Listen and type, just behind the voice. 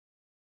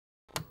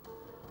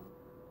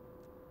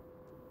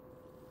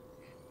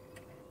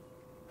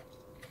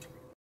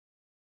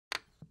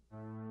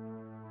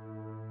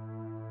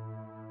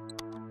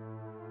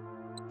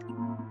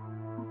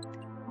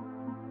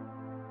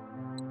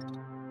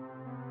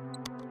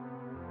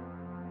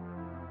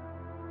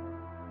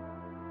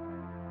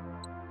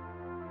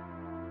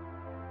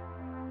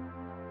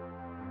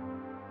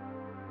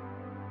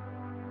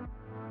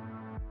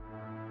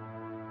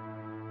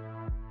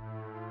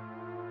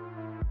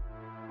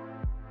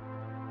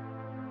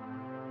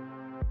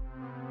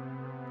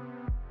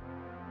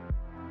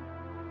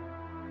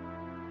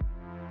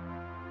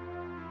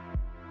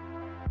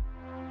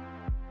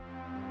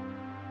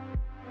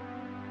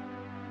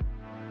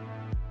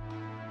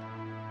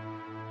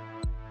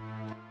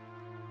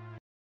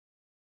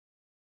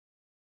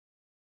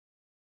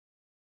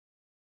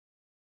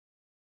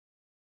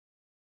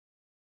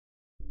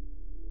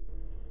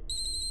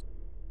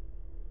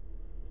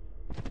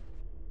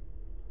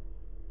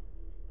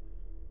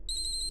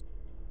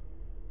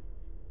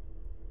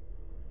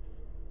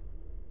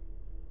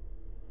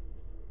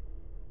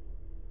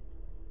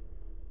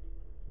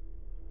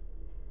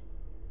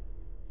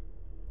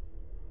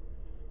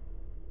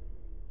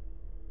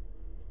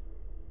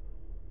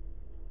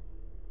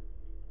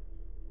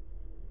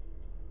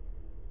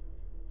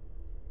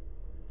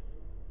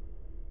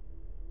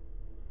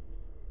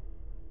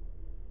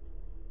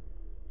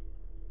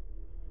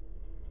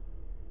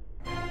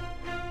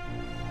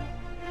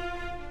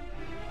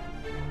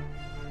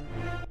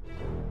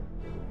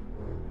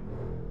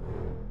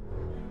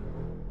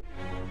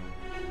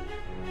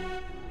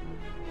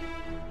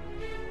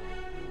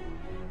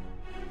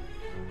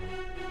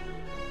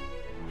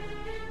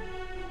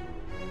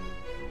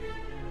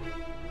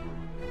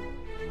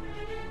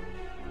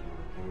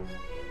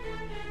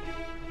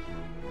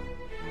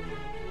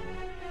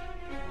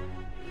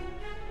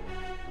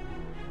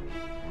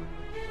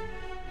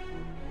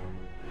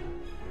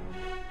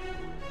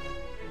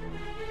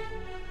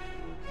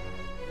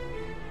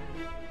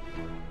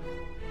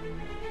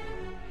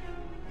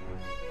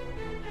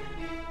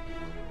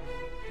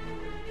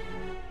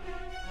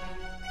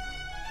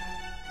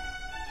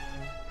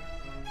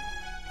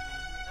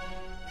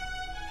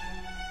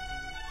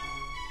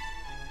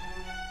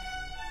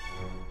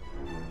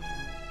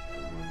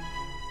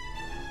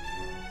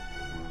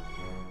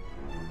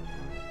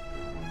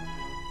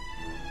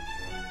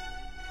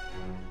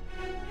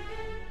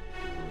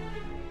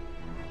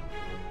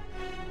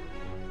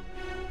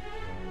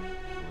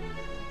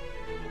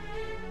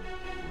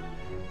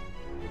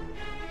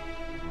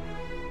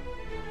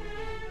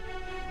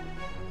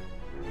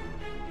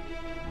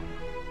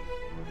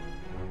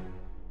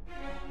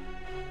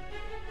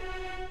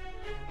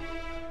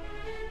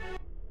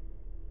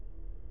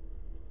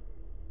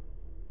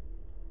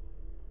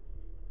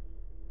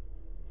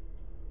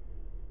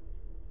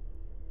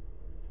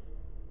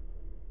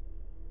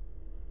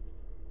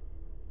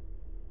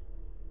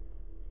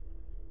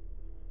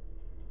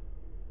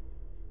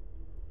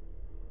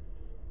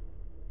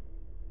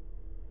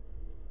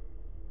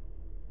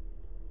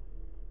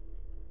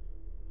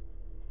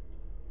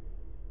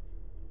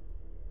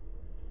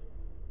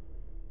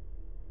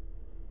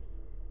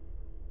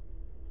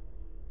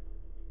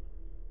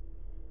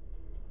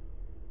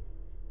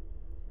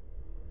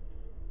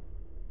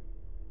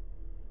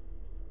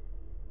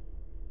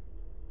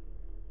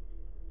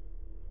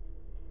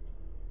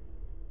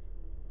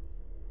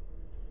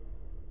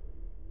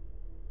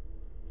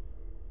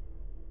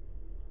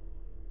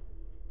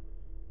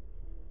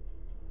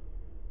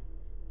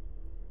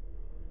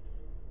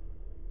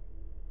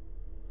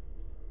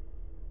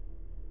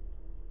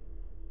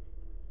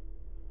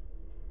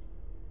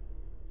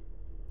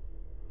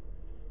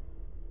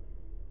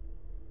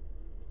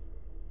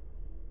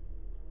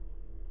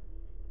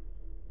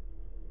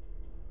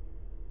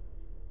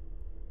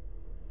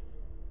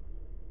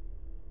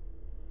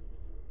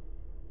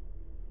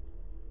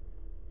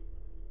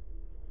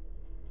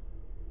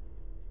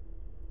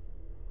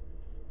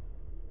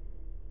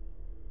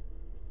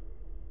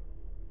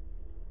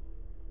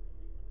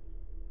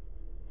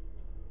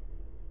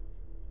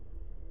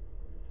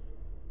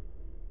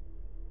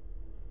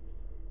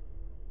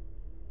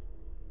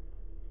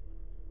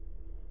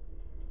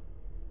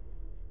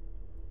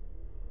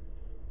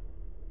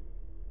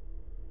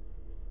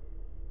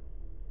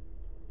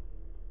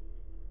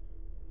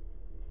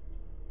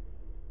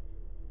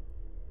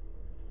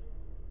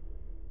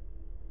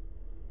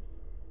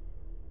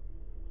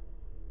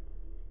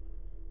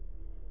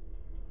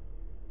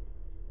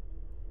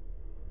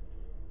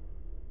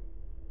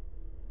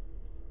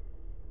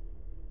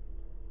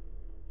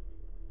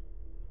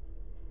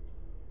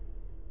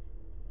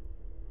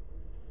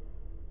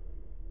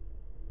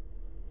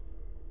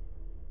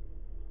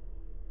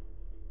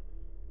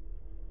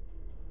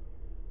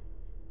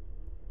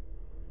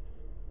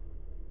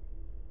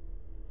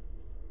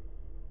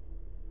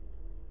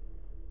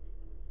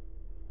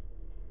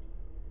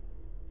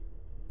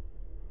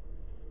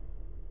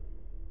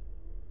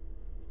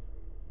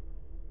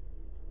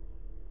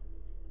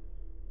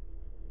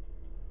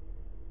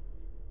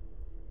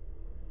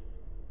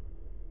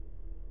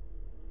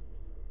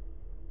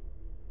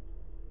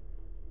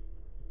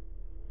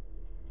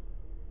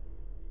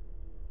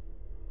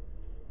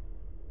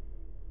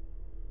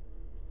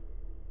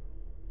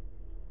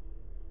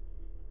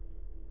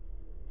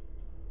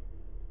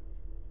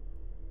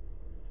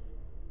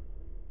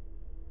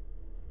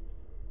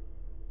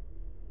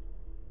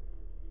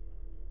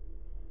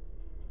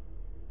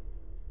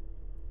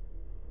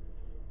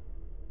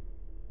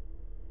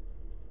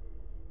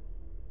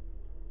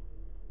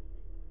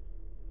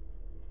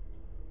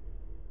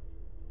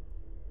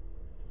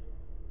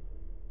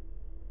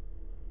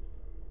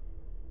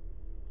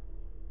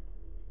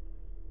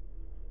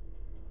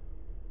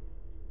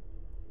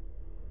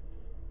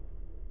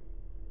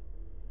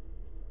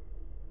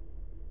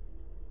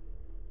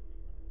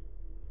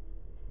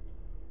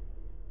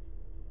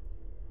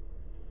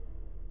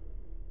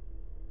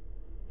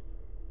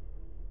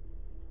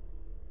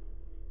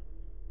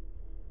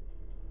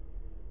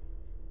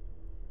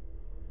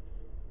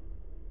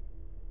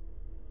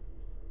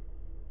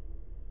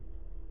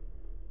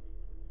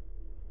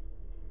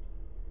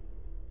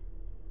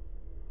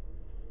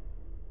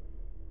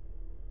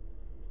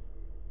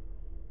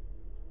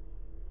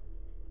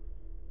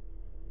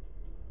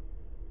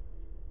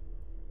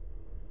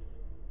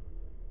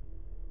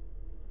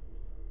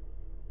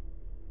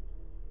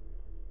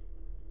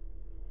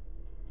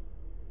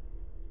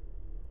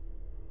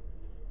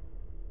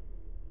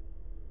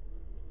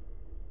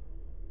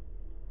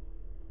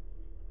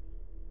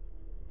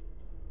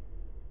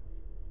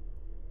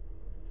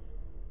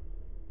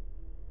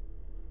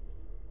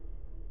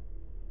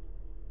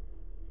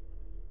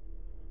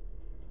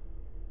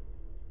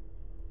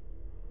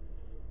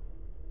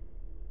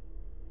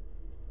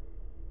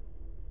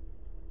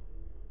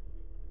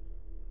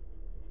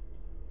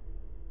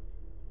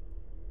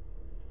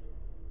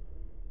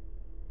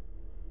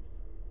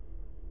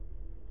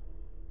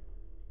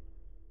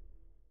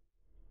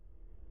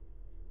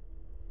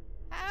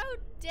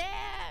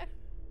dare!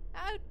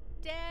 How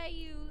dare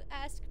you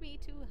ask me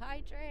to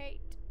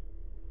hydrate?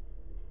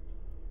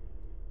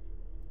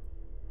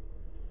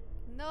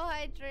 No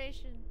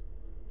hydration.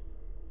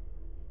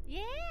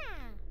 Yeah!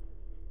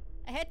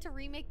 I had to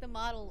remake the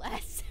model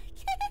last second.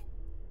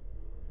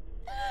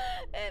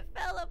 It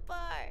fell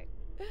apart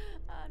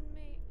on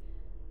me.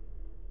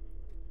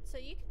 So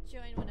you can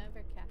join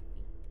whenever,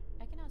 Kathy.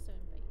 I can also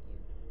invite you.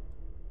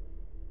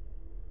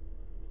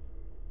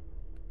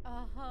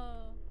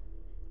 Uh-huh.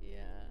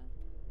 Yeah.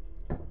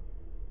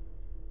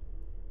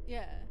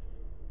 Yeah.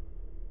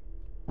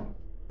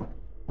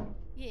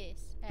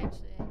 Yes,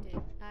 actually I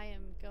did. I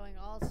am going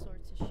all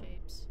sorts of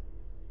shapes.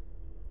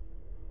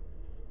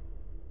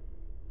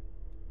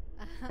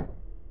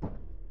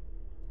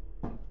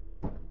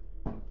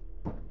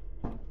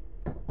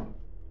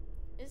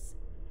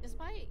 Is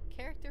my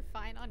character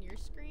fine on your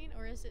screen,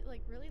 or is it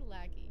like really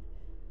laggy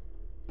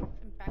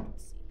and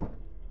bouncy?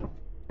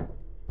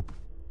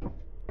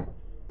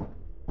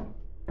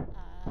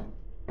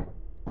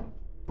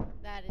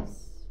 That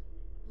is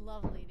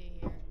lovely to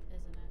hear,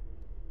 isn't it?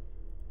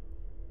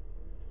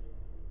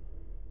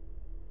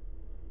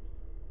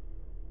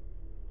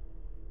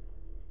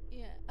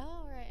 Yeah.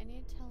 Oh, right. I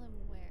need to tell him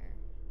where.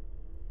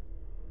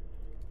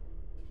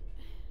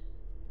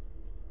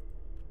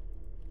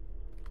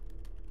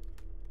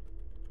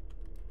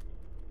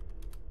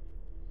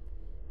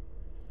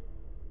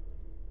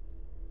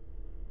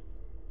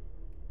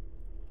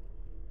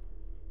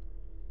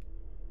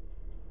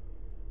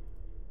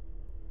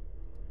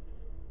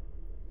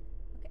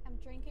 Okay, I'm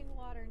drinking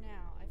water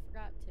now. I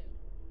forgot to.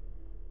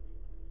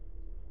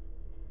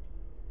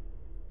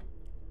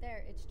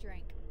 There, it's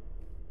drink.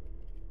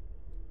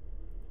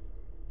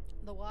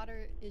 The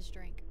water is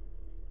drink.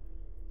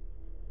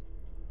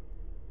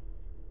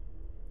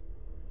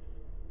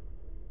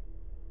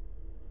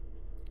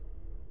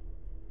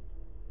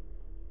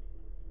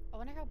 I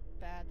wonder how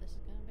bad this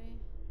is gonna be.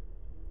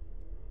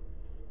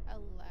 How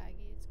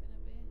laggy it's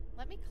gonna be.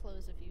 Let me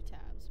close a few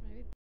tabs,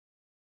 maybe.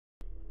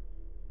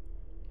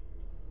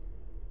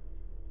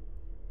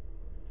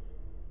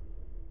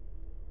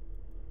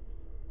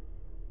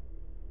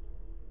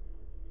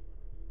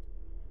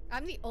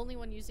 I'm the only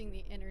one using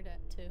the internet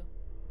too.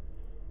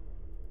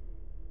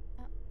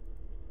 Oh.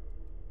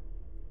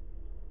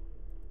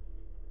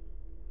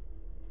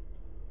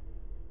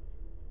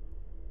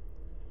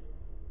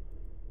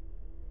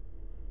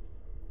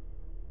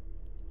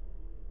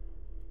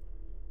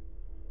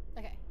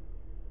 Okay.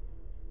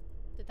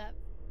 Did that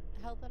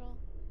help at all?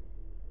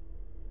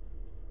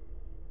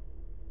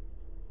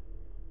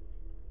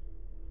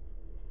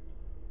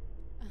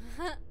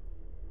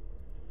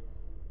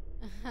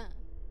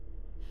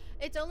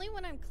 It's only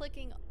when I'm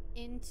clicking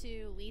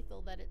into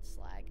lethal that it's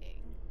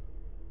lagging.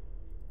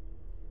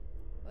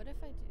 What if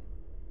I do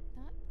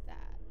not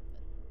that,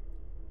 but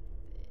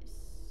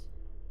this?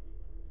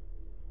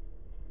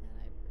 And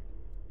I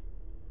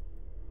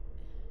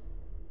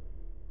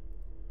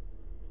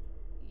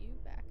bring you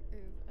back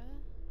over.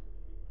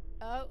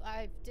 Oh,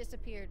 I've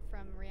disappeared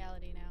from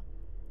reality now.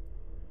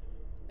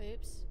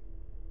 Oops.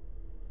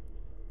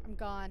 I'm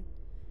gone.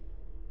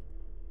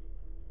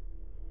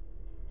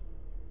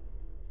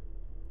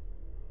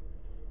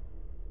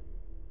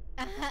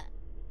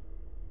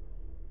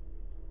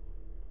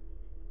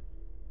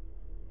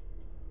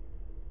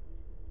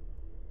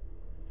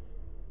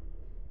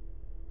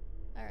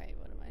 Alright,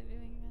 what am I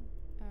doing again?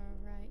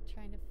 Alright,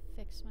 trying to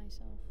fix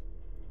myself.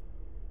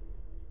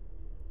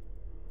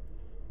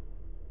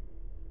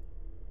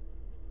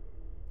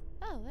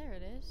 Oh, there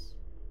it is.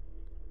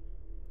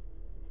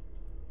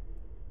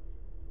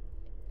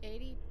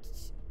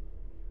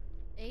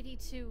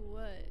 82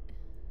 what?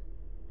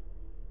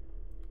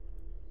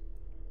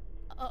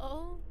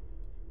 Oh?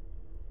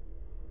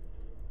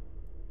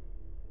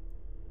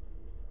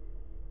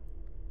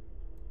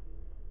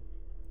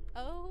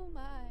 Oh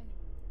my.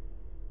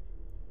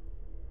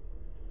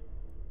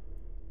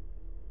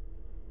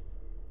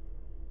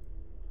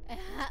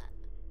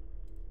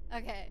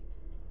 Okay.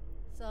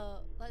 So,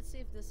 let's see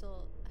if this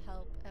will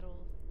help at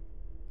all.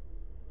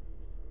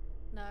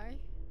 No?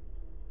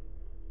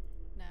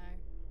 No,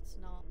 it's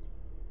not.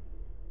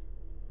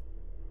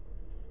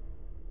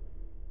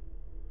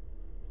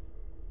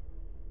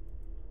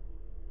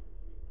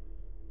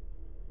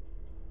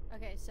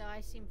 Okay, so I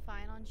seem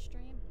fine on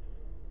stream.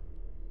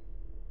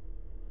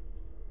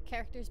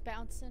 Characters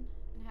bouncing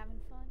and having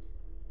fun.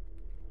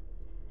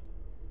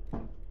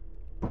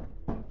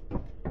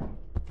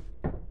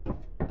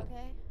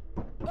 Okay.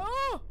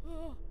 Oh!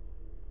 Oh!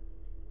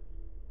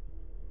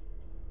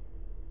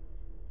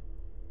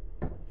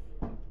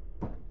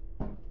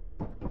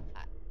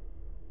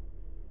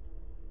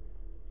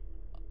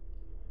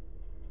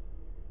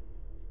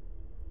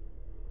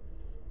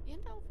 You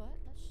know what?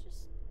 Let's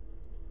just...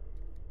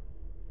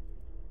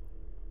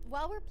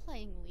 While we're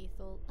playing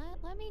lethal,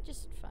 let me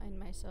just find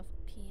myself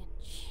a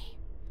PNG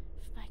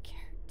of my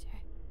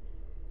character.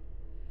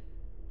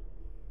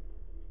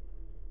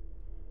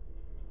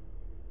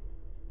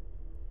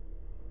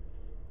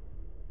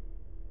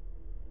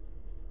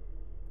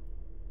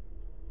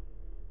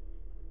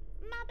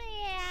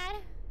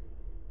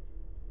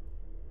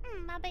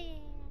 bad.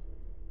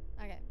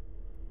 Okay.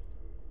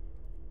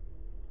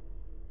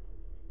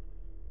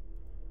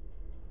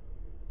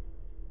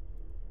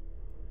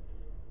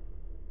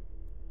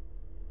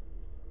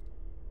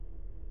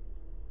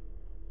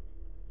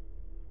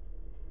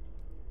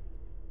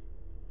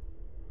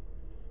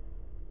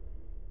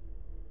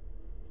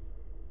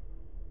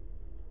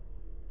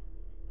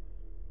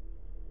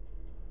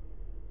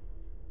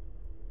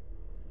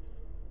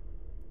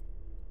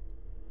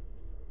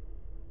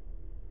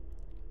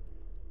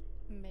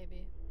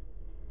 Maybe.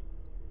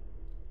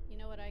 You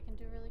know what I can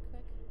do really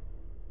quick?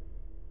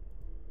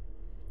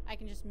 I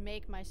can just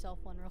make myself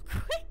one real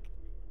quick.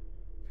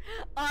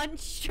 On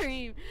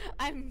stream,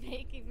 I'm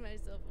making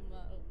myself a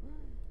model.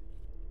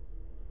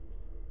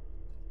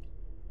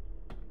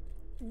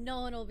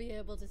 No one will be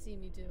able to see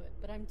me do it,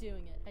 but I'm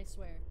doing it, I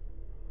swear.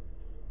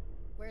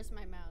 Where's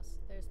my mouse?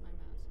 There's my mouse.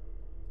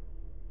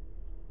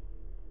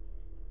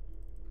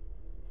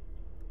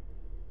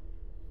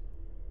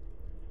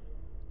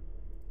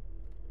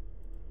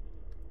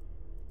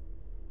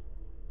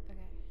 Okay,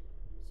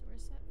 so we're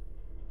set.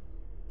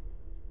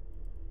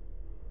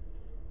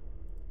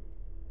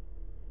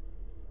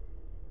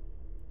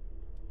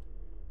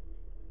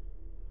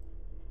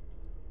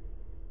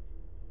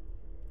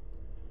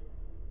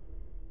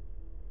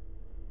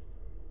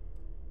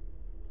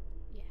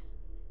 Yeah.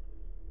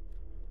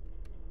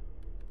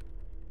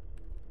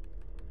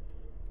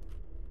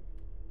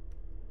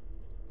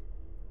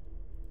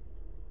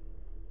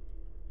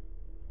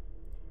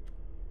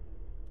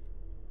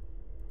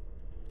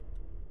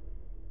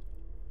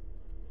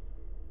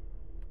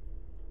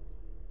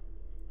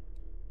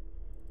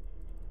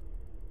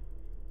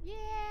 Yeah!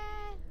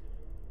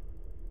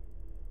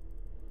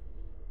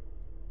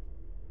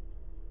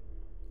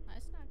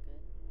 That's not good.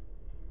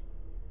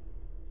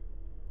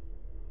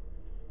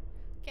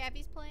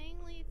 Cappy's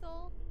playing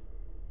lethal.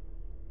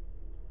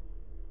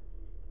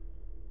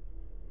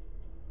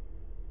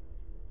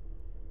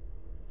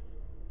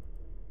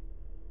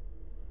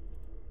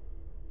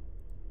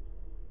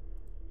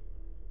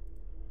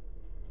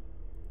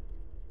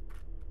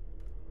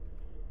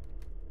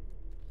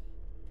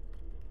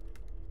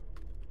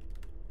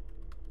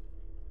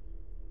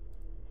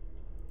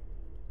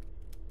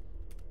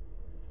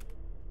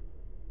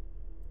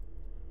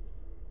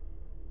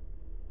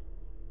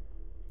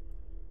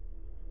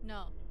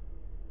 No.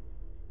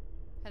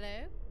 Hello?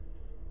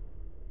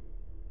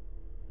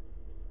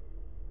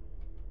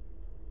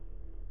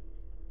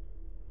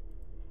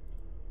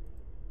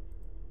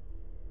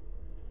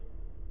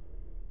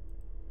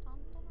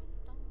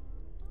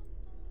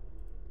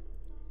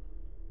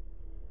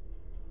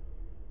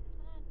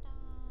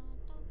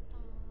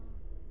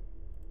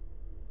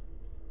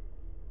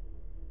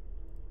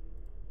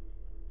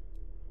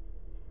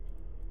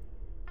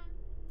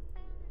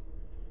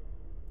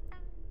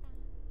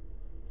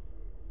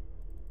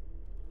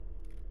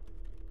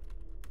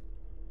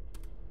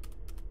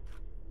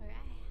 Okay.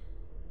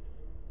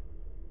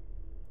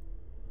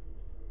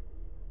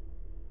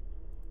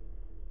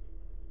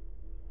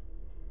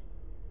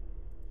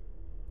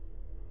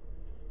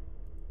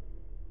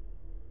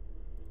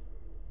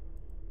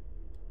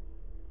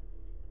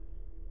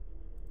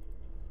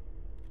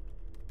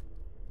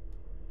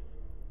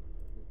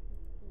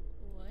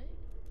 What?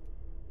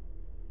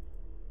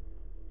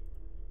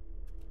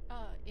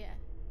 Oh, yeah.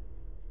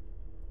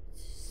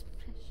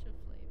 Special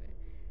flavor.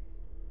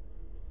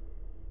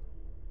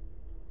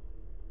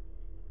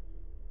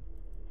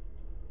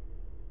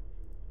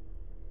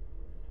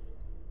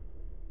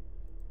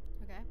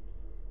 Okay.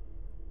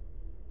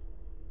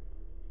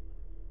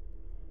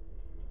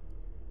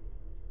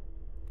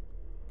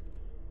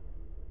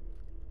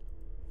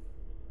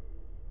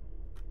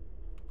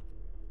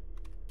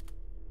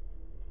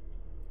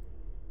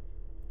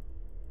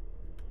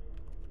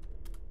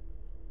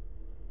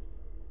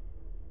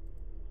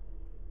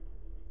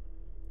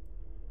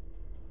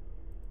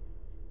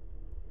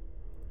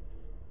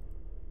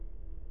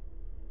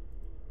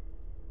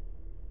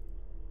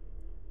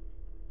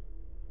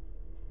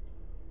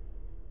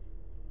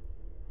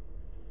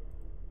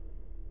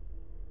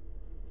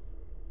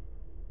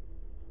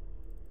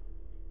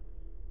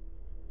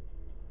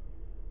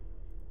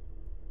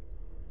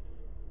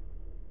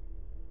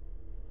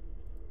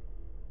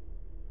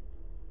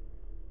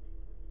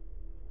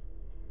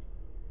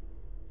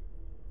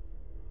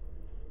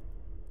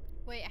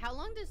 Wait, how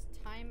long does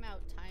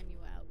timeout time you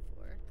out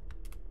for?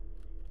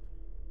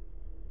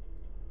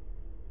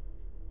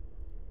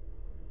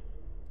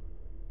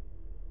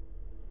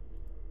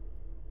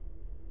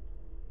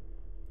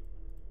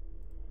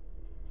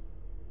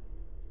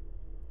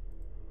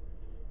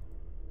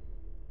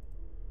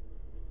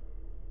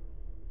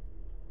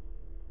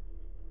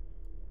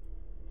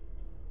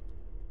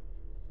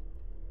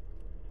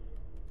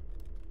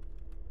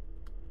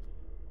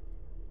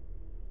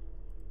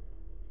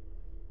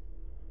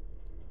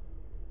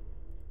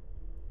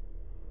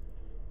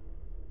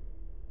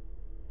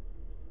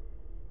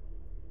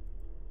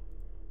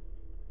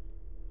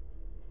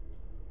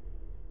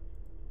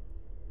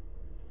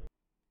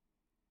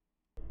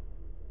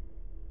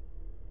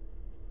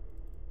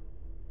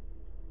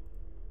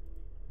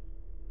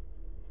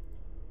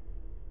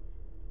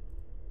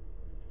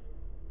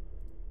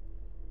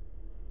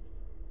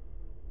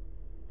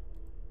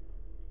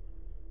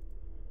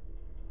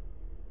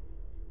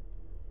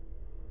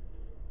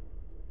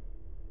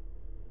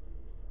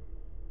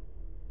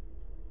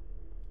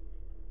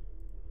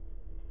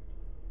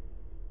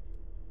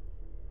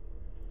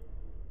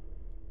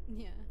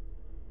 Yeah.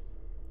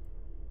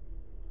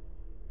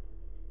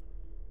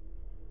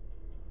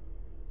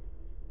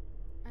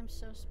 I'm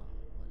so small.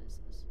 What is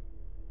this?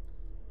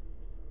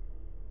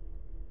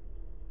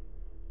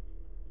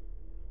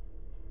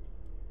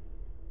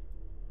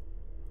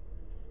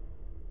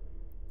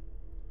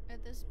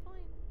 At this point?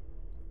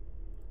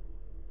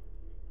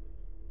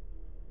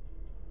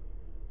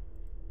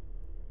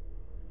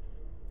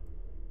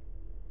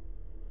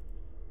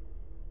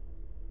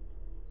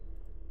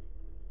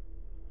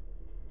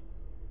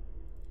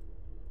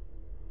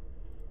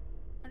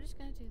 I'm just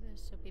gonna do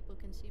this so people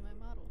can see my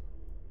model.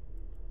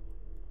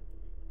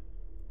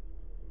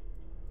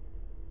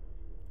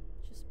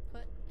 Just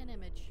put an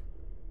image.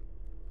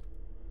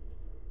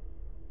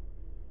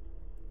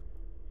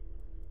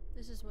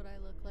 This is what I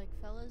look like,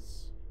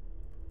 fellas.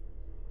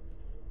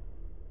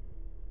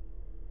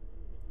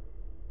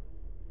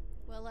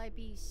 Will I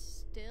be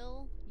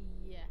still?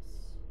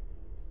 Yes.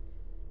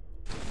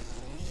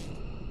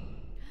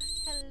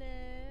 Hello?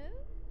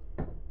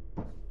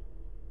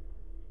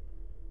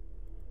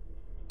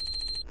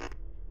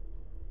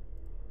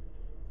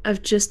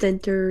 I've just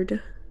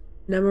entered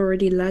and I'm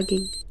already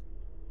lagging.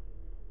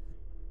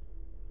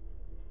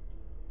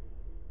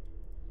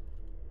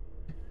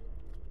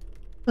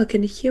 I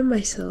can hear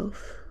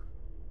myself.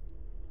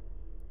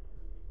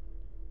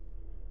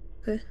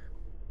 Okay.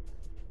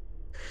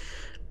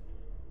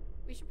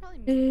 We should probably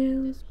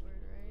mute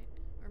Discord, right?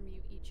 Or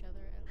mute each other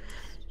at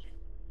least.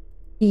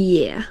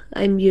 Yeah,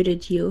 I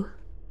muted you.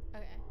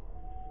 Okay.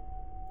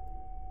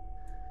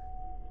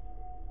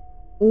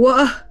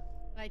 What?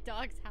 My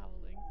dog's howling.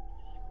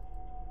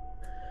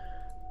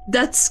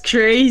 That's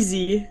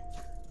crazy.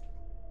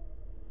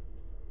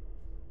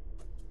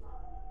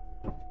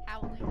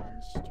 Howling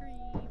on stream.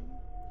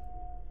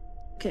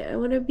 Okay, I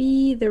wanna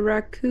be the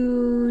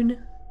raccoon.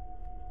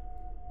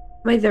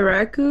 Am I the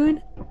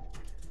raccoon?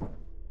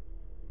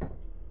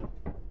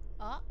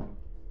 Oh,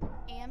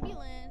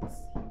 ambulance.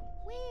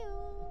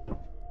 Wheel.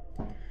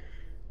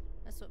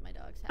 That's what my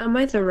dog's howling. Am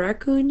I the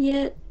raccoon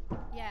yet?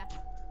 Yeah.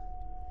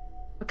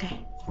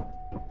 Okay.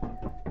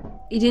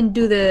 You didn't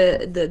do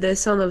the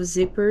sound of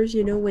zippers,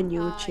 you know, when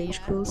you change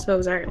Yeah. clothes. So I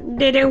was like,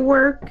 did it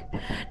work?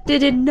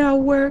 Did it not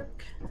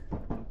work?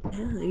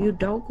 Yeah, you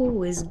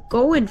doggo is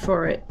going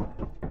for it. Yeah.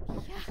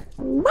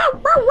 Wow,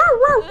 wow, wow,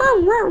 wow,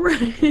 wow, wow.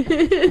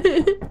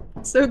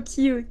 So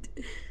cute.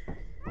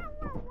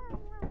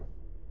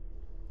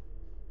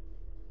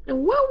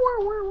 Wow, wow,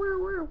 wow, wow,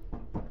 wow.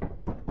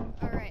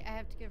 Alright, I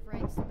have to give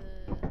rights the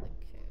code.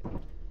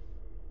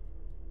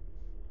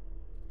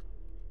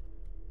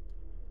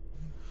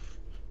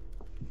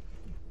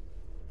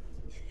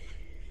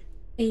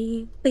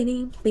 Beep,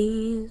 beep,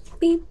 beep,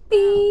 beep,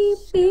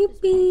 beep,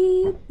 beep, beep,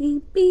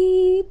 beep,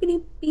 beep,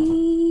 beep,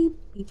 beep,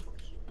 beep.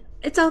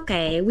 It's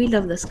okay. We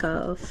love the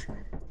scuff.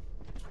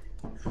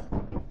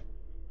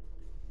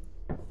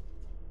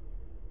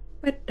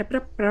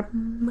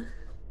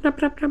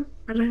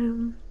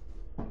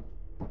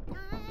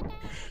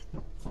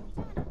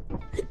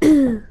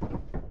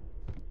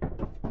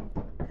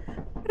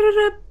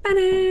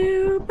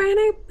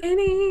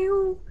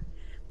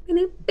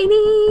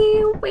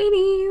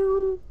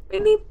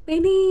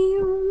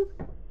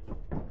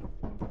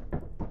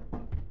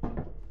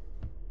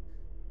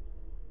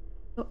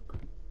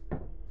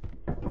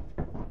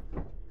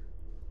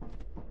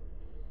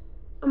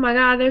 Oh my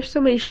god, there's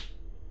so many.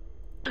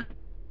 What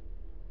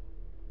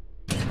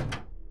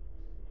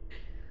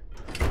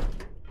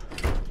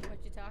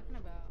you talking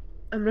about?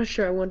 I'm not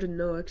sure I want to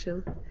know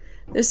actually.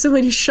 There's so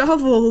many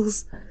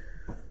shovels.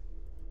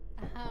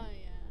 Oh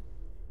yeah.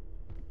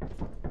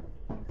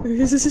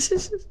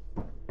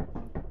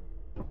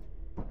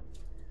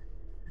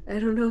 I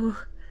don't know.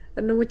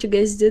 I don't know what you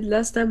guys did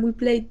last time we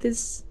played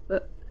this.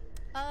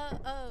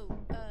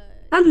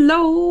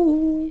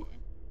 Hello. Yeah.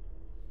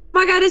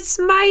 My god, it's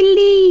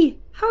Smiley.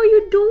 How are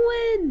you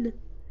doing?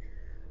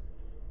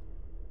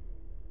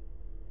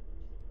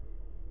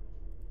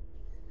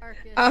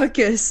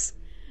 Arcus.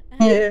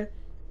 Yeah.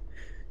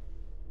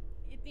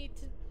 You need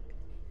to.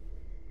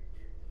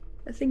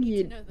 I think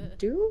you know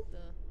do.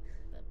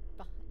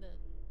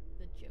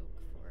 The joke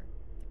for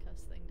the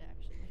cuss thing to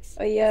actually make sense.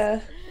 Oh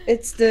yeah,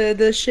 it's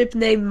the ship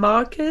named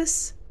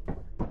Marcus.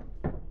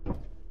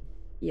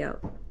 Yeah.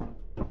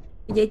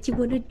 Yeah, do you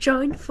want to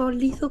join for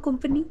Lethal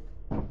Company?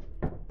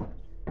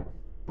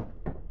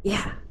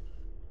 Yeah.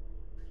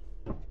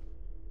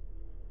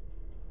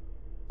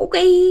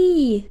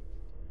 Okay.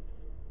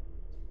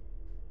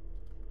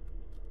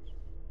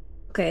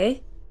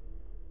 Okay.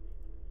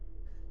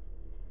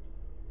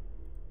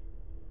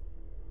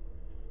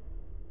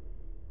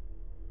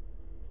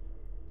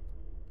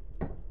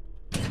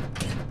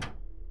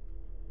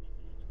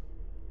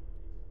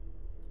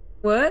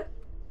 What?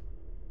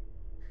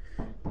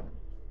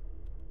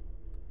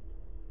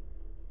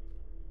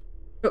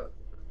 Oh.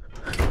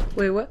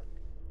 Wait, what?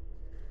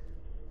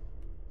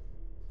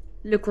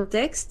 Le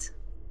contexte?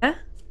 Huh?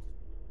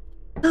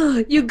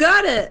 Oh, you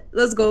got it!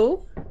 Let's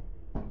go.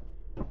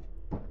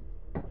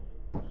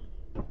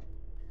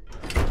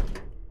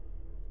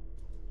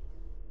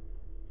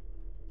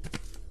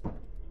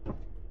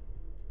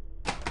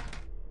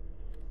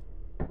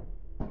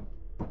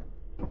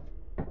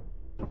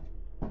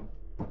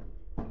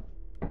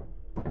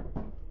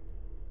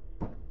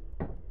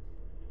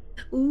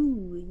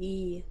 Ooh,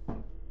 yeah.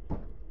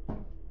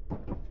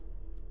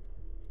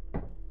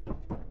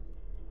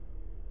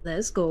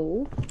 Let's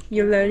go.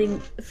 You're learning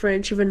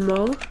French even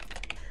more.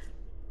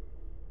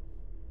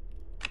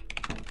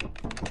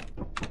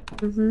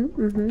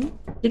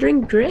 You're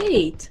doing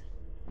great.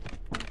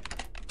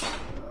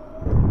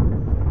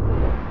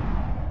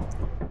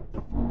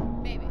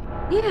 Maybe.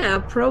 Yeah,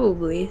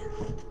 probably.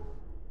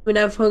 I mean,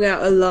 I've hung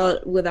out a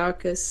lot with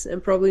Arcus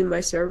and probably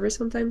my server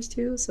sometimes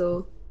too,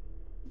 so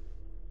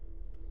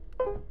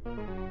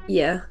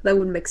yeah, that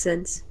would make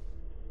sense.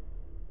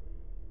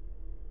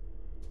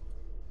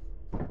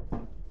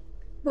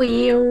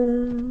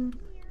 Meow.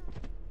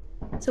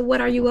 So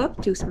what are you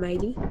up to,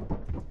 Smiley?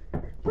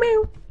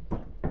 Meow.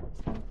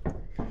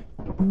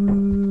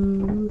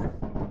 Ooh.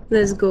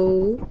 Let's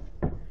go.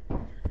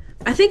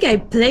 I think I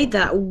played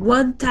that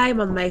one time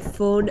on my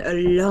phone a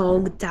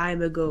long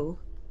time ago.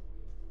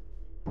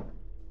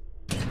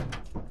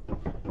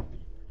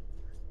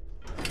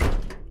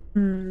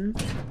 Hmm.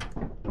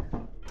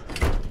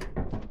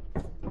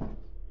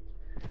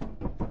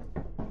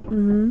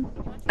 Mm-hmm.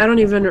 I don't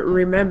even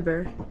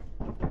remember.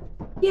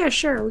 Yeah,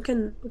 sure, we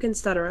can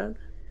start around.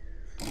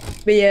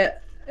 But yeah,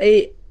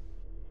 I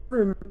don't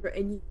remember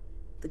any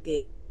of the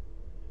game.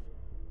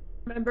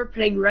 I remember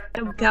playing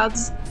random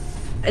cards.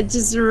 I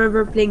just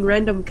remember playing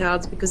random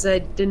cards because I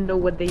didn't know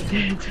what they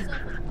did.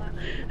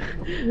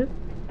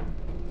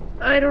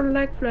 I don't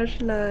like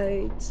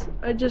flashlights.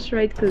 I just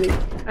right click.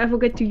 I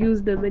forget to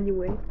use them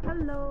anyway.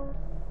 Hello.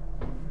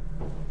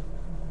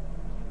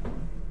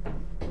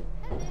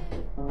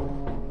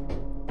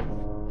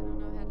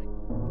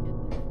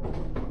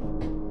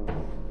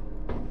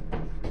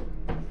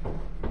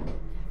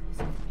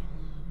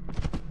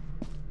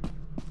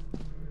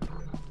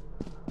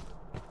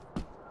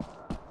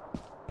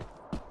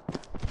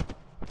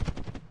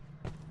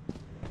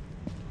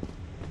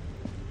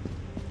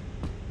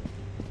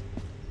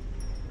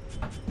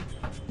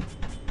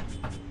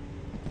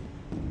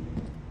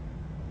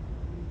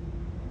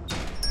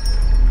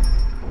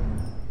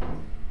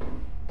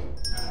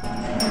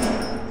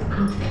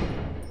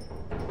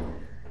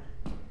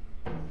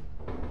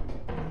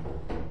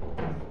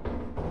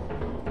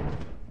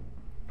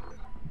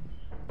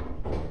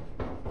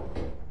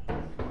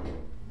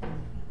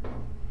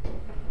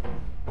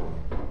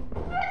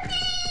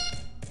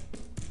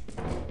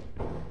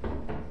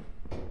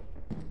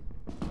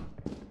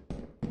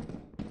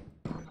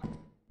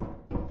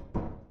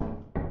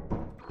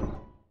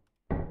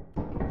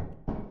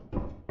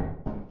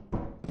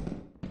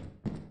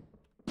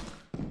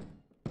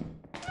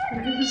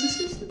 Where was the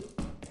system?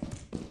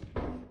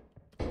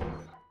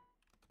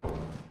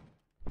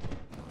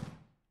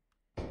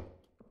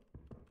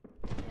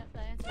 Yep,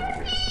 that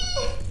answers.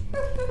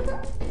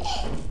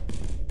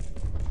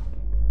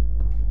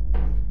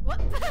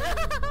 What?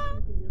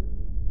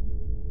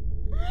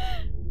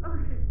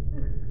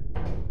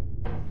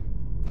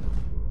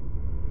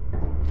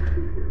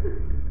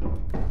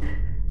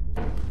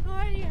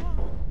 Oh, yeah.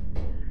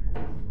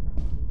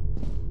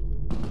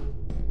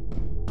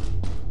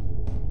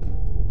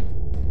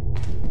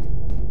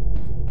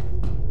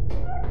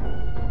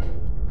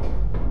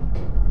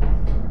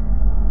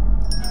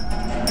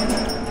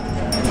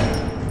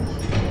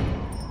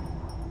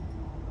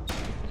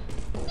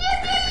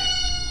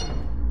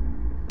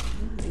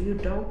 Your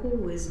dog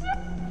always.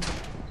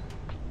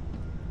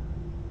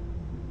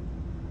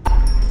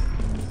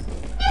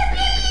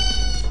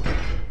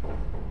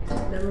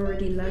 I'm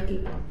already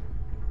lagging.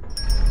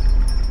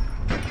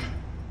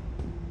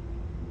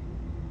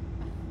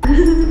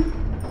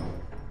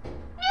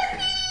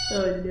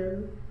 Oh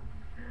no.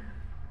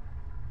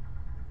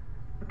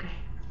 Okay.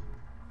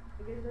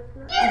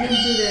 I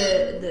didn't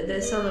do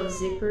the sound of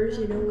zippers,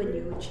 you know, when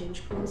you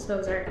change clothes. So I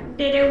was like,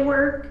 did it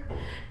work?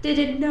 Did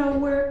it not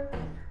work?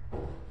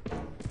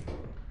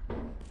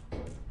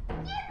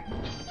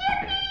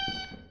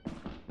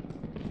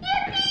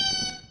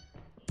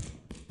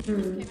 You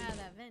just came out of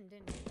that vent,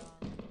 didn't you,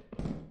 dog?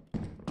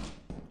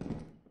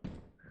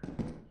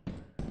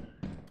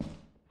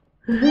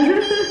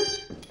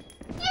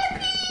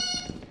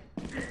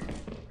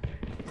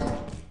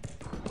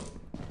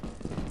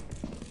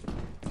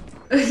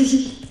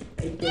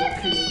 I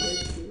get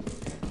you.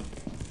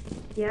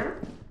 Yeah?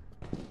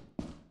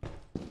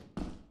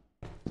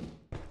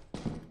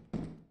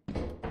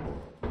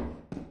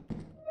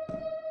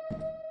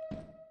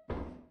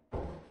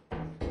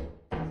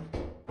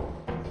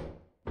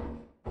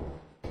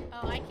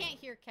 Oh, I can't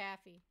hear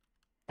Caffey.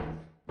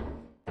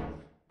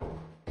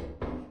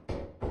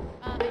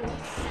 I need a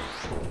cat.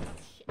 Oh,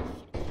 shit.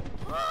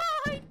 Oh,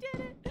 I did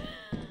it!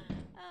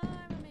 Oh,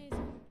 I'm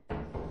amazing.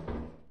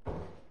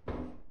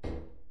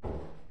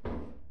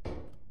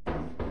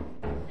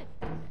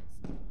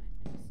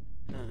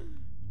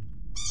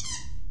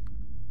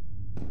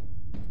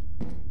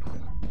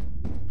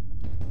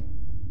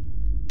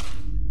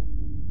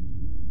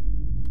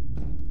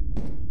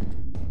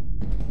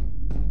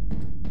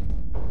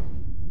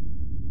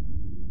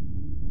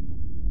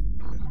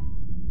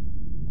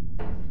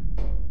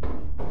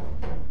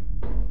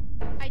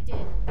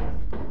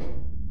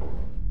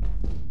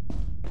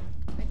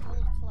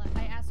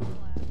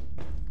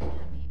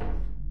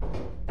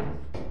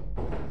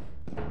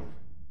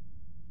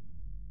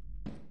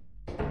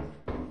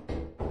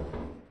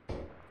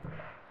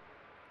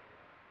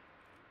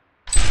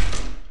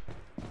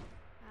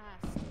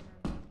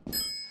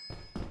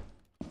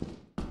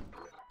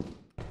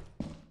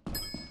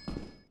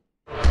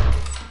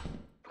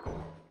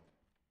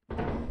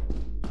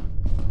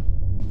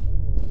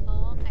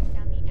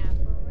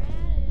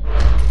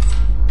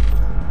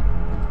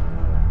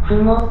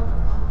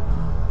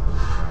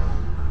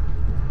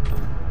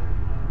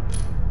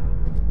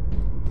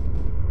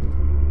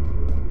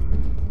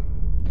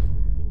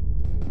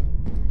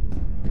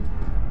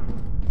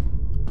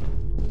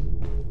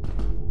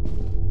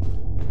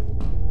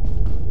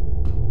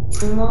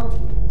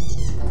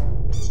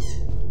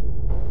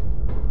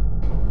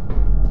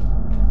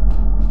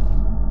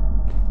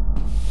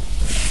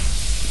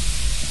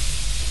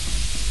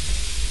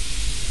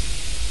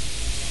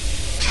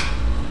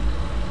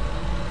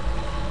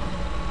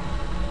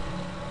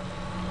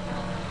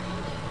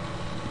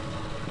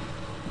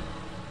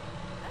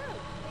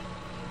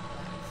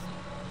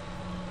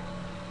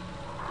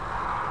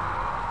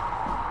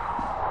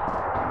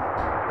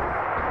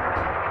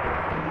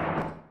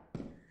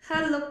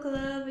 Hello,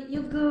 Club.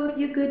 You good?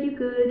 You good? You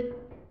good?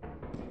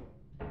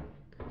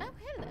 Oh,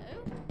 hello.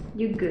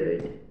 You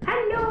good?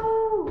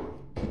 Hello.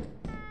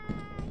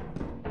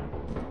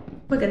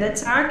 Look at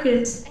that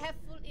Arcus. I have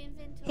full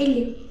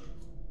inventory.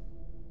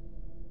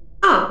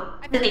 Hello. Oh,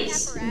 I found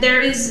nice. the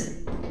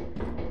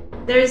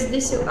There's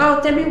this. Oh,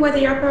 tell me where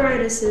the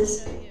apparatus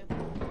is. Show you.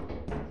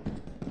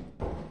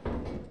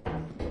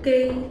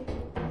 Okay.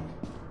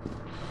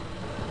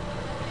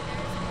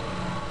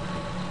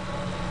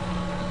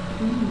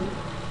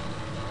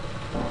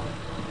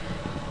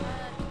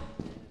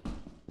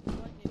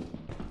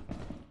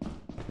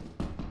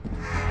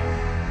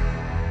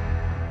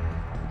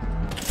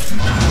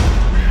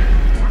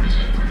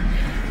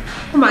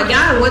 Oh my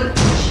god, what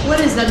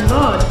is that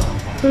mod?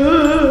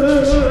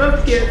 I'm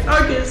scared.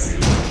 Arcus!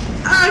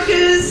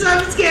 Arcus,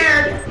 I'm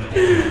scared!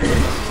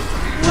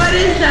 What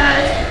is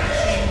that?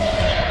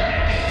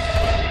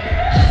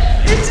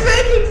 It's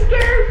making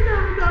scary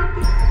sounds,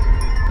 Arcus!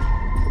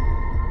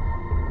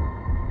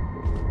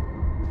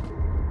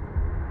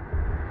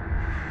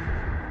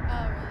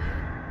 Oh,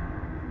 really?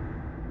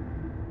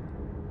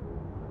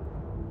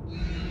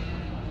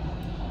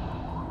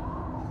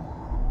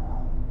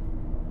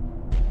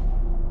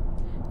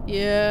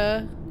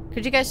 Yeah.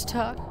 Could you guys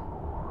talk?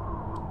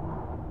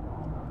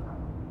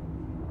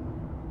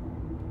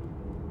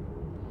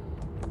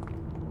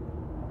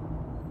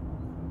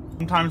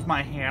 Sometimes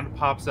my hand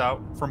pops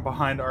out from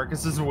behind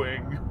Arcus's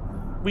wing.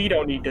 We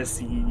don't need to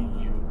see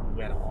you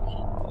at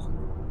all.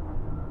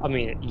 I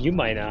mean, you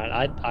might not.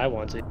 I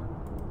want to.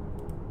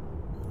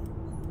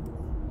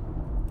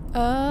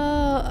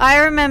 Oh, I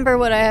remember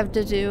what I have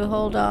to do.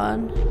 Hold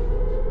on.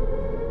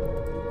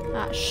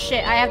 Ah,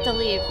 shit. I have to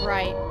leave.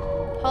 Right.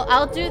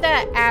 I'll do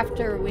that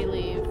after we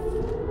leave.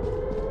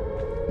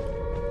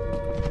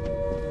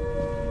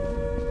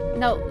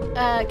 No,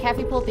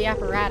 Kathy pulled the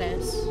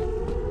apparatus.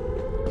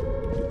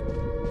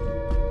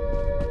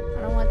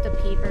 I don't want the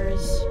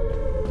peepers.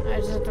 I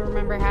just have to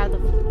remember how the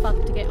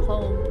fuck to get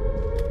home.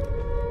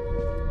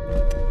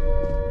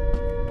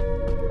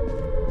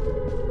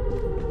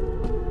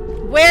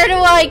 Where do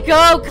I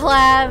go,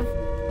 Clav?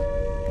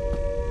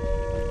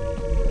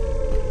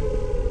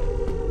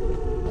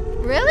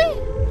 Really?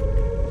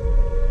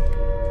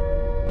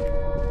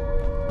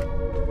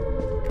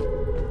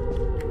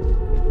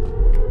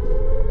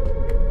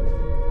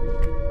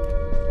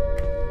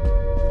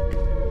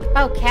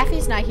 Oh,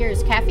 Kathy's not here.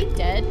 Is Kathy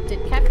dead? Did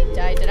Kathy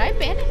die? Did I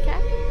abandon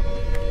Kathy?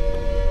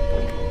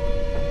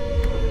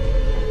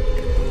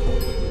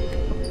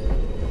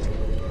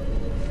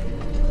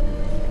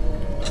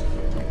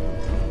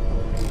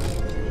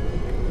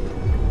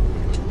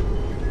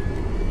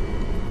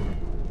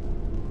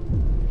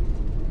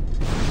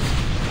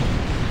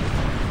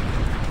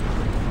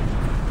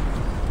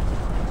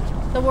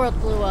 The world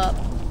blew up.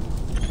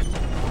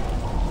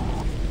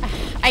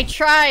 I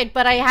tried,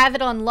 but I have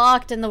it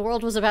unlocked and the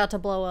world was about to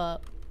blow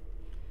up.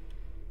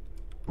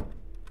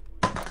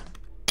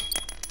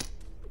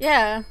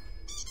 Yeah.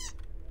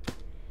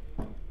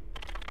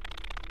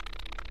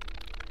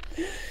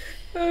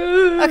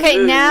 Okay,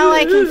 now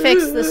I can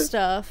fix the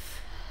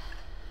stuff.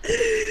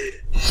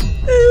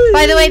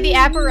 By the way, the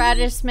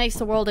apparatus makes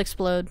the world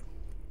explode.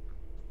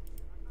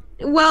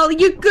 Well,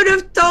 you could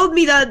have told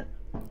me that.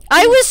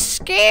 I was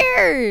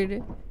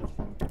scared!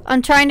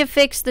 I'm trying to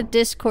fix the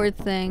Discord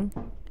thing.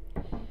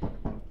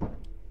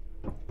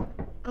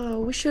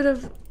 Oh, we should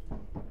have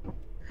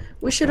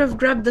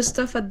grabbed the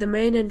stuff at the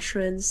main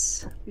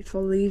entrance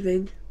before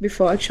leaving,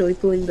 before actually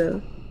pulling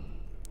the.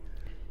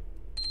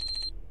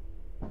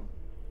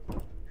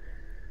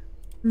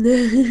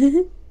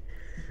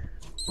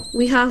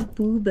 We have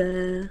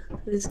Booba.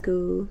 Let's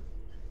go.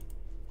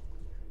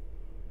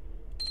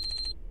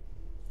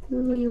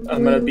 I'm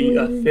gonna be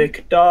a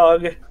thick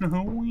dog.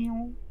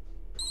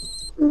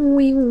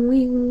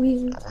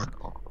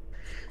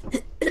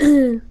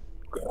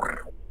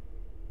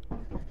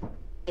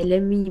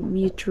 Let me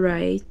mute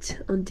right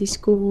on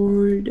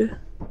Discord.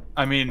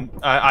 I mean,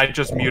 I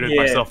just muted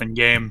myself in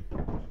game.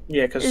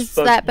 Yeah, because Is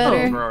that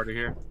better? We're already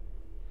here.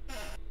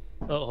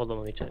 Oh, hold on,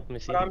 let me check. Let me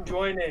see. But I'm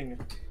joining.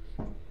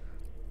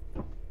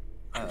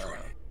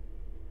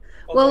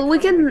 Well, we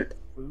can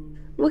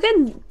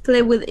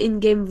play with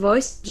in-game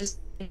voice. Just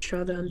each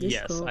other on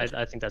Discord. Yes,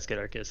 I think that's good,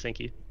 Arcus. Thank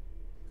you.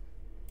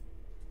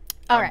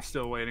 I'm Alright.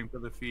 still waiting for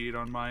the feed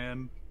on my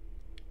end.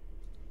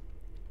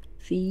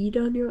 feed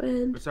on your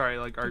end? Sorry,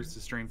 like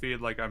Arcus' stream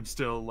feed, like I'm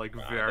still like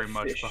very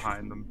much Fish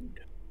behind them. food.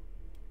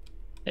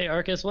 Hey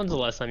Arcus, when's the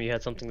last time you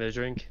had something to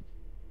drink?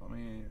 Let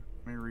me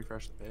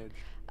refresh the page.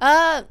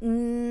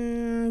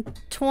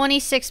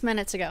 26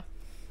 minutes ago.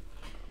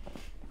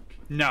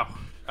 No.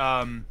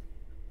 I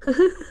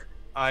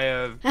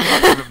have you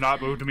have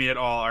not moved me at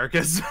all,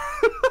 Arcus.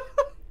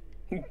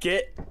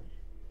 Get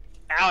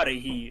out of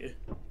here.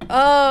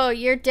 Oh,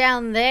 you're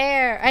down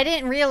there. I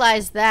didn't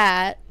realize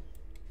that.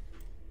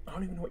 I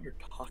don't even know what you're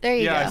talking There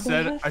you Yeah,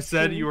 go. I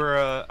said you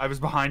were I was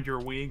behind your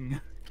wing.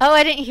 Oh,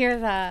 I didn't hear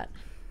that.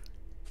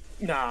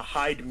 Nah,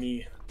 hide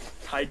me.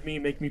 Hide me,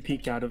 make me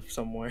peek out of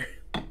somewhere.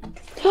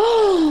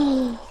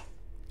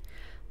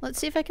 Let's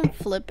see if I can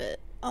flip it.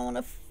 I want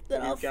to.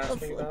 Then What are you I'll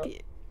gasping flip about? you.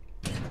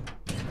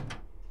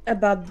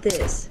 About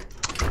this.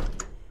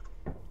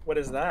 What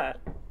is that?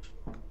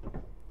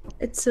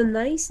 It's a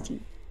nice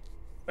tea.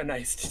 A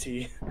nice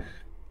tea.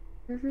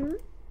 Mm-hmm.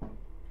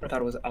 I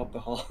thought it was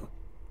alcohol.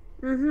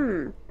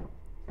 Mm-hmm.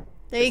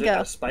 There Is you it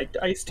go. a spiked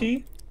iced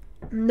tea?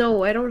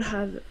 No, I don't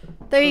have it.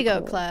 There you go,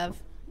 alcohol.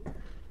 Clav.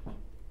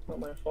 Not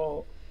my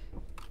fault.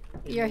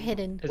 You're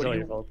hidden. It's What all do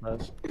your you- fault,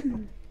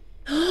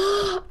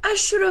 Clav. I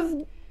should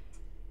have.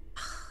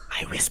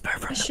 I whisper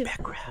from I should-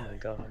 Oh my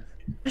god.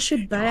 I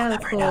should buy never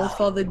alcohol know.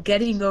 for the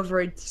getting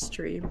over it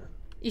stream.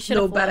 You should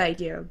No, have. bad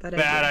idea. Bad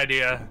Bad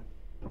idea. idea.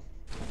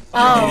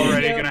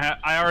 Oh.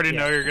 I already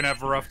know you're gonna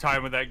have a rough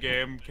time with that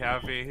game,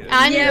 Kathy.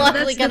 I'm Yeah, but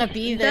luckily that's gonna the-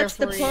 be there That's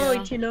the for you.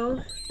 point, you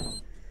know.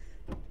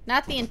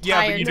 Not the Yeah,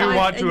 entire but you do time.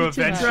 want I to need to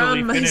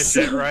eventually drown finish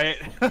it,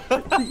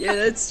 myself. right? Yeah,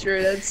 that's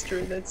true. That's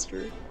true. That's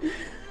true.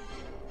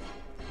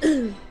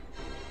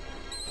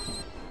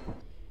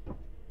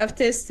 I've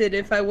tested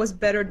if I was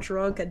better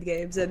drunk at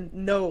games, and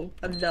no,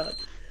 I'm not.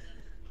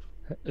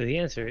 The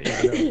answer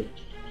is no.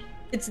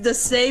 It's the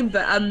same,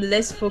 but I'm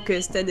less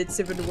focused, and it's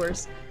even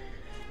worse.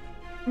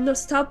 No,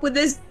 stop with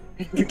this.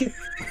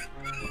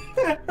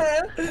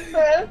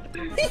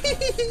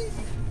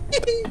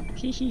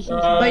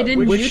 Why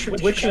didn't which you-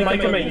 which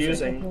mic am I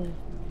using?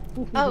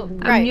 Oh,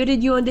 I right.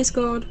 muted you on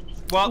Discord.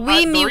 Well,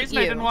 We the mute reason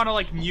I you. didn't want to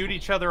like mute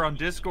each other on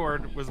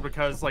Discord was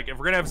because like if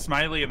we're gonna have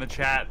Smiley in the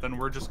chat, then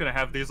we're just gonna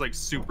have these like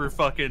super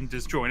fucking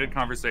disjointed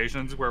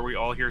conversations where we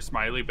all hear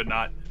Smiley but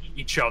not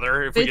each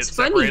other if we It's get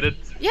funny. separated.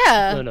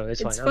 Yeah. No, it's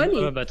It's fine. I'm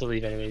funny. about to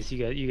leave anyways.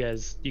 You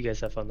guys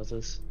have fun with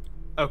this.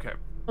 Okay.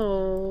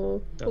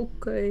 Oh, Yep.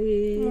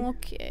 okay.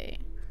 Okay.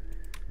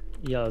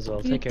 Yeah, as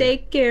well. You Take care.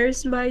 take care,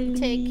 Smiley.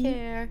 Take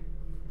care.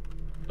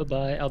 Bye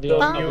bye. I'll be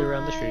Bye.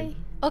 around the stream.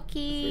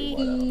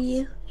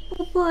 Okay.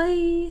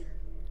 Bye.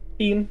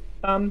 Beam,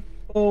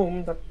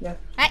 boom, yeah.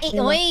 Ay,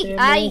 oi,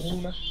 ay.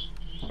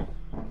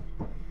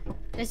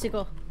 Nice to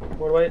go.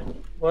 What?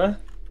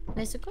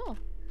 Nice to go.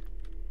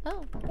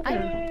 Oh,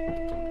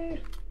 Hey.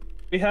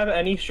 We have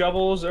any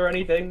shovels or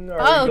anything? Or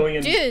are Oh, we going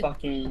in dude.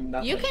 fucking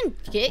nothing? you can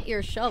get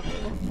your shovel.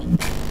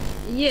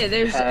 Yeah,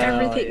 there's Hell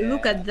everything. yeah.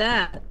 Look at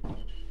that.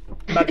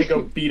 I'm about to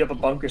go beat up a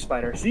bunker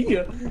spider. See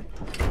ya.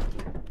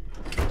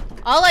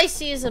 All I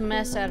see is a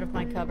mess out of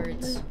my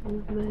cupboards.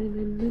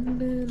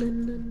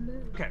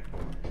 Okay.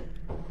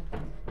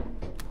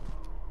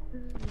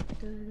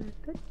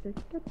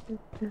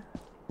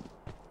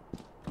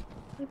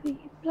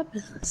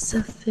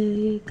 Ça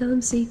fait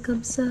comme si,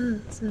 comme ça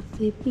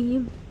fait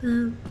bim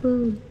bam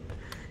boum.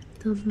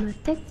 Dans ma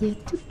tête, y a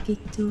tout qui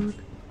tourne.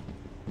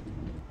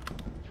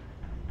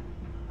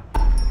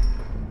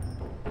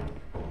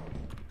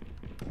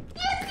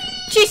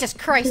 Jesus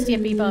Christ,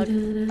 Yippee bug.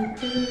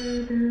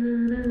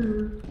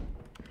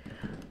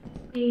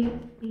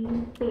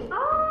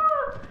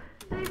 Oh!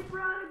 They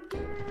brought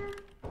again!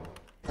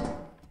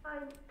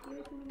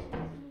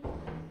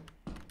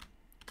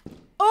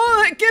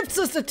 Oh, it gives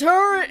us a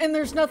turret and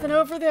there's nothing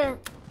over there.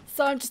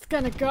 So I'm just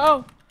gonna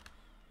go.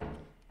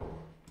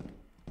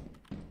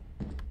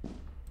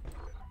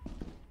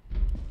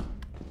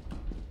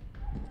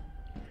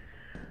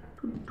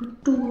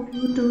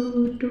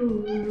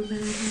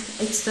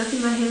 It's stuck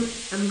in my head.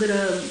 I'm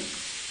gonna.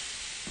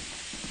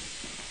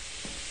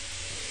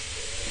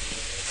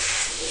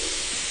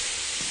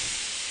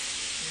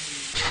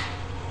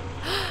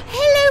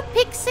 Hello,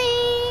 Pixie!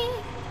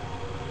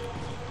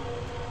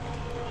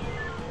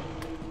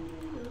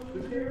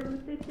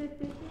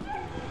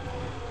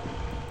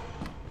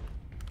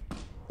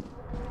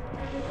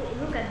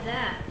 Look at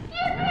that.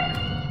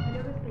 I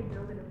never stayed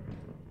long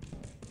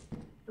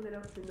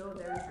enough to know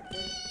there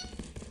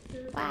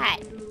is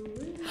What?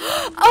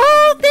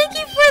 Oh, thank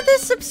you for the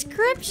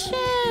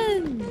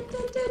subscription!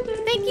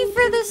 Thank you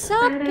for the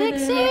sub,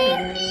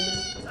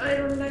 Pixie! I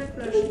don't like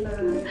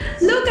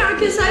flashlights. Look,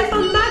 Arcus, I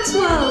found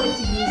Maxwell!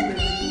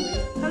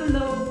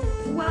 Hello.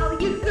 Well,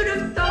 you could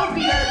have told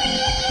me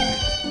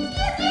that.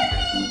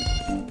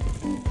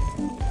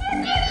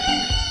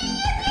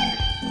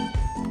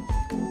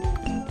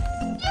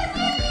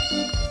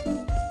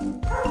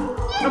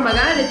 Oh my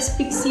god, it's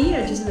Pixie,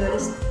 I just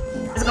noticed.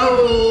 Let's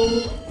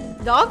go!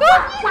 Doggo?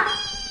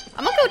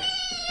 I'm gonna go.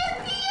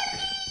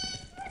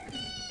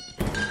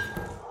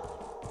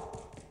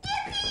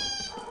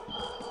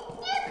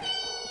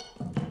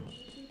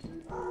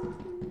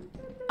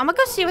 I'm gonna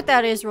go see what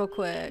that is real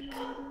quick.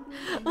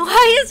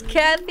 Why is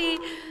Kathy?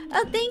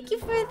 Oh, thank you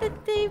for the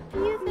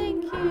debut.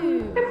 Thank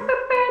you.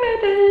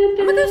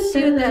 I'm gonna go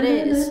see what that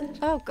is.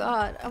 Oh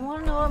God, I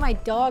want to know what my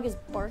dog is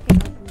barking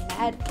like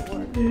mad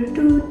for.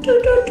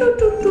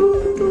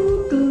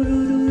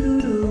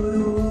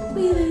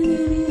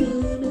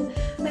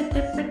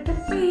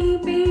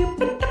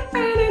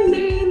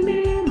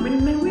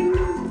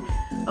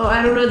 Oh,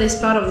 I don't know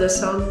this part of the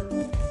song.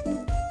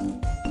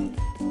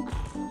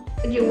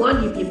 What do you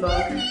want, you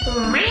bug?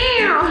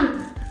 Meow.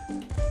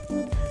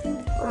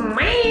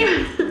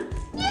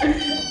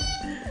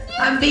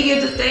 I'm being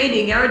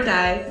entertaining, aren't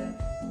I?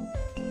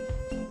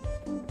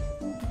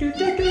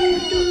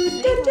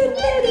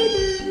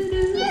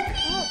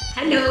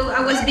 Hello, I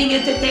was being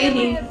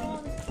entertaining.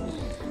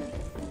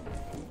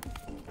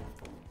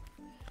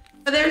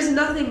 But there's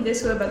nothing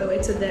this way, by the way,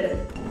 it's a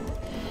dead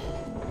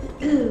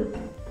end.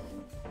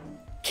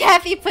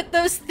 Kathy, put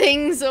those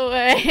things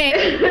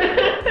away.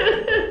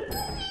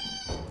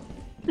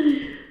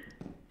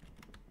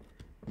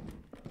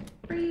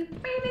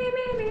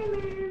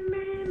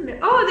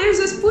 Oh, there's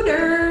a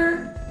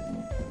spooner.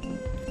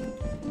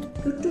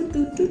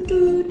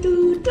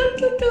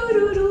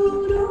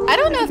 I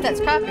don't know if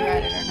that's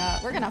copyrighted or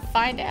not. We're gonna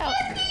find out.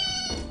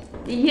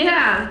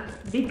 Yeah,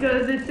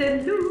 because it's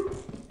in loop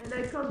and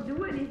I can't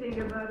do anything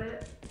about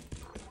it.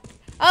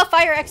 Oh,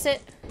 fire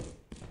exit.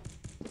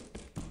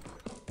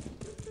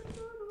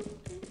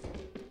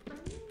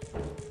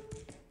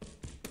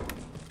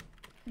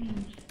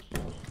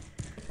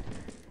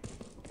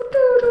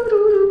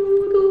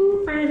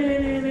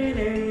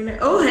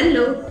 Oh,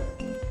 hello.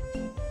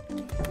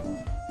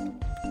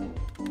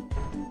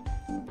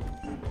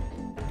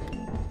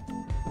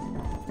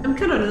 I'm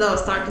kind of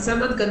lost, because I'm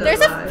not gonna There's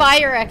lie. a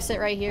fire exit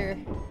right here.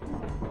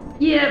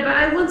 Yeah, but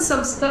I want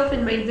some stuff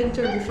in my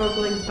inventory before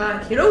going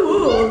back. You know,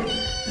 whoa!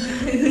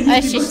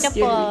 She's a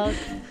bug.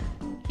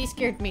 He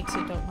scared me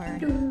too, don't worry.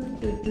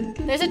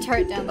 There's a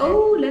turret down there.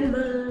 Oh,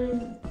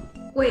 landmine.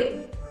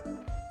 Wait.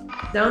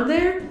 Down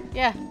there?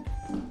 Yeah.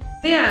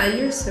 Yeah,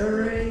 you're so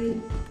right.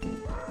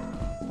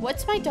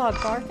 What's my dog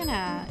barking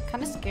at?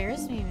 Kind of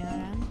scares me,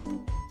 man.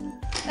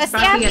 That's the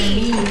Barking at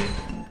appy. me.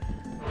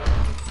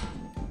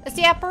 That's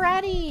the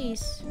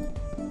apparatus.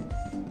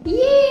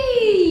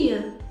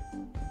 Yay!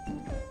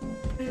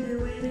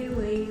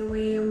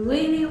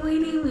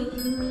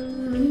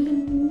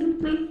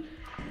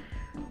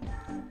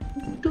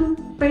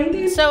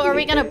 So are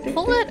we gonna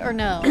pull it or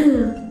no?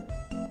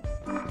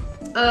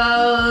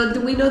 Do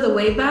we know the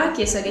way back?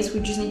 Yes, I guess we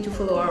just need to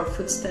follow our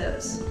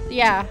footsteps.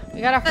 Yeah,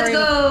 we gotta hurry.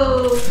 Let's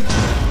go!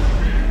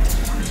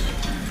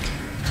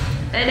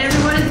 And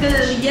everyone is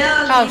gonna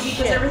yell at me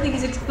because everything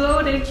is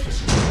exploding.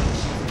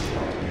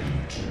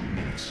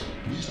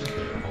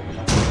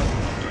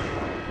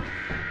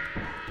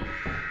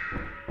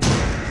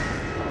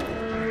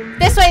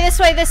 This way, this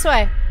way, this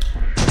way.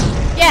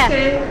 Yeah.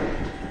 Okay.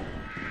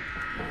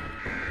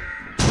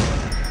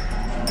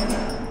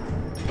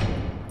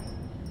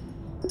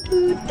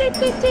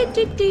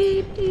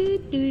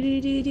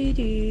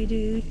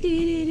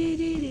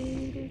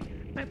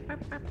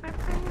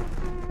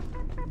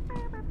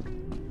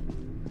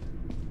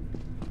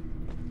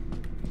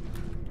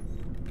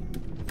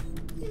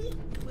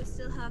 We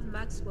still have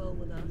Maxwell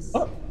with us.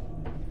 Oh.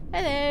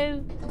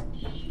 Hello.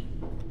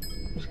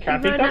 Is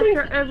Kathy Even coming?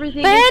 after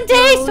everything Band-Aid,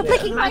 exploded, stop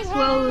licking my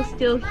Maxwell is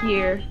still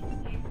here.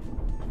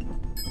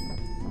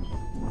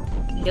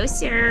 No,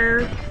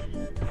 sir.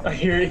 I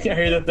hear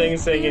the thing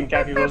saying in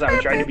Kathy goes, I'm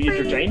trying to be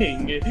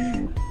entertaining.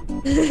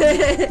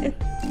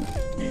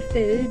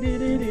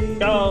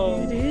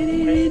 Go.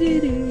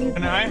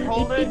 Can I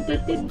hold it?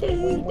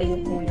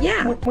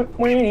 Yeah.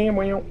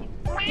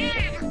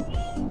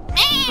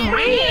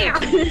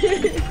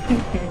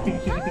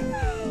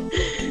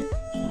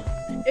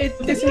 It's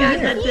the cat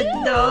and the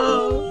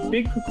dog.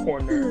 Big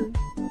corner.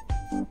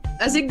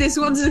 I think this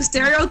one's a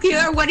serial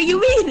killer. What do you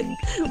mean?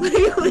 What do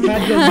you mean? I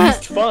had the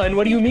least fun.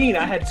 What do you mean?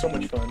 I had so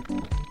much fun.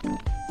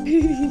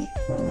 Did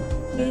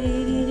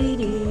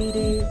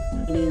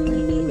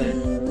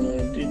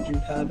you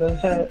have a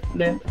hat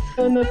left?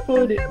 Gonna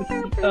put it with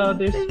the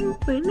others.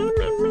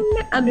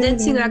 I'm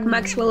dancing like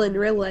Maxwell in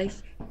real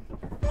life.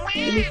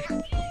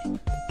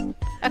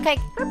 Okay.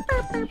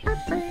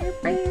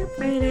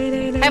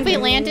 Have we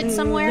landed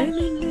somewhere?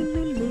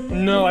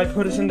 No, I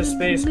put us into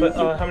space, but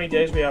how many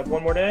days we have?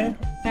 One more day?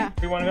 Yeah.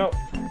 We want to go?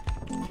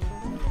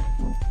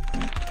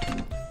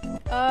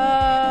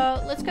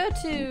 Let's go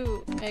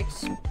to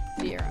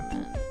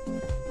experiment.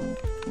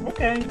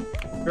 Okay.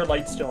 Your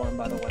light's still on,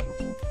 by the way.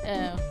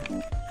 Oh.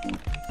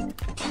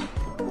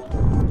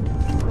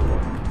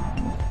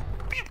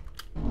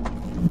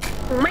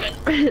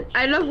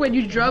 I love when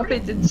you drop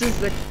it, it's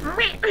just like...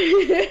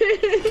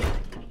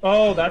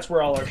 Oh, that's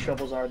where all our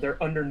shovels are. They're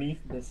underneath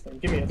this thing.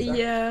 Give me a sec.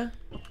 Yeah.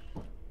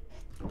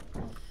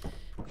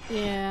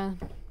 Yeah.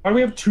 Why do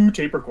we have 2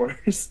 tape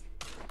recorders?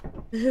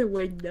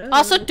 Wait, no.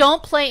 Also,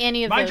 don't play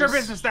any of Mind your those.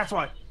 business, that's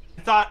why.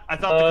 I thought the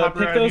copyright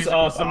pick those music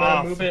up. was I'm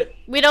off. gonna move it.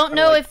 We don't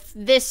know like- if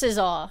this is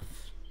off.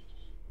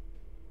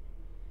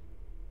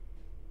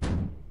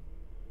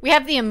 We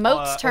have the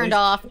emotes turned least-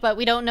 off, but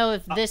we don't know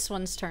if this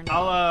one's turned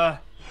off.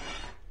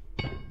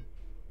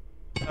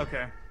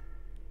 Okay.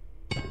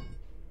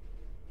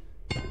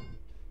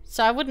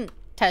 So I wouldn't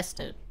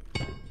test it.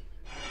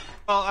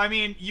 Well, I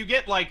mean, you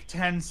get like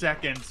 10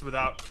 seconds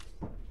without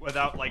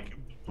like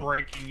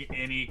breaking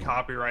any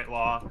copyright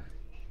law.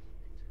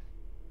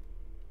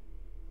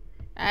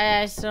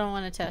 I just don't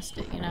want to test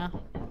it, you know?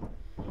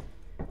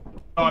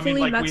 Oh, I mean,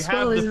 Hopefully like, we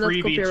Maxwell have is the not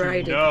freebie to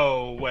copyrighted.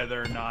 know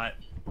whether or not...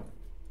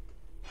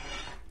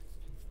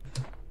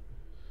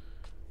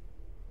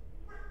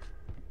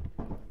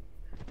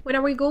 When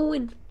are we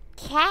going?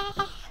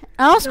 I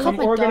almost I'm called I'm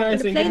my dog.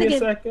 organizing. Play Give me the a game.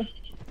 second.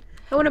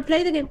 I want to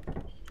play the game.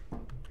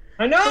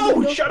 I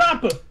know! Shut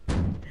up!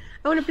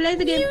 I want to play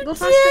the game. You Go did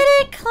faster.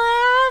 it,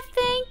 Clav!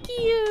 Thank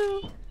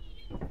you!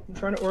 I'm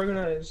trying to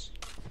organize.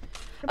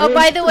 Oh,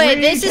 by the way,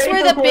 this is Tape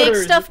where the big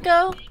recorders. stuff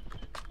go.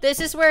 This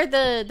is where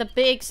the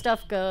big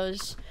stuff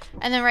goes.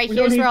 And then right We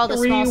here's don't where need all the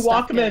small 3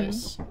 stuff Walkmen.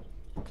 goes.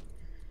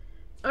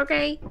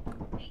 Okay.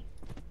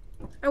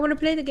 I want to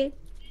play the game.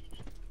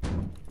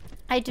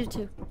 I do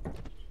too.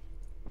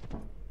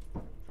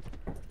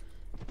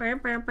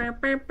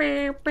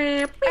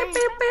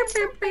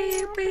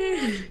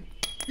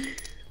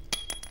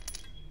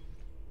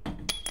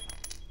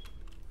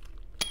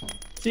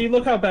 See,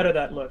 look how better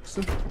that looks.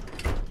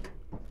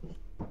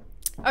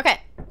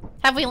 Okay.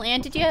 Have we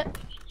landed yet?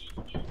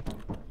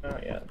 Oh,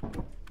 yeah.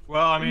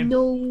 Well, I mean...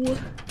 No.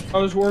 I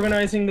was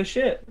organizing the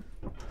shit.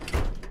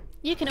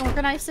 You can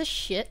organize this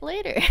shit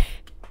later.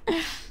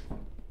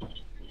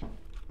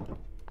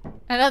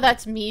 I know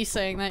that's me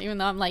saying that, even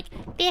though I'm like,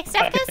 big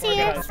stuff goes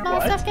here, Organize small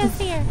what? stuff goes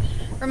here.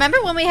 Remember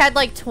when we had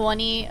like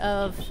 20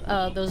 of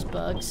those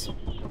bugs?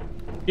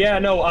 Yeah,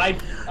 no, I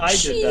did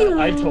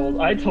that.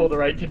 I told her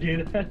right to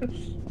do that.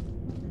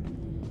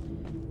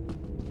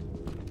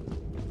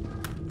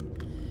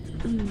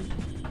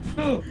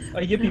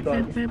 A yippee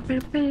bug.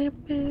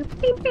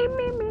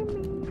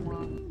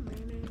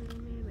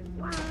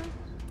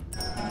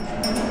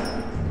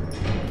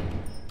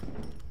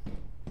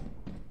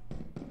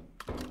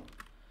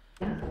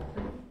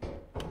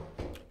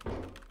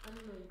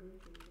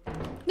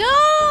 No!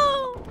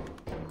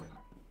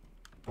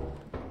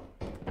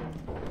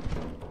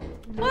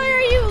 Why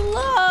are you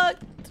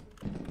locked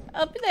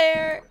up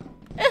there?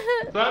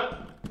 What's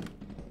up?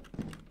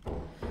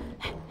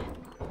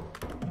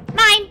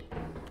 Mine.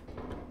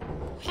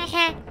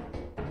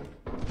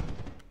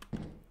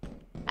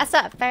 I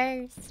saw it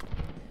first.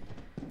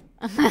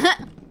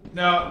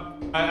 No,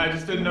 I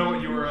just didn't know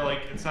what you were like.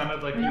 It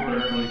sounded like you were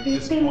like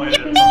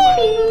disappointed at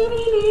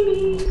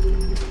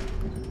something.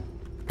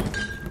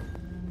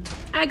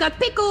 I got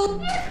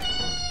pickle.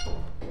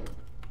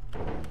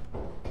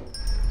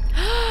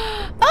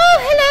 Oh,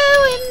 hello,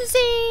 MZ.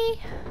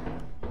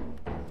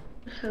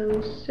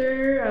 Hello,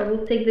 sir. I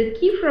will take the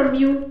key from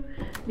you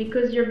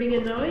because you're being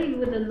annoying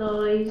with the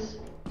noise.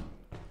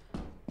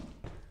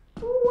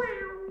 Wow.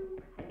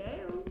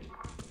 Hello.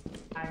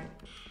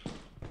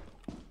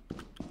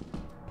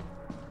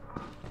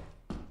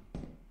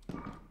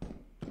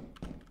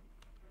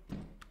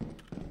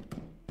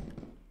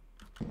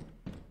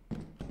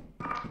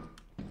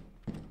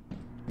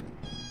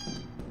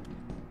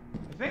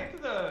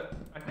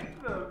 I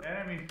think the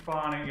enemy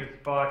spawning is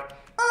fucked.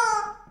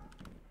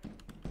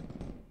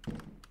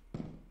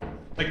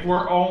 Like,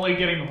 we're only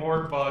getting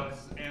horde bugs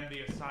and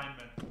the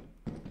assignment.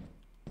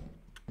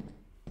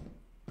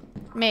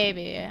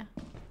 Maybe, yeah.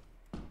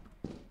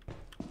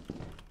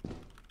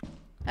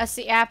 That's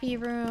the appy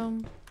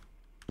room.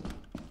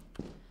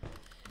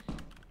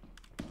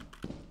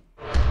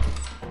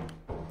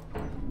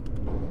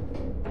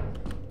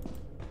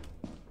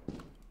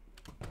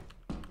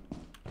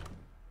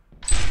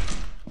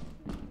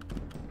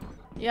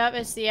 Yep,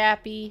 it's the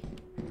appy.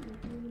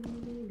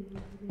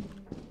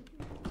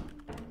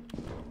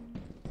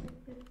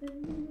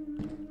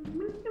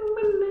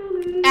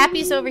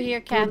 Appy's over here,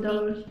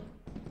 Cappy.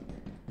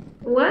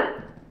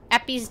 What?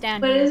 Appy's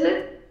down What here. is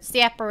it? It's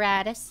the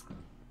apparatus.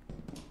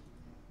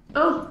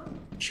 Oh.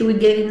 Should we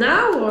get it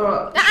now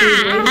or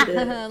should we wait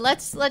it?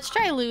 Let's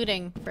try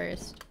looting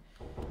first.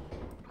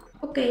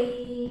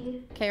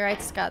 Okay. Okay,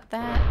 right's got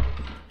that.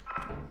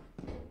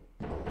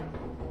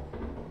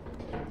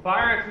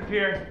 Fire exit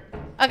here.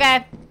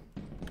 Okay.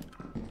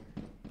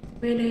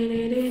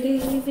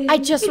 I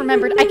just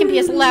remembered I can be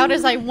as loud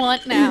as I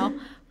want now.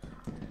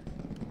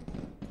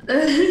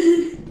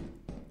 Yay!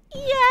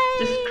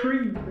 Just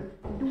scream.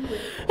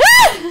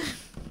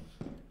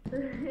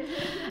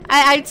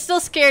 I'm still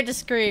scared to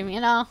scream, you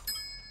know?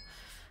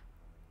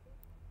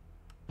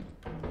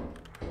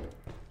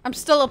 I'm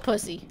still a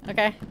pussy,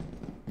 okay?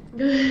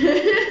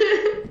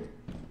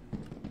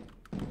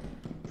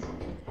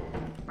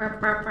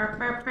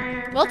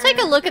 We'll take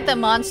a look at the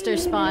monster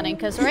spawning,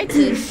 because Rights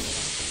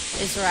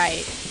is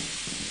right.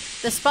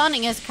 The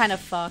spawning is kind of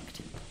fucked.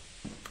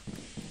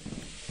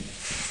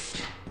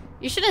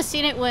 You should have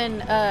seen it when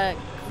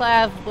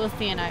Clav,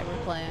 Buffy, and I were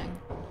playing.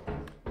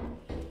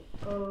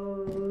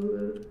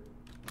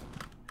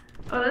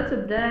 Oh, that's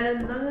a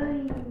dead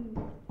line.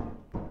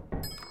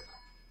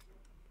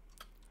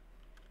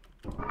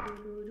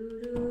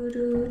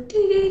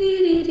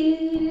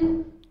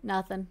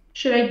 Nothing.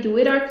 Should I do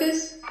it,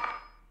 Arcus?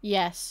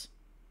 Yes.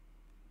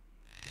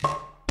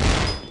 Let's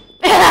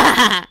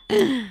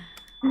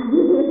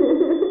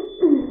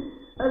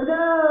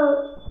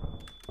go!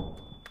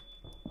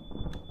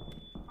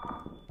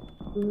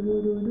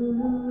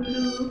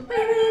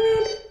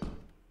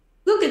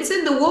 Look, it's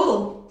in the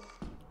wall.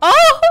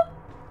 Oh!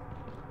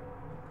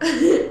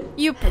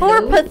 You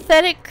poor Hello?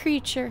 pathetic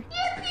creature.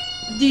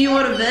 Do you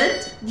want to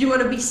vent? Do you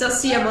want to be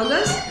sussy among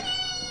us?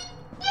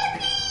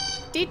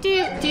 Do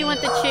you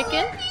want the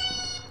chicken?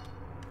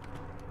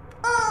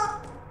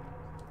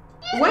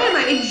 Why am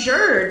I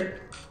injured?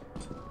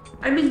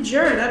 I'm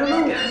injured. I don't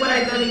know what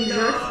I got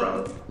injured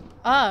from.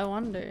 Oh, I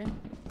wonder.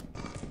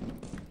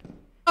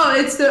 Oh,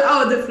 it's the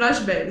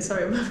flashbang.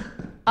 Sorry.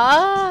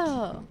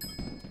 Oh.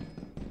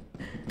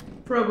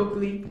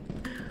 Probably.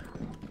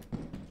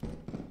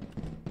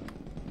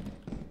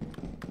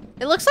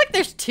 It looks like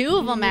there's two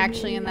of them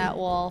actually in that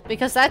wall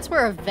because that's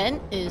where a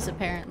vent is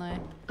apparently.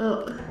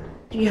 Oh,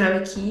 do you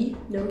have a key?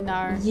 No.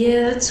 No.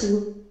 Yeah, that's.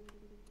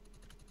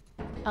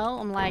 Oh,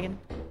 I'm lagging.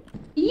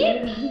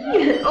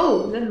 Yeah.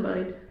 Oh, never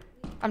mind.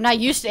 I'm not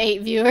used to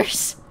 8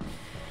 viewers.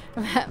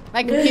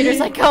 My computer's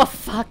like, oh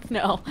fuck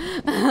no.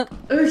 Oh,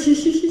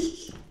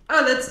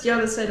 that's the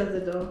other side of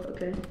the door.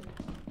 Okay.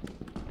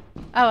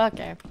 Oh,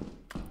 okay.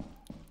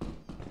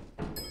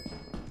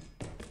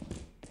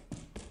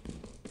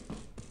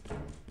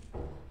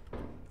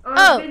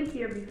 Oh, Oh, I've been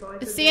here before.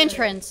 It's the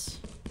entrance.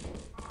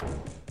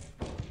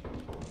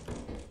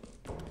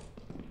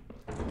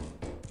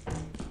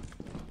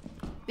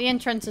 The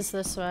entrance is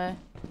this way.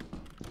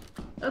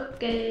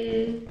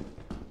 Okay.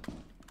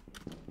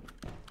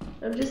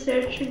 I'm just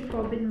searching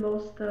for a bit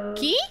more stuff.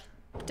 Key?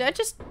 Did I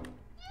just...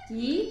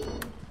 Key?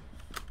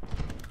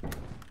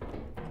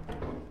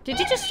 Did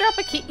you just drop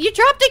a key? You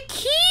dropped a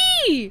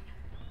key!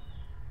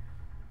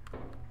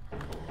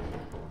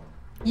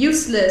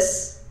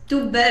 Useless.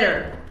 Do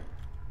better.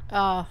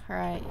 Oh,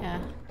 right,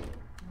 yeah.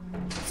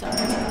 Sorry.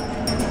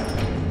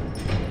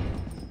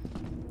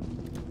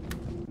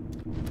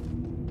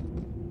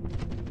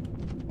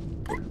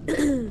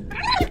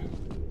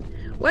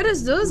 What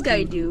does those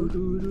guys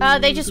do?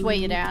 They just weigh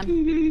you down.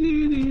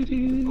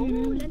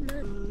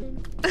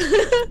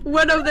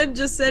 One of them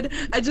just said,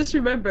 I just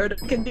remembered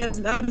I can get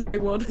another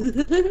one.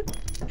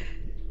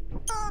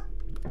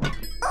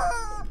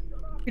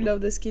 We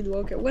love the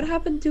skinwalker. What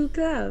happened to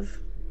Clav?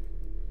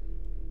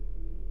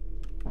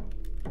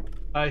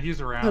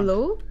 He's around.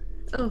 Hello?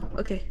 Oh,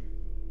 okay.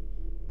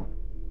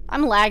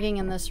 I'm lagging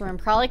in this room,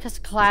 probably because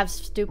Clav's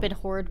stupid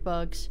horde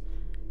bugs.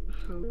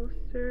 Hello,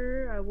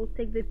 sir. I will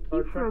take the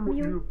key from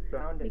you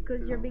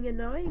because you're being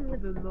annoying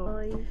with the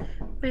noise.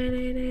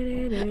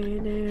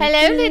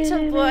 Hello,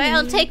 little boy.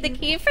 I'll take the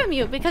key from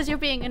you because you're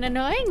being an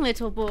annoying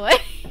little boy.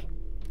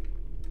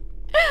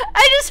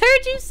 I just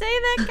heard you say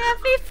that,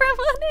 Kathy, from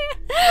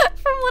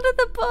one of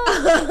the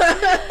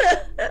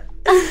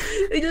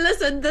books.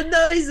 Listen, the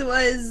noise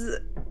was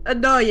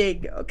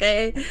annoying,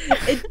 okay?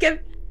 It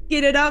kept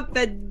getting up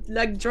and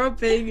like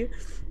dropping.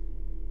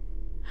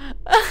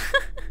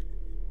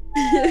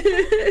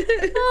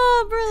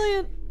 Oh,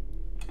 brilliant.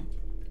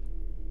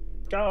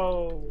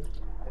 Go.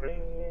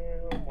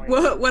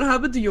 What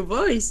happened to your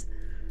voice?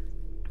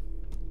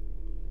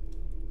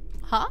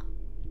 Huh?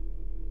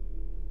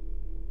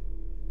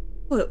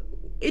 Well,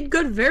 it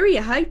got very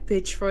high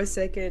pitched for a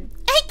second.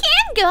 I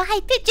can go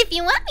high pitch if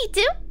you want me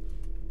to.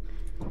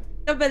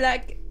 No, but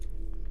like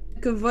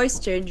a voice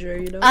changer,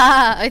 you know?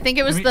 I think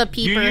it was I mean, the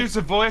peeper. You use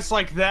a voice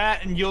like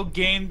that and you'll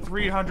gain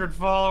 300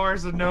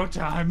 followers in no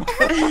time.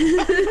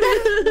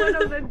 One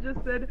of them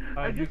just said,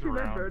 I he's just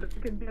around. remembered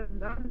it can be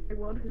another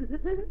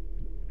one.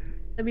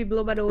 Let me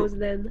blow my nose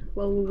then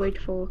while we wait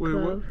for Wait,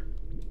 what? Clove.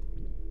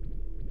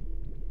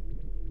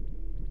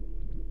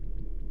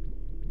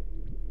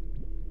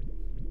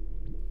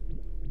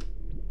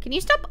 Can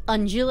you stop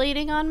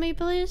undulating on me,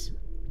 please?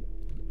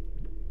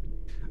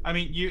 I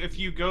mean, if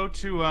you go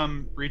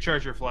to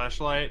recharge your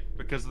flashlight,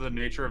 because of the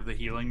nature of the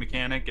healing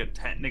mechanic, it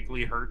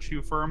technically hurts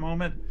you for a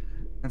moment,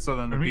 and so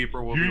then the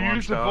beeper will be You use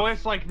launched a off.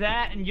 voice like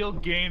that and you'll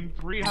gain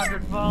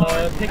 300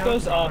 followers. Pick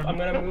those up. I'm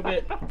gonna move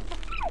it.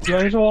 You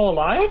guys all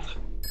alive?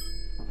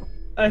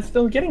 I'm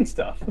still getting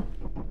stuff.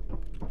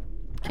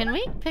 Can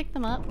we pick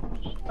them up?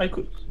 I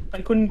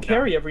couldn't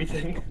carry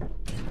everything.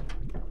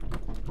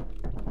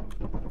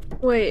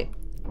 Wait,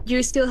 do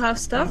you still have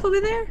stuff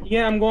over there?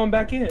 Yeah, I'm going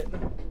back in.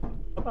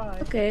 Bye.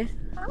 Okay,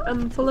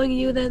 I'm following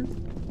you then.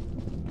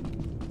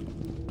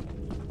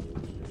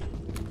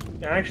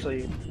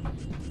 Actually,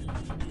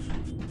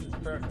 it's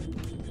perfect.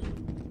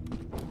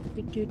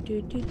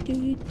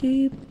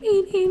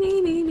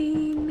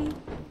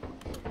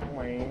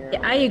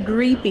 Yeah, I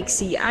agree,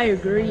 Pixie. I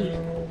agree.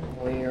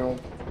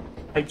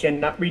 I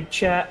cannot read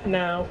chat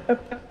now.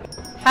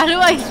 How do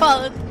I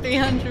follow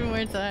 300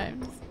 more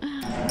times?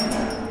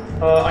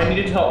 I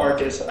need to tell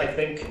Arcus. I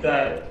think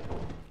that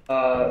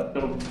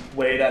the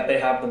way that they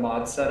have the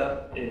mod set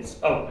up is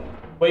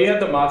way you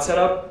have the mod set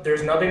up,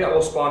 there's nothing that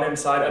will spawn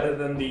inside other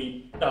than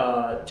the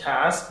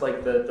task,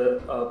 like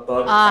the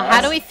bug task.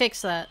 How do we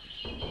fix that?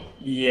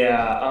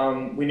 Yeah,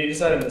 we need to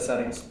set in the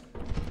settings.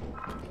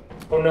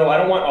 Oh no, I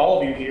don't want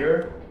all of you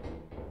here.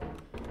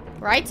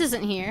 Rights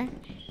isn't here.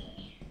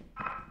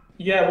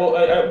 Yeah, well,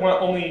 I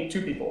want only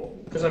 2 people.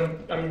 Because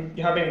I'm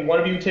having one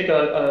of you take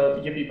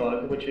a yippee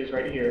bug, which is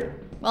right here.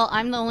 Well,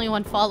 I'm the only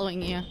one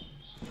following you.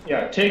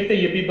 Yeah, take the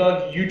yippee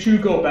bug, you 2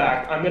 go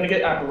back. I'm gonna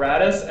get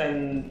apparatus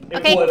and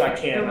Okay. well, if I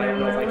can. I don't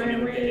know if I can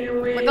even get it.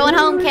 We're going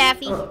home,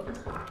 Kathy. Oh.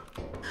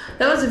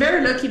 That was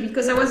very lucky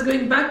because I was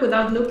going back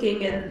without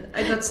looking and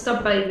I got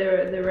stopped by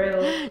the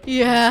rail.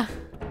 Yeah.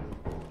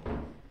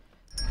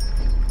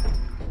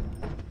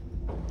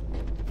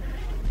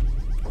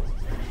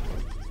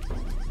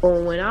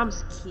 Oh, and I'm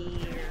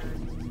scared.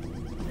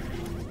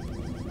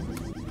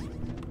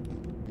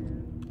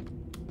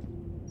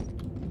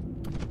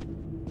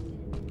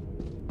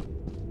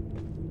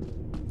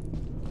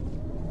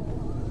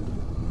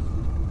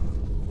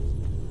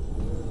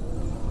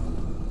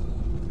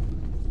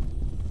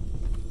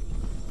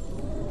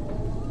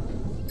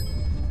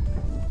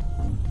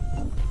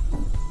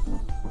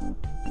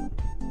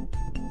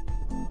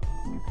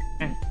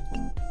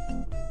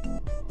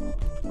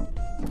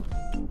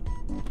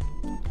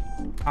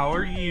 How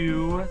are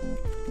you?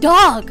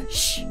 Dog!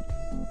 Shh!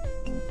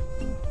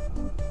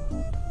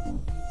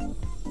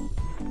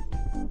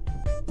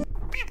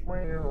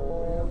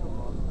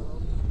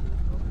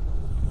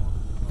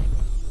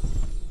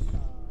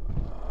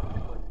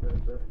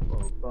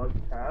 Bug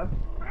task.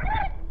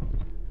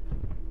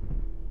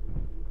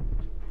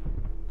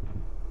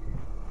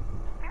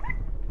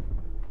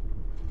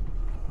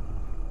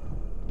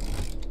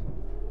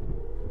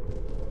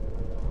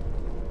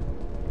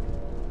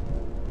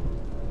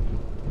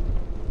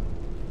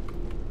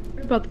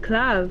 What about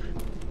Clav?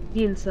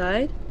 Be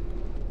inside?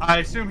 I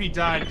assume he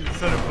died because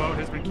instead of vote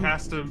has been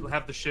cast to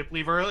have the ship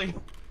leave early.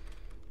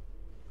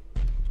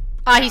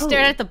 He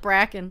stared at the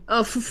bracken.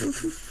 Oh,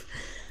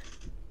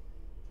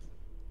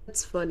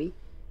 that's funny.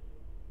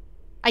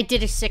 I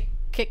did a sick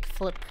kick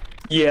flip.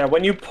 Yeah,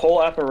 when you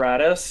pull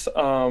apparatus,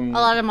 A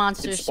lot of it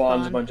monsters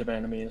spawns a spawn. bunch of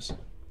enemies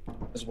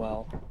as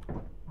well.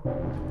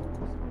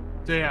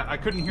 So yeah, I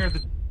couldn't hear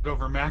the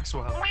over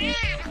Maxwell.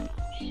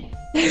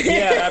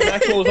 Yeah,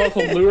 Maxwell was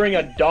also luring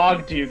a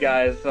dog to you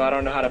guys, so I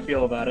don't know how to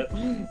feel about it.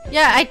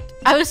 Yeah,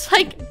 I was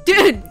like,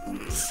 dude,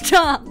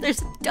 stop,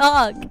 there's a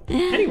dog.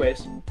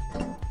 Anyways,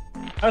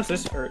 how's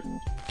this hurt?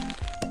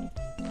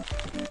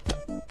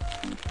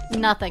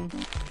 Nothing.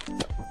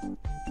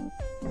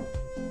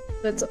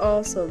 That's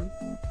awesome.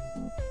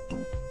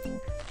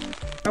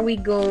 Are we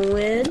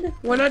going?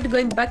 We're not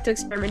going back to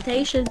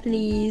experimentation,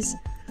 please.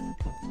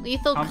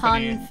 Lethal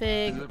Company,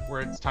 config. is it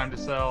where it's time to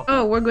sell?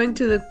 Oh, we're going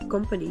to the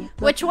company.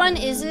 Which one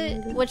is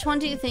it? Which one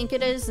do you think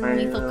it is in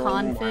lethal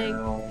config?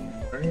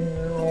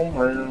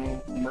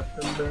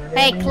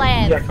 Hey,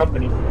 Clav. Yeah,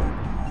 company.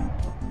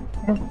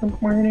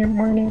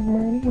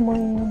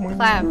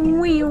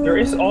 Clav. There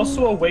is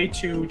also a way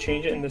to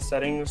change it in the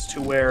settings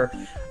to where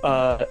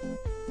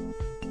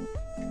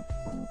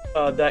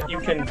that you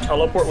can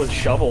teleport with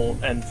shovel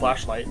and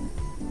flashlight.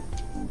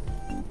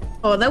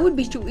 Oh, that would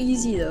be too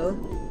easy though.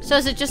 So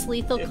is it just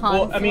lethal conflict?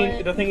 Well, I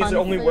mean, the thing is, it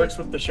only works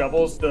with the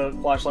shovels. The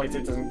flashlights,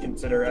 it doesn't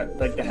consider it.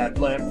 Like the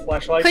headlamp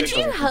flashlights, Could it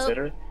you doesn't help?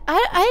 consider.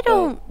 I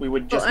don't. So we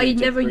would Well, just. I need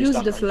to never use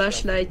restock the on shovel.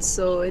 flashlight,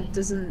 so it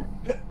doesn't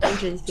change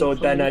anything. So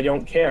for then me. I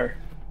don't care.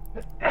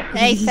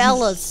 Hey,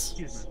 fellas.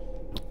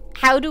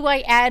 How do I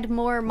add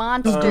more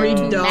monster Street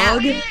to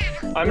dog. map?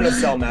 I'm gonna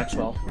sell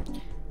Maxwell.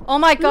 Oh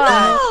my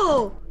god.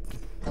 No!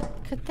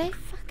 Could they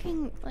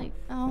fucking like?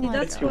 Oh See, my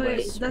that's too god. why.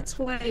 late. That's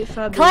why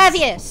Fab.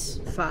 Clavius.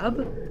 Is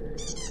Fab.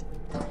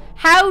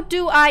 How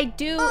do I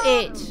do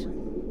it?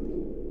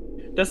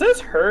 Does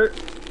this hurt?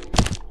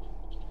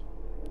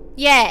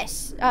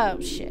 Yes. Oh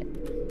shit.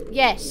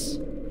 Yes.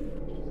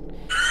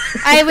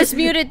 I was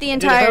muted the Did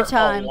it entire hurt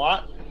time. A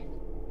lot?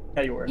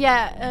 Yeah, you were.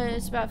 Yeah,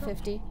 it's about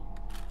 50.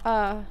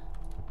 Oh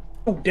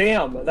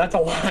damn, that's a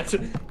lot.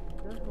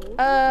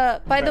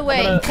 By the I'm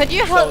way, gonna could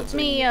you sell help it to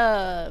me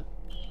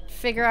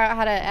figure out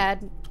how to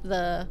add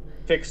the?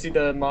 Fix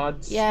the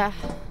mods. Yeah.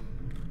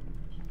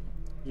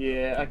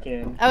 Yeah, I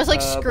can. I was, like,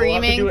 but we'll have to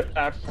screaming. do it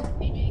after.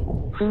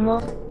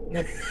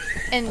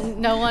 And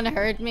no one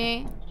heard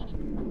me.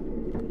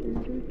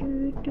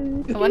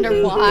 I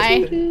wonder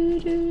why.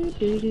 Good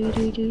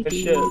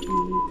shit.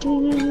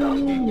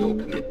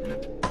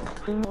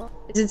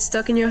 Is it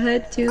stuck in your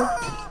head too?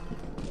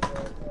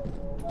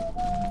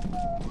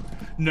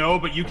 No,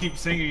 but you keep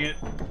singing it.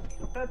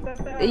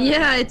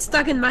 Yeah, it's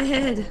stuck in my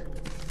head.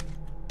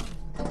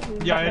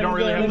 Yeah, I don't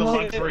really have the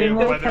luxury of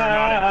whether or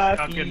not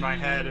it's stuck in my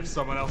head if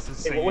someone else is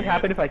Hey, singing what would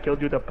happen it. if I killed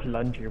you with a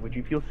plunger? Would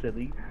you feel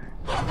silly?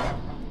 Ah,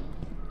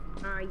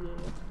 yeah.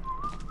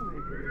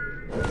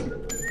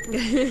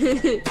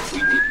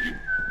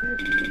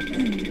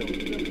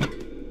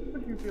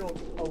 Would you feel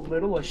a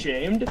little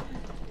ashamed?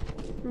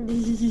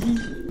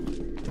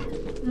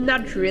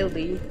 Not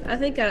really. I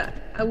think I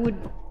would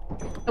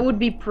I would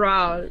be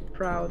proud.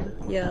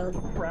 Yeah.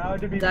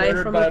 Proud to be Die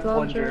murdered from by a a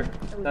plunger.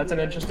 plunger. That's an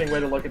interesting way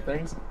to look at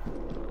things.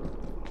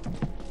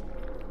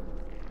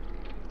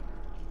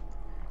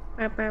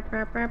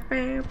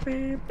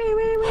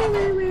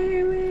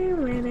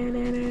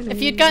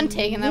 If you'd gotten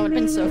taken, that would have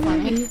been so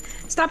funny.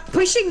 Stop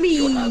pushing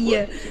me!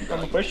 I'm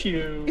gonna push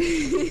you.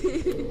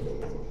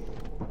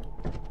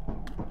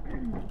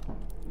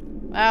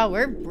 Wow,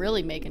 we're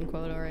really making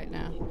quota right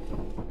now.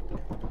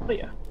 Oh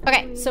yeah.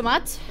 Okay, so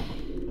Mats?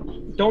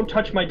 Don't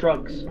touch my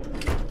drugs.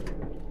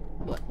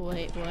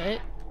 Wait, what?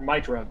 My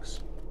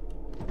drugs.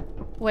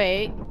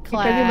 Wait, You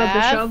talking about the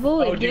clap.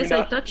 shovel? Oh, do you Yes, I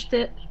not? touched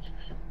it.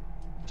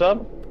 What's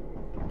up?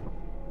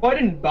 Well, I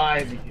didn't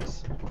buy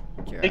these.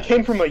 They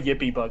came from a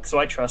yippee bug, so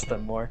I trust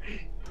them more.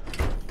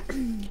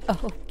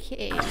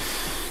 Okay.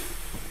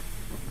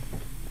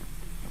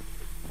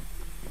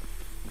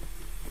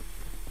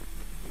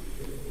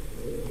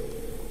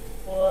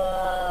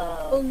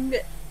 Whoa.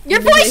 Your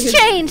voice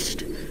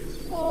changed!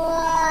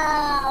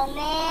 Whoa,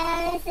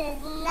 man, this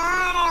is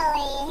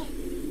gnarly.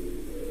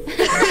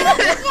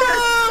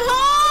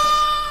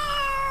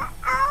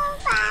 Oh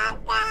my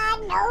god,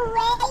 no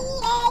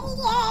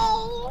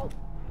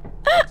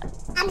way,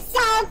 I'm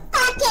so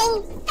fucking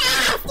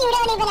fast, you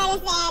don't even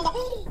understand.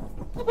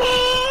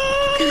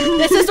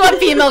 This is what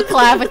female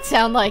clap would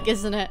sound like,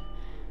 isn't it?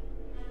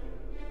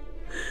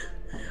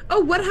 Oh,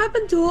 what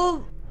happened to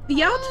all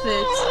the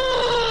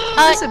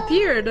outfits?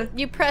 Disappeared.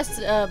 You pressed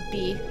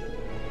B.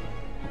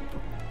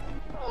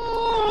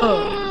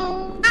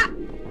 Oh.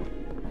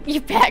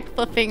 You're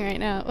backflipping right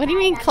now. What do you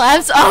mean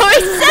claps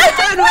always said?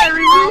 How do I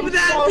remove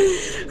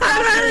that?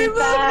 How do I remove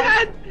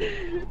that?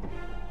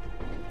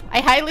 I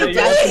highly Hey,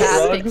 doubt you that,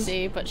 have drugs?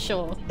 Pixie, but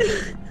sure.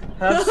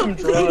 Have some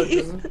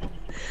drugs.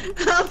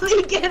 Help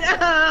me get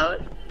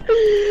out.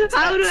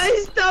 How do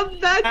I stop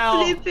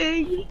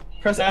backflipping?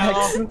 Press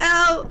X.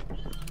 Help.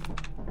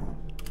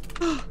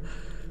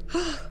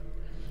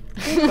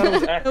 That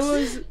was X. That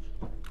was...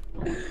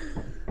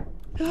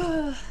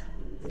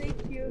 Thank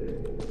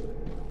you.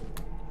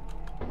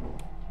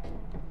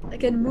 I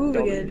can move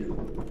again.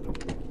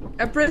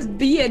 I pressed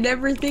B and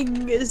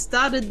everything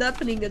started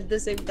happening at the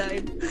same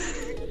time.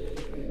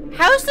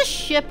 How's the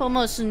ship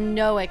almost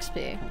no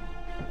XP?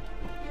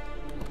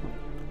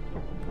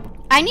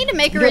 I need to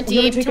make a We haven't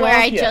redeem taken to where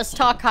off I yet. just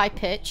talk high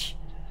pitch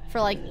for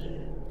like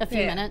a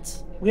few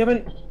minutes. We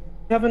haven't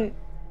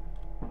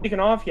taken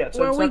off yet,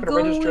 so Where it's we not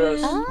gonna register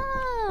us. going?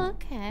 Oh,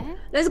 okay.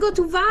 Let's go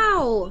to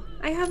VOW!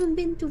 I haven't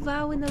been to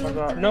VOW in a long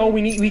time. No,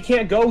 we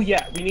can't go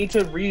yet. We need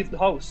to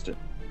re-host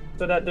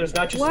so that there's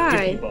not just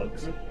Why? yippee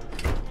bugs.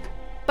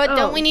 But Oh.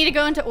 don't we need to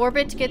go into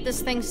orbit to get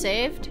this thing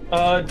saved?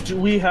 Do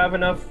we have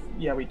enough?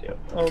 Yeah, we do.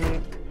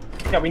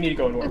 Yeah, we need to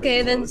go in order.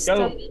 Okay, then Let's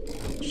go.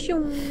 stop.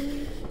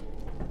 Shoo.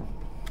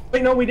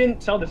 Wait, no, we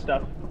didn't sell this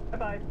stuff.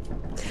 Bye-bye.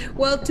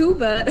 Well, too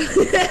bad.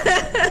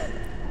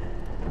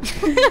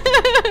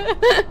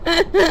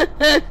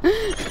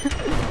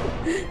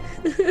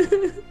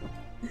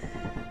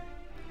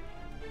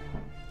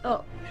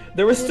 Oh.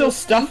 There was still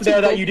stuff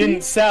there that you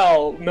didn't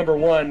sell, number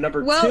one.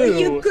 Number Well, two...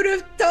 you could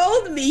have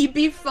told me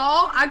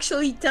before.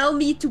 Actually, tell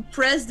me to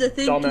press the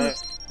thing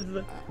Dumbass.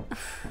 to...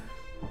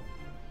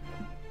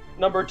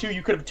 Number two,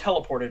 you could have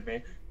teleported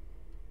me.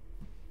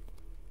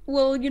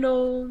 Well, you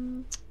know... I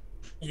don't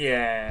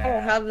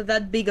Yeah. have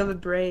that big of a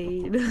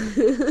brain.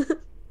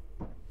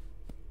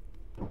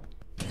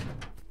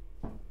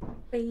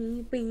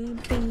 Okay,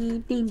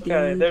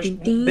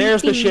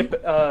 there's the ship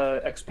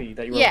XP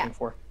that you were Yeah. looking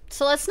for.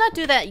 So let's not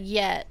do that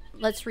yet.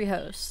 Let's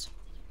rehost.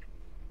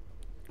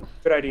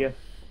 Good idea.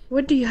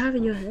 What do you have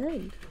in your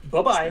hand?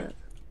 Bye-bye.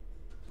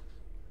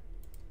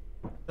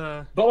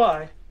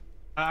 Bye-bye.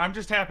 I'm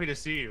just happy to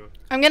see you.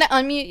 I'm gonna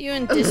unmute you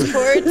in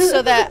Discord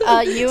so that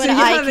you So and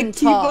you I have can a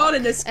keyboard talk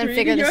and a screen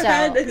figure in your this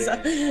hand? out.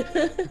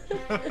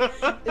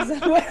 Is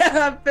that what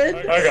happened?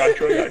 I got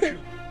you.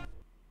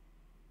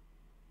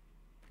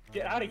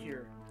 Get out of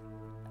here.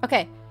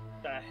 Okay,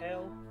 The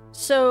hell?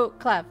 so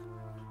Clav,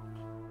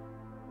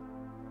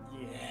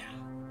 Yeah.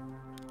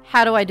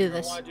 how do I do What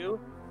this? I want to do?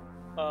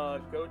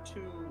 Go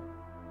to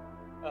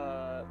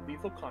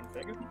lethal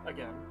config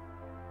again.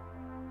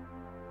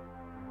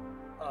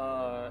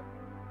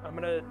 I'm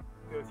gonna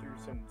go through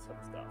some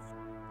stuff.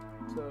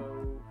 So,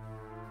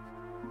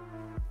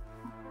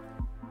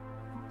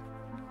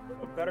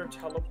 a better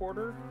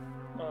teleporter.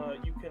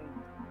 You can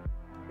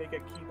make a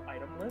keep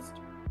item list.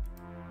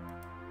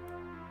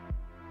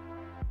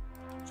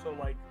 So,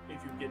 like, if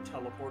you get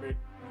teleported,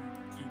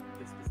 you keep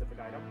the specific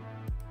item.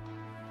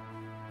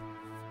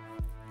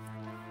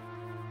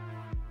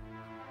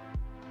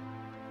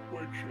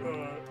 Which,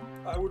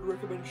 I would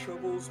recommend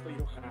shovels, but you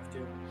don't have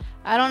to.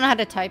 I don't know how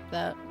to type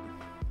that.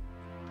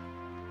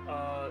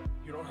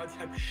 You don't have to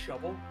type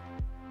shovel?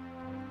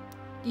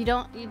 You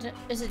don't.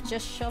 Is it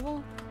just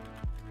shovel?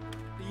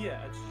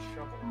 Yeah, it's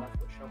shovel. That's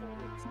what shovel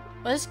is.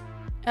 What is?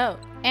 Oh,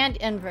 and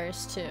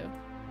inverse too.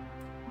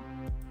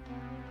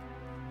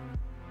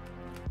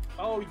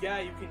 Oh, yeah,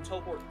 you can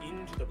teleport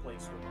into the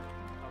place you're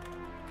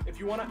in. If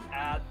you want to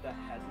add the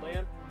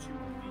headlamp to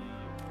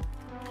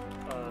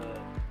the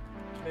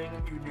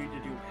clothing, you need to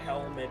do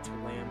helmet,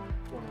 lamp,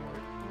 one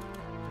word.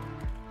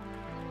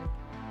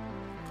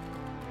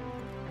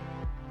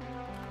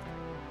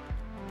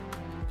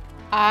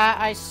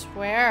 I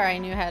swear I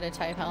knew how to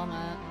type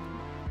helmet.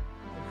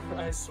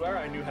 I swear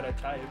I knew how to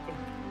type.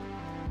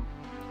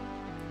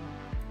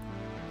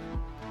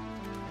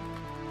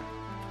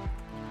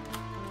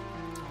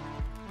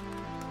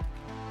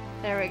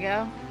 There we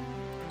go.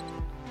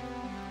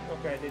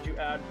 Okay, did you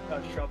add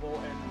a shovel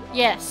and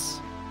Yes.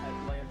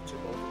 and lamp to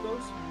both of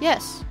those?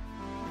 Yes.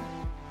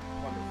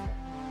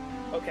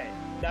 Wonderful. Okay,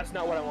 that's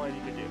not what I wanted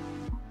you to do.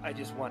 I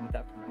just wanted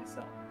that for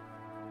myself.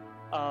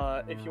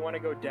 If you want to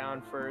go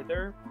down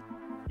further,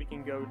 we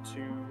can go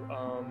to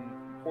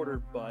Porter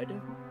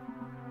Bud.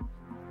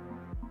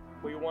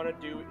 What you want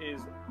to do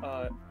is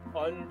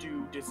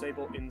undo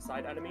disable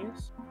inside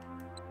enemies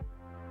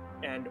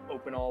and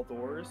open all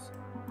doors.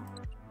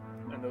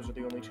 And those are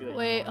the only two that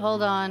Wait,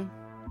 hold on.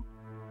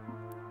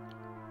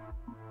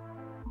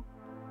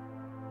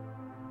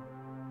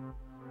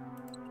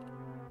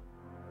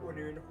 when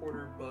you're in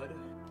Porter Bud.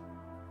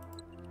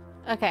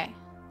 Okay.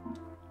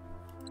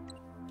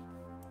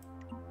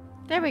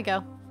 There we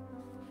go.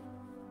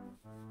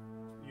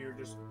 You're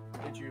just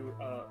did you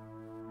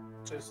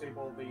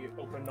disable the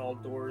open all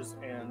doors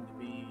and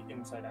the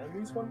inside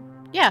enemies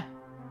one? Yeah.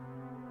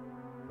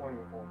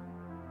 Wonderful.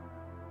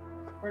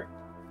 Alright.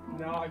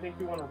 Now I think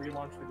we want to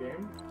relaunch the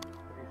game. I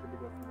think should be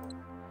good for now.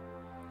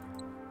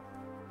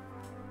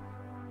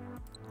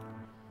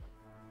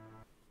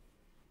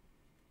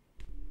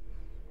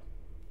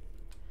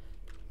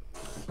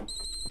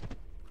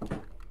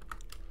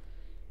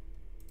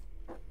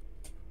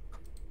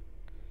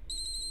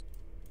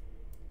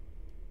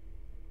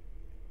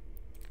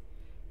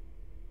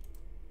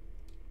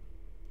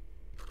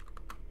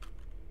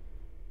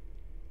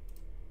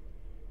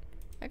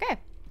 Okay.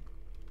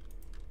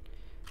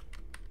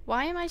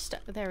 Why am I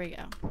stuck? There we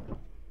go.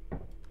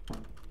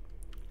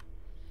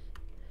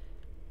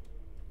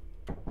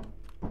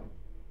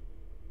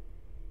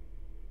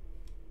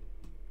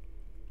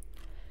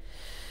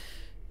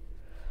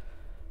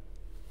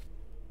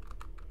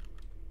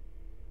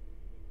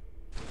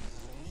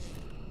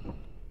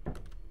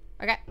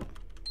 Okay.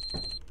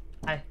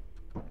 Hi.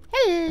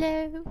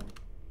 Hello.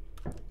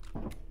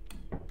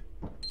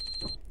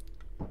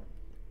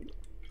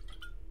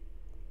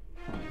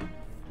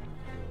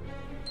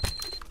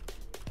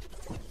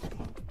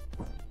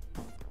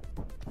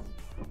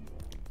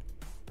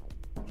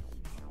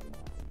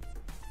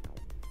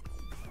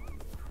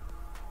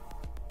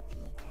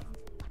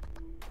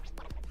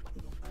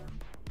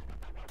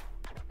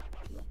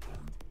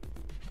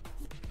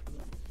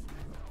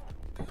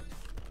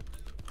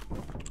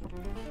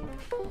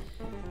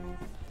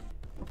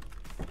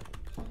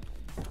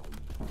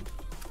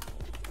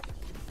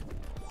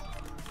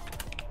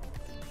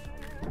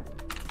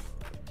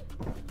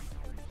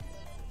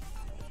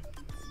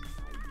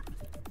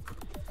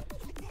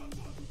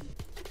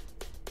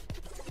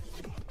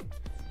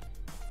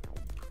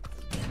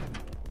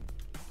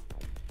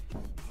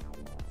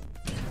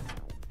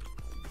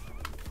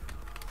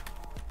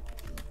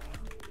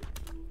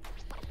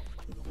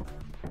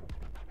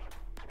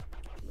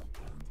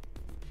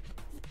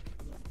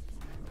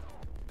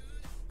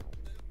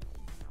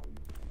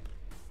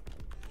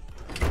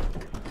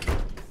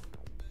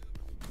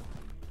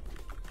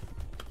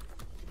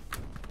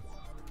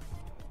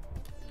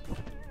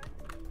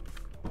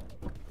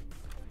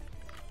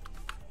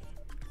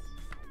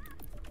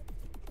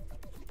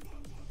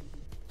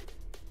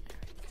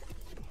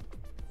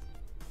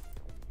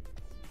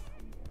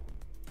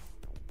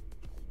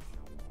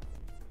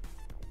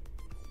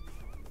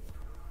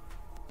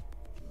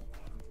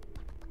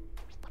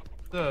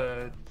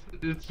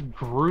 It's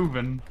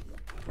grooving.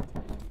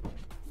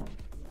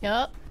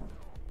 Yup.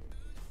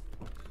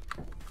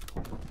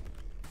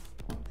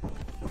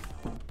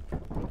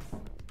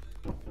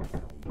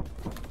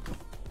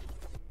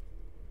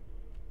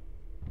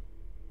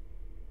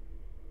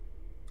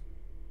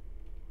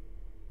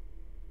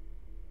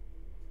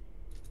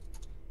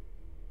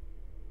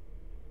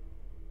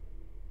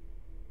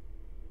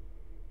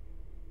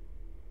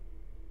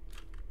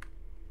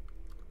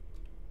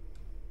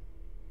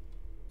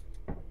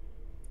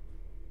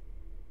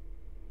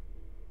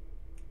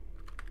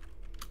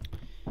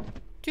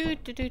 Do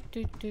do do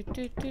do do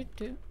do do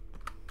do.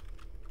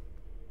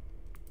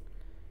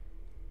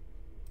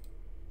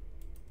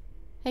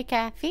 Hey,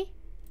 Kathy.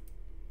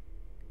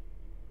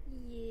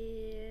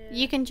 Yeah.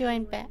 You can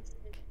join one back.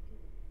 second.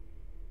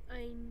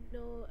 I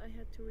know I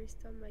had to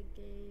restart my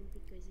game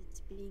because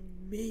it's being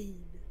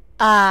mean.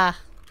 Ah.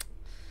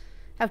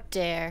 How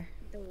dare.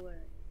 Don't worry.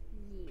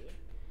 Yeah.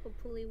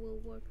 Hopefully it will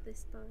work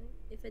this time.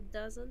 If it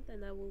doesn't,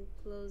 then I will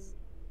close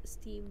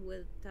Steam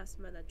with Task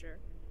Manager.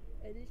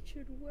 And it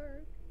should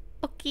work.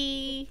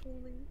 Okay.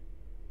 Hopefully.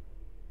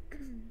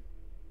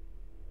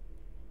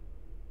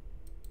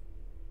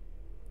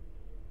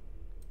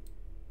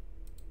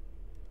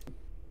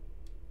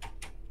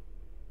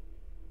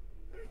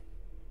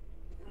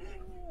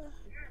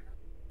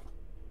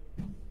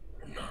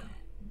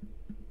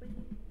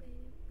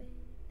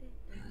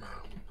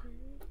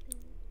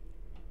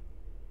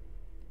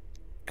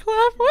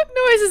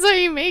 noises are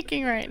you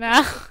making right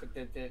now?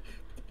 Okay,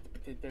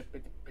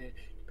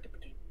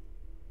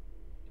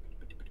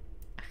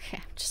 Okay,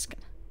 I'm just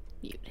gonna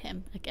mute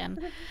him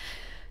again.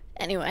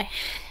 Anyway,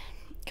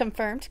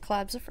 confirmed.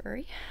 Clab's a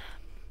furry.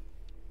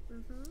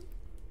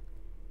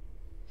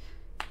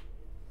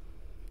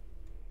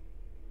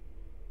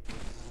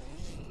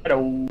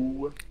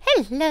 Hello.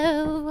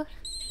 Hello.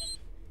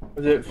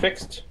 Is it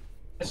fixed?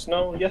 Yes,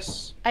 no,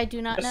 yes. I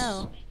do not Yes.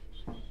 know.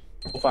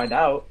 We'll find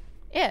out.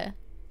 Yeah,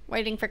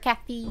 waiting for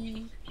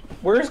Kathy.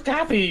 Where's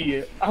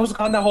Kathy? I was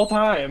gone that whole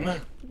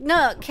time.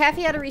 No,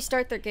 Kathy had to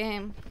restart their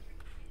game.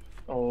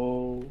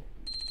 Oh.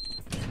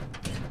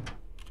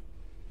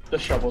 The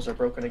shovels are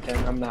broken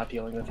again. I'm not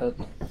dealing with it.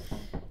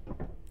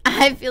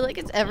 I feel like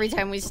it's every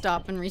time we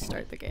stop and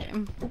restart the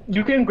game.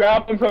 You can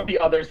grab them from the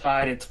other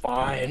side. It's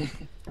fine.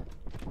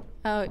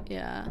 Oh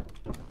yeah.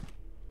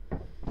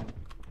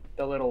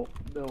 The little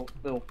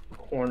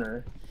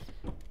corner.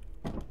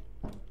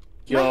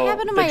 What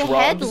happened to my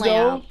drugs,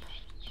 headlamp? though?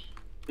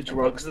 The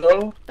drugs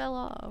though? Fell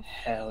off.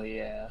 Hell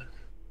yeah.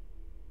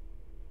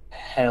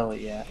 Hell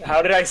yeah.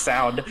 How did I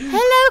sound?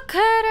 Hello,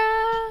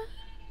 Carter.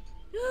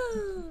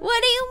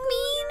 What do you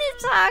mean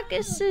it's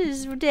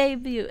August's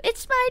debut?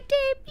 It's my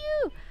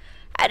debut.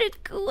 I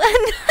did go.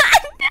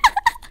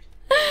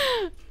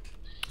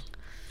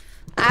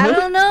 I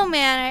don't know,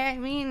 man. I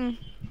mean,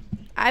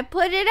 I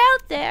put it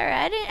out there.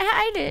 I didn't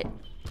hide it.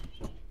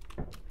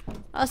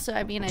 Also,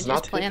 I mean, I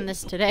just planned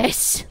this today,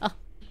 so.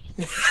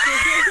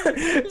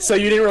 So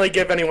you didn't really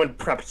give anyone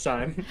prep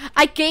time.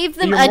 I gave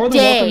them You're a more than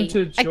day.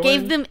 welcome to I gave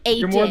join- them a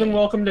You're day. more than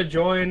welcome to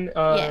join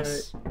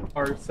Yes.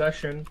 our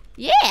session.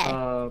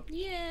 Yeah.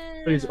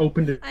 Yeah. Please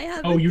open to. I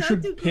haven't Oh, you talked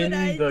should to pin Good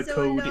Eye in the so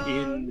code long.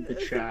 in the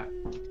chat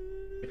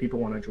if people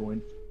want to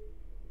join.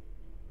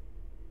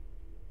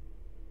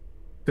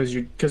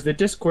 Because the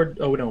Discord.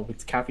 Oh no,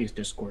 it's Kathy's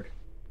Discord.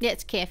 Yeah,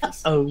 it's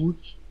Kathy's. Oh.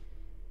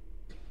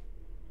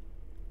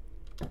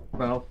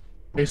 Well,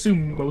 I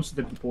assume most of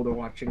the people that are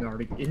watching are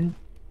already in.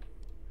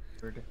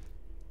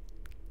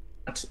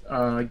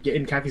 Get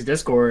in Kathy's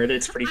Discord.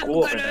 It's pretty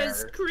cool I'm over gonna there.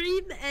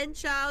 scream and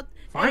shout.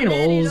 Finals. All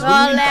What do you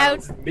mean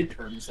out. finals?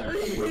 Midterms. There.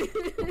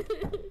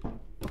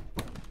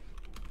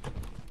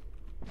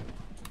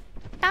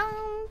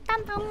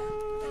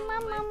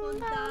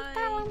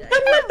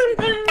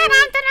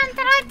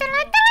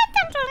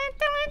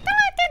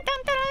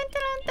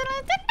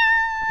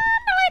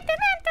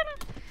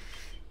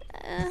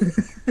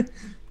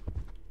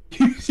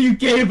 You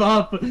gave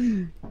up.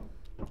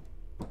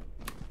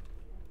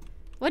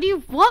 What do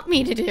you want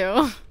me to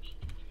do?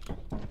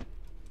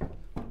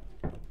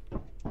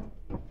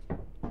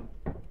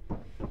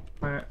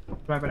 Do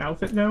I have an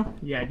outfit now?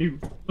 Yeah, I do.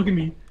 Look at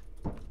me.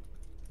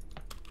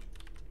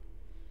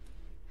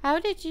 How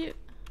did you?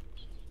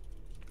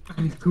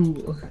 I'm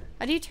cool.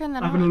 How do you turn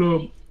that I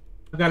on?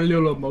 got a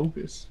little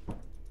Mogus.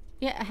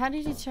 Yeah, how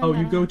did you turn Oh, that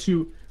you on? go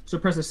to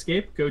press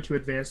escape, go to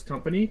advanced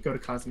company, go to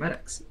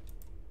cosmetics.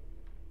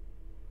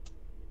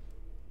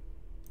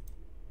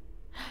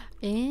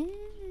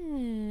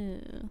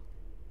 Ew.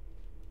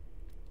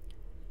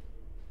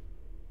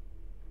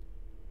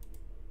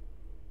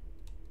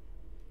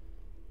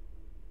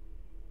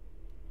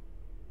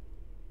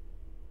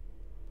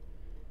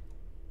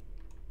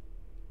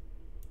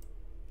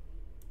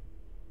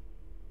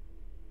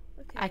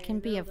 I can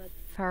be a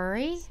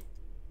furry?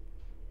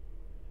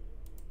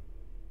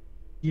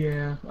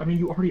 Yeah, I mean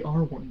you already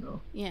are one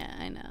though. Yeah,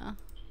 I know.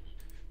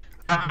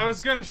 I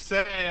was gonna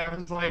say,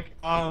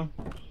 I'm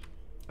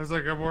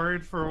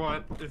worried for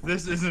what? If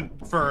this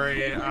isn't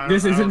furry,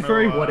 This isn't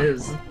furry. know, What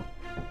is?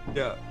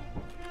 Yeah.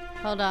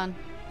 Hold on.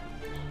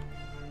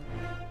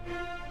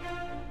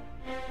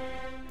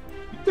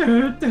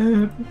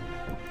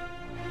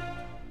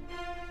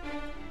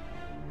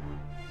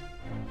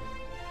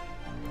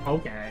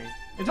 Okay,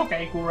 it's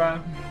okay,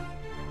 Kura.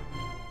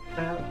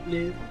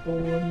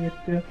 California,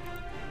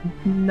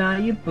 now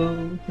you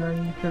both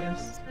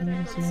undressed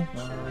and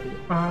somebody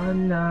are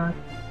not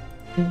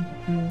in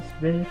this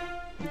bed.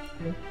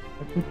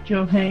 Put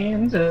your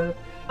hands up.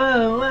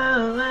 Wow,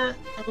 wow, wow,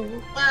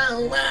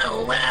 wow,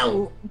 wow,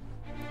 wow.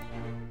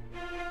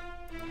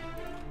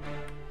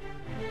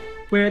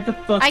 Where the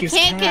fuck I is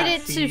can't get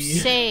it Kathy? to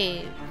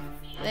save.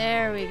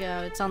 There we go.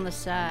 It's on the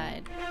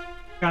side.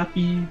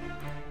 Kathy,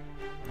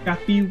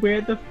 Kathy,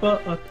 where the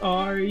fuck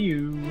are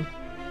you?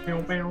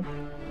 Bow, bow.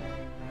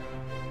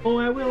 Oh,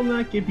 I will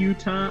not give you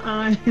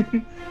time.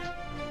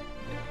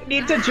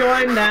 Need to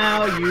join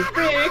now, you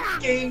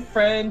freaking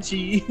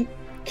Frenchie.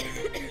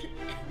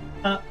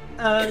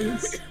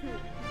 Us.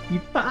 You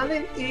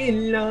falling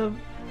in love.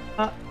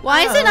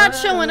 Why is it not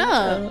showing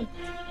up?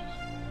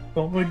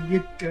 For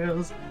you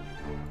girls,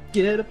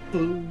 get a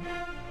food.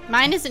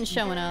 Mine isn't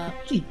showing up.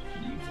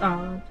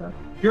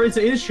 Yours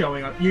is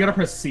showing up. You gotta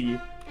press C.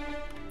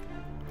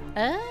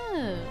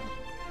 Oh.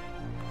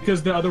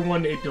 Because the other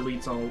one, it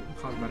deletes all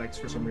cosmetics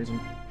for some reason.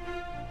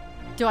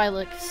 Do I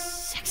look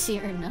sexy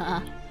or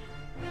not?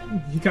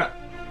 You got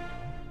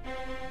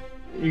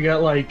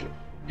like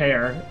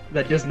hair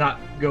that does not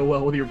go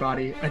well with your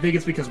body. I think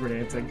it's because we're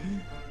dancing.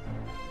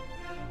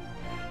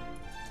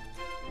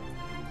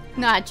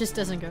 Nah, it just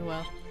doesn't go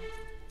well.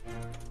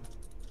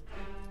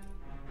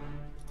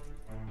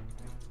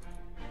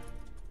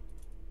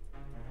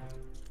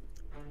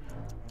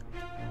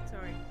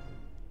 Sorry.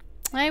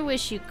 I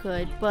wish you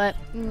could, but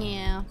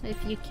yeah, if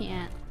you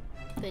can't,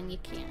 then you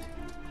can't.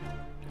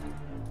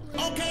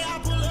 Okay, I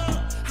pull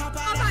up. Oh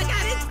my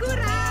god, it's good!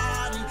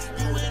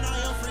 You and all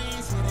your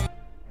friends.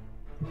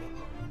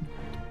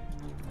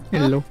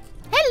 Hello.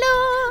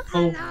 Hello!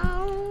 Oh,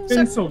 Hello! it's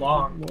been so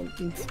long.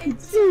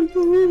 It's so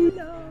long.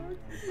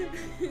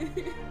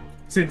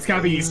 Since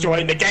Gabby's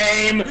joined the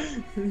game!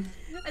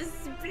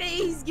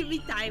 Please give me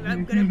time.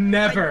 I'm gonna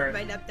Never.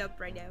 find my laptop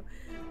right now.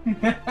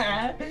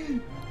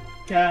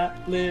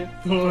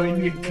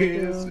 California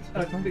girls,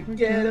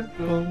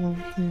 unforgettable.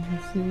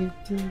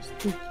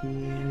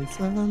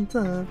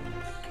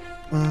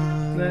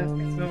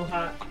 That's so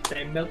hot,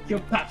 they melt your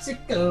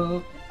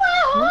popsicle.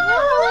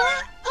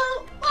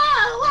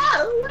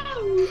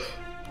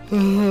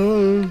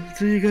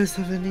 Do you guys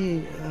have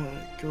any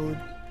code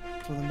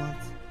for the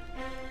mods?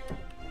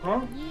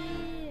 Huh?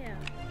 Yeah.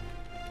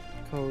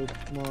 Code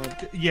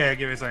mod. Yeah,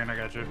 give me a second, I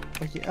got you.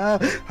 Okay.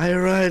 I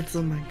read.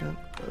 Oh my god.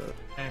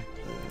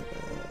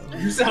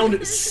 You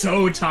sound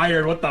so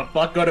tired. What the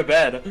fuck? Go to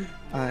bed.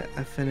 I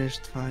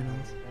finished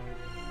finals.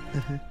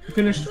 You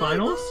finished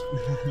finals?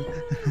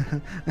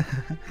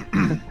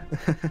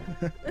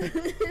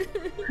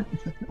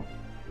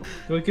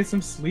 Go get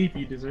some sleep.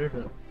 You deserve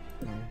it.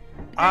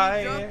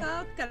 I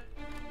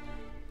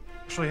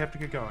actually have to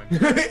get going.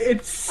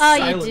 It's Oh,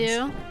 silence.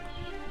 you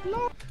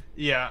do?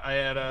 Yeah, I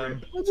had I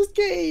just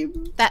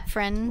came. That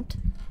friend.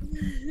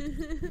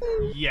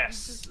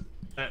 yes.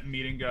 That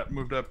meeting got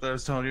moved up that I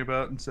was telling you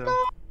about, and so.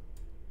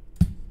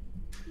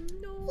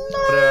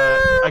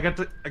 But I got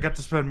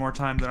to spend more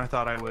time than I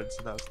thought I would,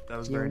 so that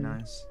was very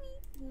nice.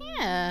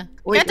 Yeah.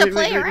 Wait, Got to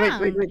play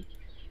around.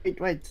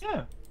 Wait.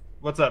 Yeah.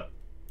 What's up?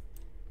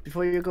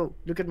 Before you go,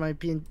 look at my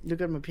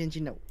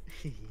PNG now.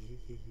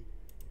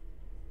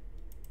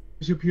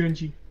 It's your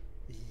PNG.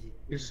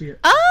 You see it.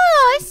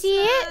 Oh, I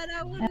see it.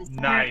 I wanna see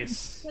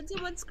Nice. it. Can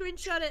someone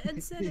screenshot it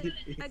and send it?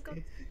 I got...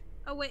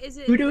 Oh wait, is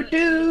it? At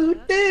any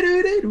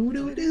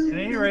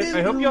rate,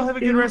 I hope y'all have a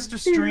good rest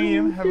of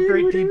stream. Have a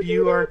great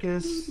debut,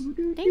 Arcus.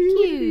 Thank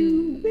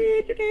you.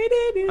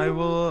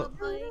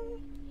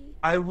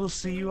 I will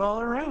see you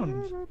all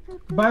around.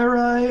 Bye,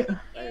 right.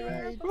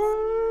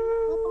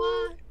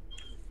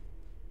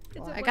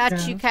 I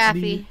got you,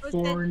 Kathy.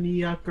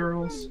 California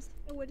girls.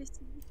 I wanna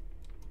see.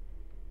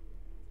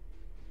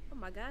 Oh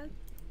my god,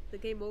 the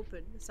game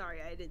opened. Sorry,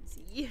 I didn't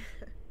see.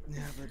 Yeah,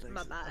 but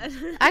My bad.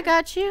 I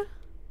got you.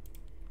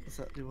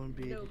 So they won't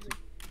be able to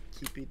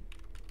keep it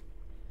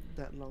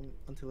that long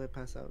until I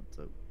pass out.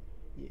 So,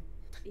 yeah.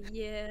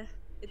 Yeah,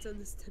 it's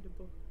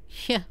understandable.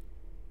 Yeah.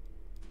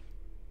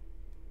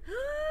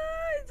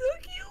 It's so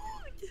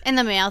cute. And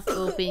the mouth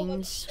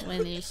opens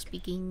when they're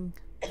speaking.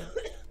 I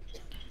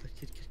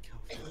could get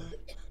coffee.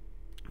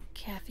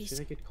 Kathy's.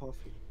 Should I get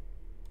coffee?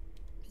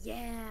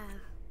 Yeah.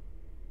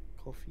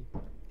 Coffee.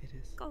 It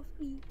is.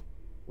 Coffee.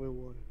 Where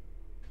water?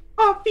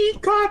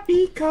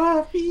 Coffee.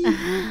 Coffee.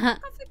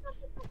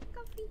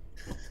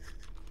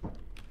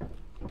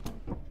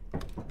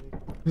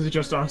 Is it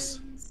just us?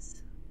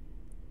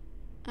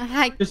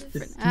 I Just the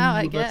for now,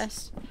 I two of us.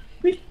 guess.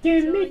 We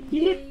can make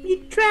it if we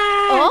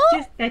try.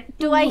 Oh, Just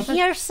do I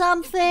hear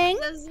something?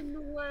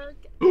 Doesn't work.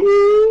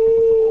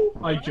 Ooh,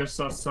 I just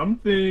saw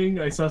something.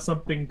 I saw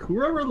something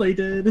Kura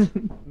related.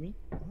 Me?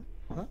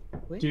 What? Huh?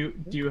 Wait, Do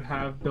you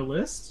have the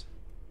list?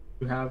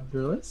 You have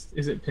the list?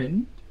 Is it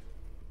pinned?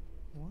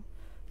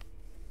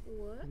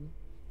 What?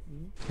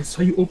 I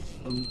saw you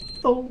open.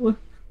 Oh.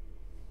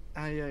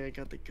 I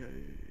got the code.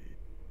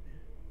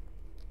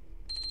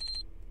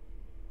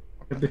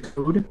 You have the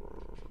code?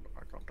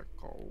 I got the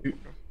code.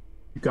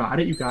 You got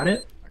it? You got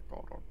it? I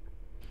got it.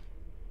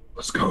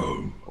 Let's go. I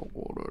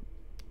got it.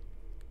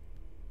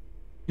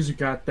 Because you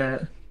got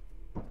that.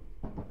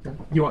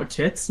 You want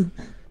tits?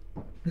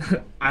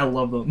 I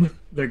love them.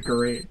 They're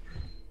great.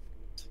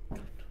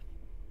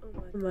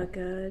 Oh my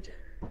god.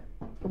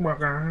 Oh my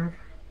god.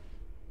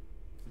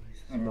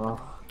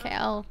 Okay,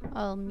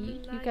 I'll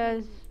mute you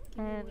guys.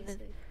 And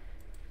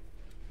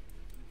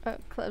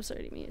Club's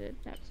already muted.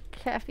 No,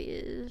 Kathy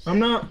is. I'm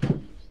not.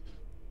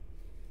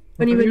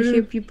 Don't even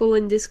hear people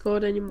in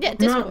Discord anymore. Yeah,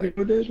 Discord.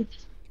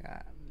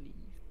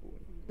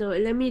 No,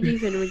 let me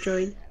leave and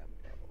rejoin.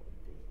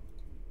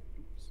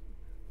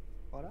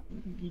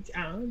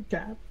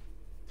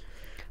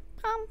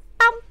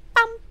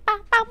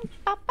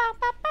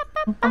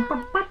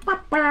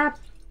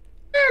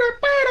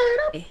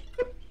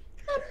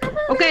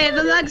 Okay,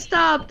 the lag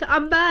stopped.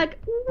 I'm back.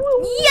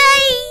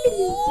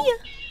 Yay!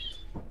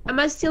 Am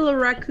I still a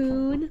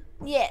raccoon?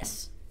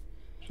 Yes.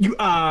 You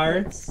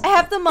are. I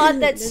have the mod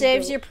that Let's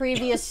saves go. your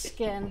previous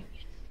skin.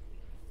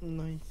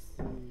 Nice.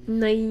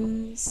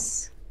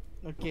 Nice.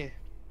 Okay.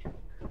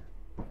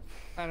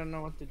 I don't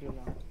know what to do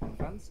now.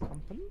 Advanced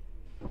company?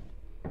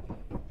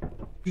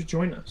 Just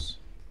join us.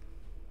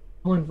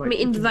 I'll invite Let me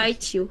you.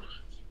 invite you.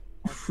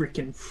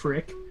 Freaking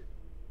frick.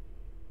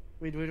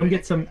 Wait, Come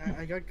get some.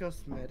 I got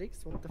cosmetics.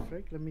 What the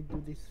frick? Let me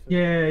do this. First.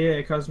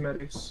 Yeah,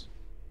 cosmetics.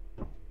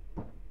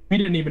 We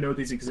didn't even know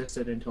these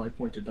existed until I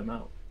pointed them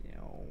out.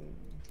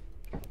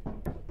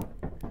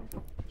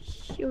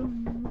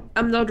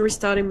 I'm not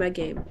restarting my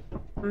game.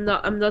 I'm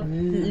not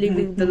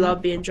leaving the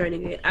lobby and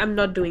joining it. I'm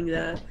not doing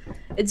that.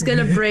 It's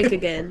gonna break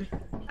again.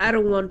 I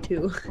don't want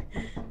to.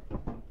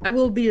 I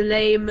will be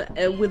lame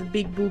with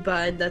big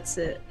booba and that's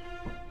it.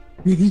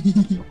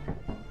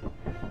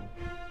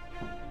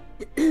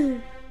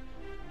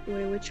 Wait,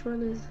 which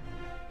one is?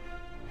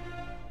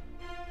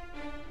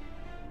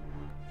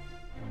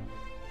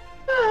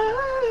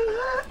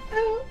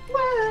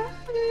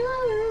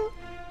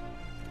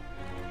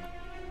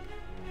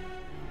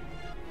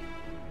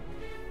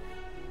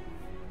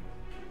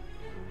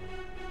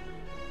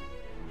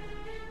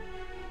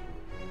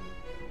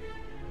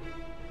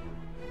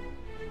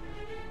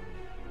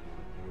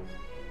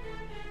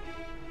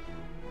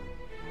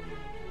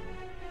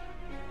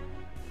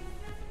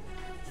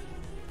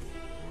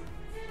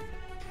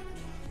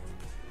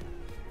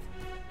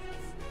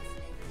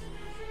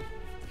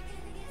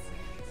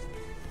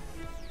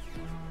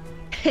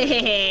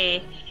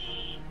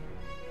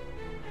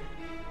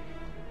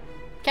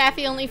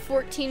 Kathy, only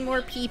 14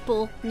 more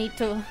people need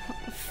to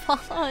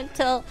follow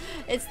until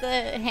it's the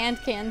hand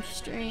cam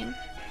stream.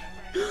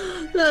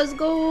 Let's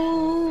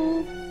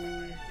go!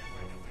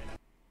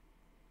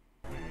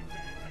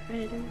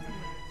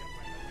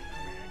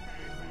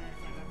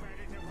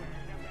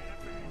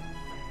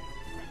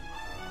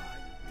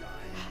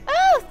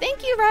 Oh,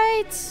 thank you,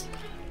 Rights!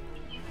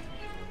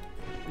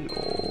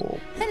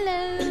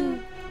 Hello!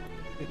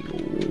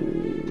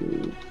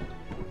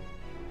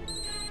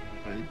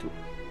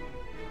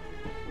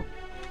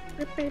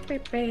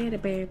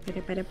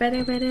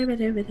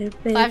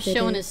 Clive's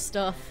showing his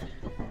stuff.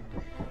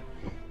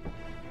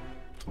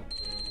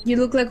 You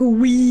look like a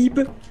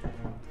weeb.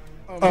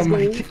 Oh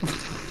my god.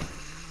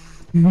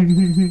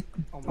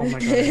 Oh my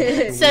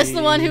god. Says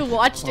the one who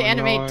watched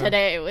Animate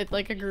today with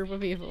like a group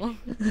of people.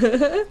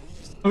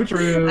 Oh,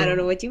 true. I don't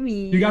know what you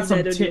mean. You got some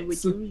I don't know what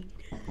tits. you mean.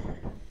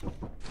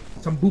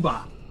 Some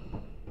booba.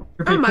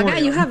 Oh my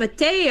god, you have a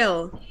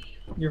tail.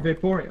 You're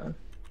Vaporeon.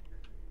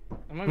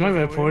 Am I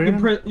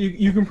Vaporeon?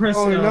 You can press.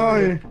 Oh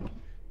no.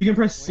 You can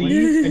press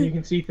C and you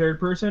can see third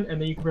person, and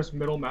then you can press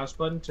middle mouse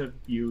button to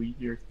view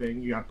your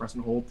thing. You gotta press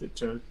and hold it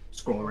to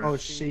scroll around. Oh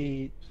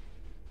shit.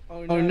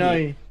 Oh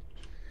no.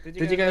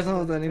 Did you guys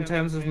know that in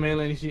terms of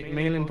mailing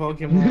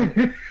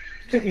Pokemon?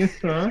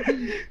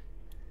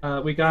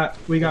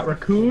 We got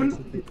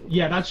raccoon.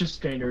 Yeah, that's just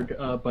standard,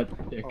 but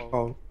thick.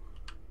 Oh.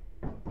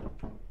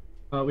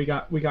 We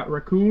got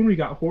raccoon. We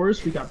got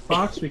horse. We got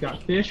fox. We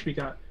got fish. We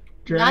got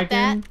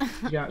dragon.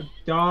 We got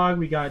dog.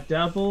 We got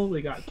devil.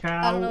 We got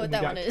cow. I don't know what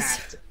that we one got is.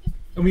 cat.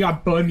 And we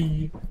got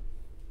bunny.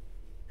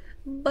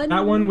 Bunny.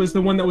 That one was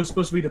the one that was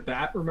supposed to be the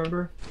bat.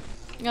 Remember?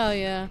 Oh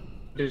yeah.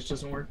 This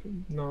doesn't work.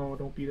 No,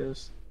 don't be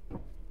this.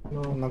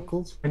 No.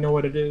 Knuckles? I know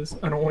what it is.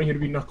 I don't want you to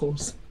be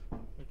Knuckles.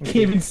 I can't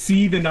even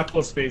see the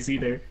Knuckles face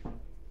either.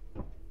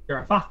 You're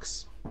a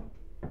fox.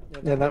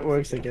 Yeah, that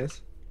works, I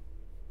guess.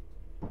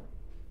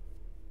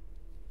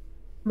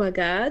 My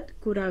god,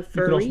 could I You could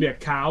furry? also be a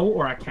cow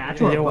or a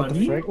cat or Yeah, a what the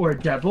bunny frick? or a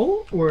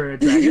devil or a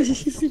dragon.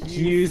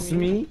 Excuse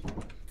me?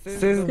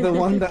 Says the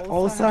one that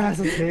also has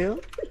a tail?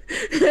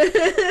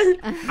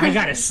 I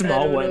got a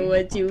small I don't one. know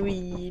what you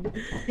mean.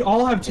 You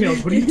all have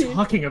tails. What are you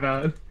talking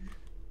about?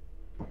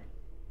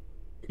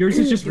 Yours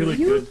is just really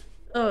good.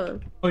 Oh.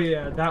 Oh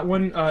yeah, that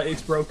one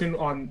it's broken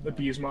on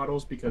these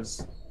models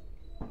because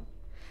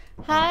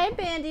Hi,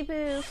 Bandy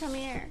Boo, come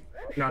here.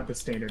 not the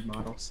standard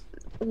models.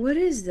 What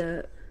is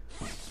that?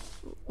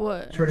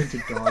 What? Turn into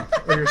dog,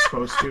 or you're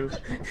supposed to.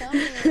 Come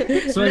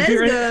here. So Let's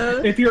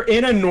go. if you're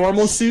in a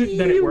normal suit,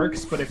 then it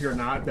works. But if you're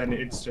not, then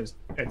it's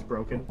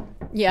broken.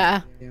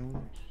 Yeah.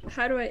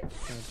 How do I?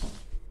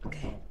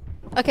 Okay.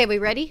 Okay, we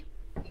ready?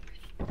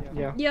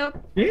 Yeah.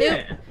 Yep.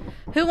 Yeah.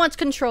 Who wants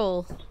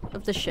control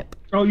of the ship?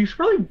 Oh, you should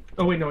probably.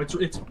 Oh wait, no,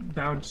 it's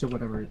bound to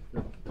whatever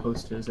the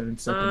host is, and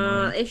it's set to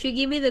mine. If you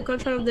give me the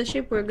control of the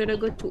ship, we're gonna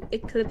go to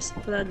Eclipse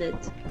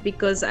Planet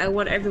because I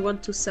want everyone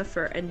to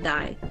suffer and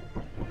die.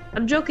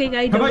 I'm joking.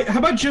 I don't. How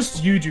about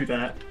just you do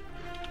that?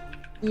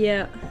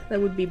 Yeah, that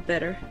would be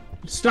better.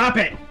 Stop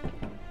it!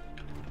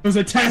 It was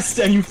a test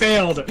and you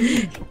failed.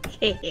 Alright.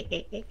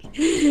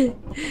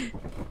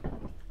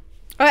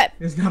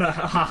 It's not a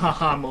ha ha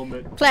ha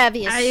moment.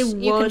 Clavius, I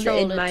you won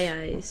controlled in it. my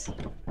eyes.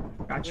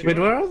 Gotcha. Wait,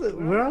 where are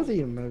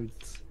the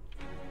emotes?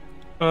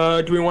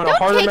 Do we want a Don't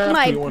harder take map?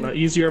 my- Do we want an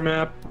easier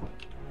map?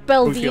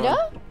 What we feeling?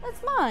 Belvita?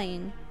 That's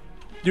mine.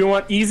 Do you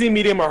want easy,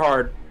 medium, or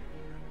hard?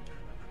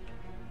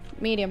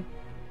 Medium.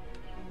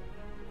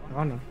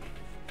 Oh no.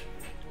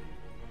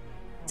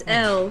 It's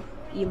L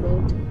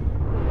emote.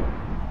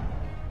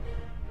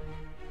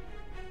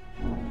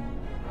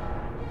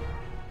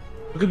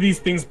 Look at these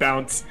things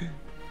bounce.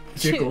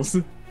 Jiggles.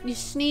 You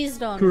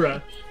sneezed on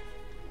Kura.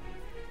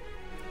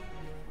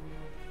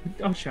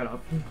 Oh, shut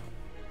up.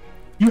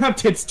 You have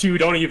tits too,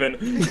 don't even.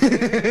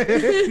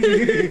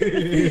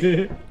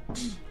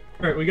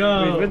 Alright, we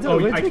go. Wait, Oh,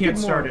 let's I make can't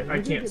it start more. it. I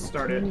Let's can't make it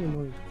start it. 20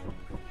 more.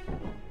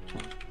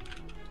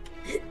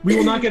 We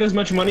will not get as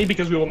much money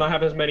because we will not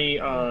have as many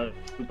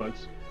food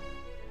bugs.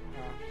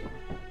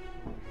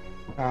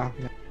 Ah,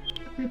 yeah.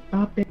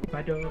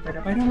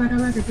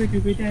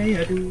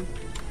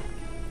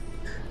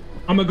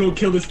 I'm gonna go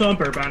kill this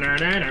thumper.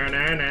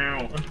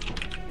 Ba-na-na-na-na-na.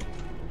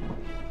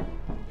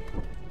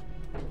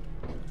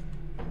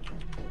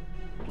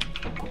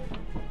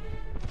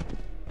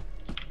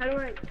 How do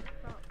I?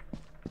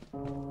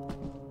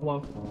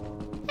 Hello.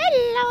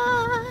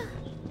 Hello.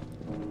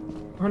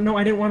 Oh no,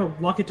 I didn't want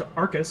to lock it to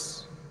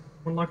Arcus.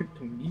 I want to lock it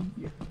to me.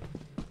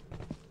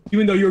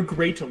 Even though you're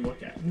great to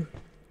look at.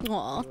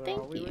 Aw,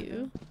 thank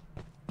you.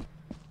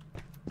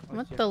 I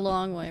went the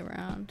long way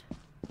around.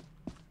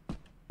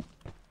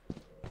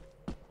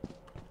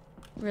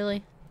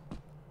 Really?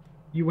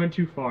 You went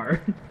too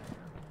far.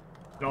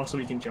 And also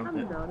we can jump I'm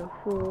it. not a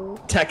fool.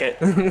 Tech it.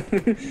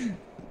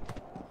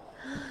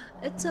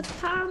 It's a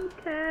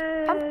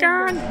pumpkin.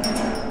 Pumpkin.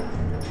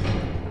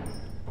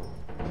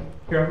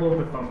 Careful with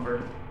the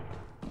thumper.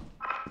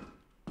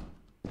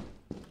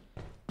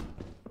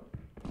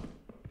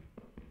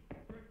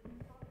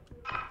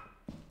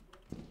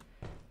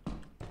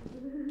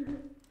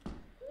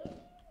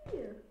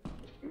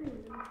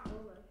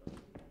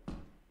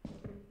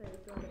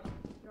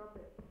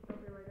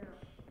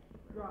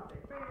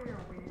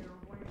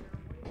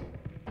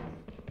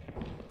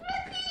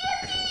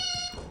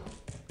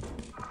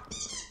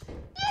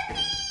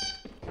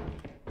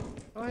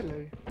 Oh,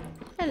 hello.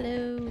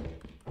 Hello.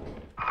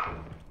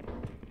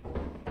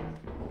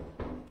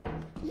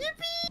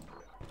 Yippee!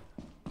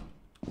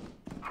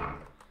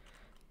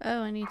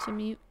 Oh, I need to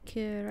mute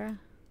Kira.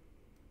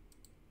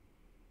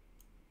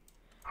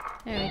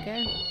 There we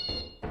go.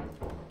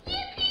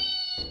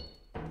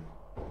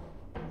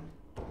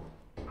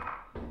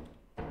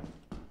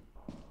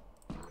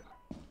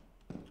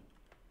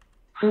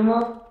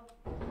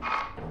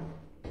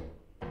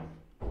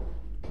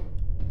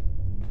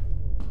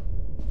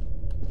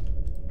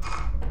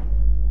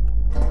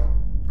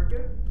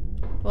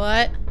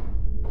 What?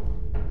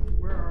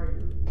 Where are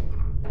you?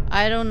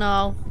 I don't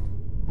know.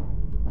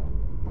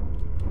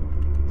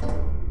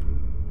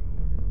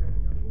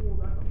 Ooh,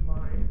 that's a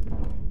mine.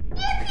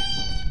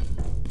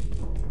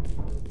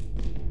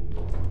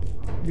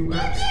 You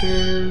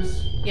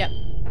upstairs? Yep.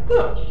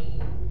 Huh.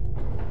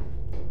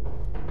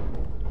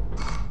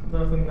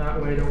 Nothing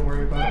that way, don't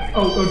worry about it.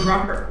 Oh,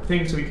 drop her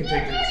thing so we can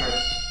take it to the start.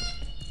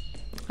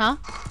 Huh?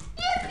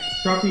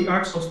 Drop the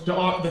axle,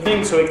 the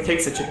thing so it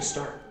takes it to the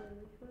start.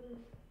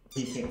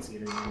 He can't see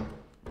it anymore.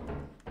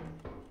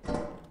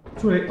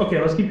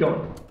 Okay, let's keep going.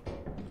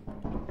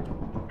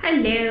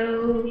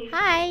 Hello.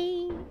 Hi.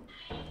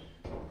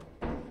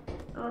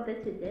 Oh,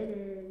 that's a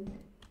dead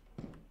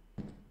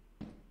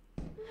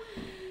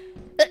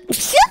end.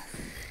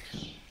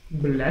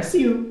 Bless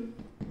you.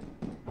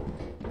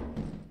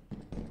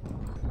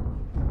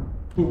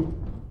 Ooh.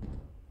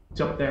 It's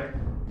up there.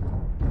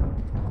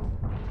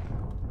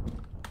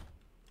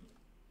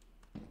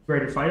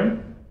 Ready to fight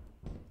him?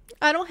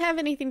 I don't have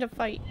anything to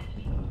fight.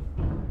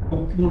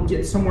 We'll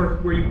get somewhere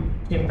where you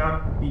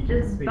cannot be.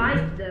 Just seen.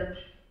 bite them.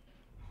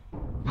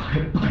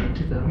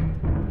 Bite them.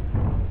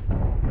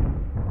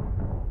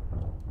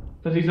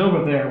 Because he's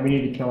over there, we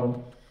need to kill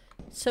him.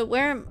 So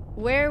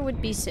where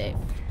would be safe?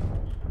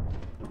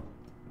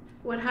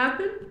 What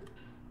happened?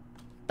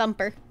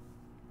 Thumper.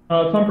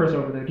 Thumper's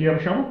over there. Do you have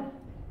a shovel?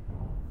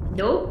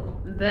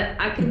 Nope, but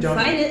I can Don't.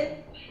 fight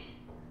it.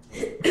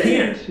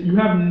 Can't. You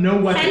have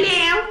no weapon.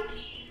 Hello.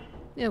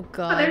 Oh Oh,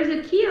 god.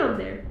 there's a key over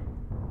there.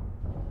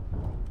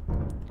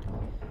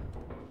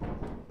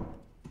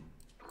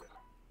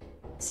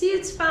 See,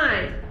 it's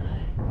fine.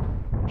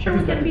 Sure,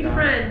 we can be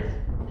friends.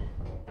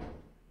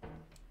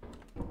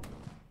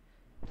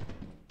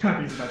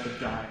 Tucky's about to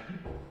die.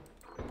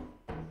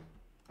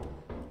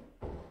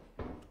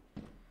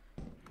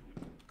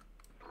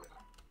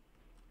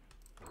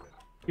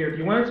 Here, do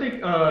you want to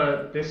take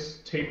this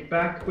tape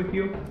back with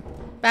you?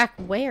 Back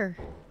where?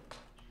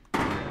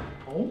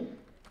 Oh?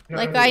 No,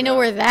 Like I know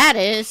where that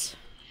is.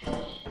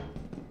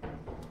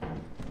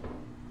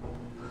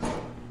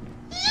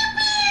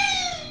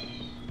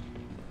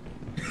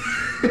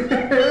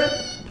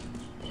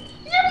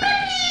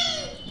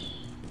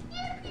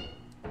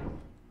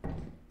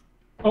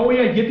 Oh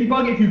yeah, Yippee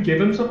Bug, if you give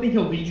him something,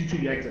 he'll lead you to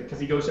the exit, because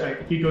he goes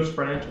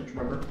front entrance,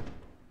 remember? Do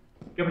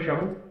you have a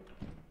shovel?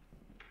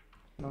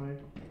 No.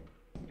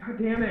 God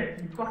damn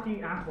it, you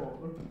fucking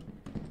asshole.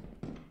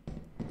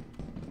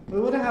 Why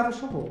would I have a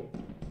shovel?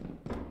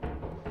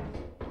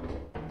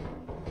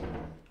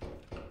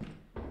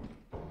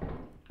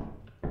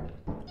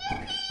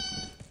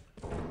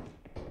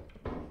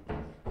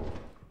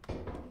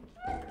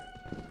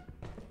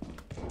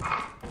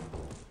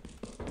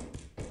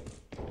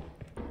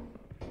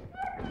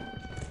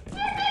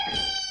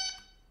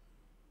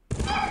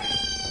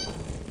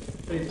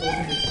 Please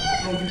open it.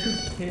 Oh, you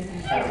should pin.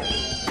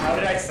 How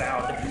did I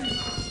sound?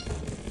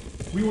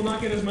 We will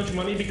not get as much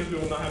money because we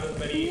will not have as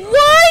many.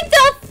 Why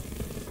the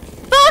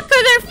fuck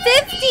are there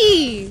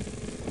 50?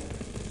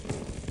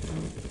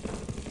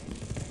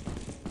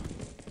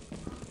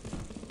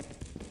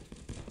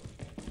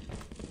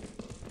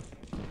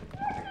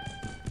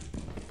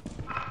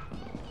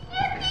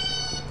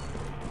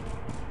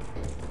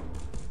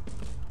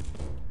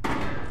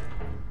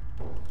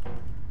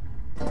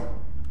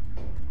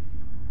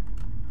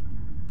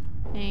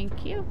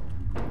 Thank you.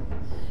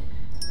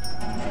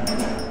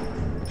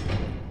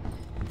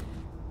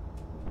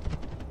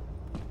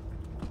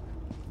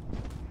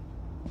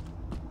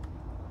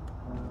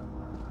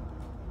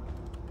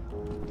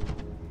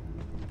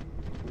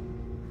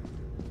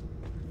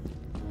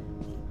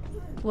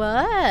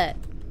 What?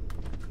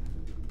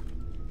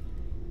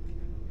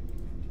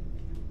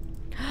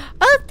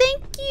 Oh,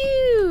 thank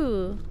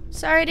you!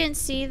 Sorry I didn't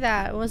see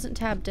that. It wasn't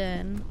tabbed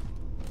in.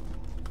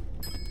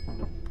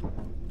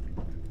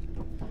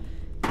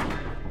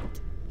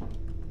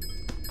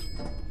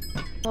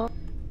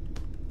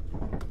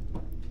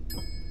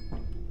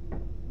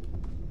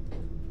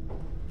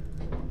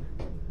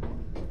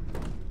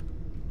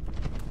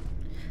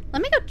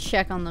 Let me go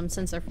check on them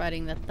since they're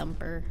fighting the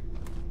Thumper.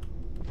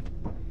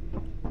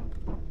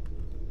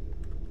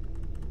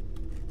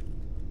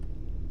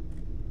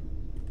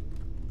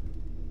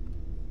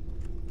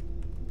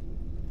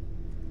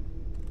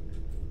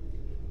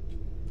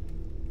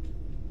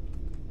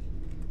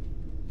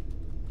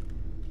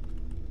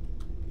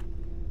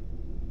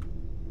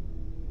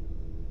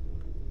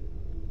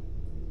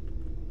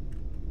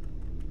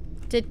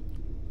 Did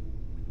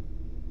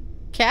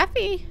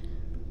Cappy?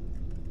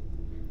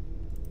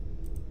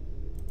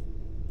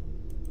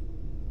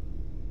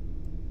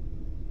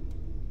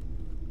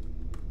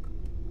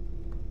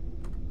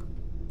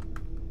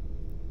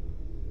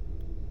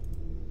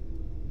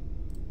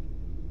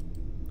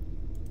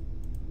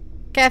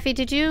 Cappy,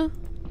 did you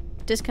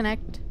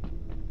disconnect?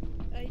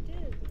 I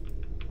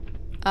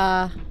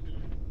did.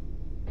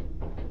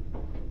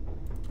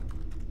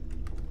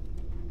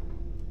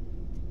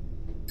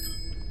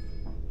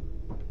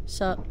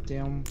 Sup?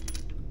 Damn.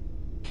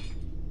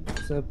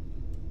 So,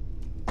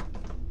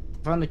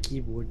 found a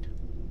keyboard.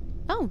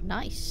 Oh,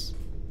 nice. Oh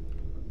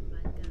my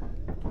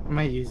god. I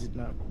might use it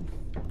now.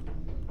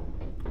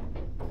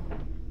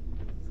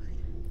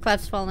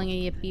 Clap's following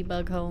a yippee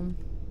bug home.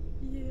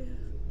 Yeah,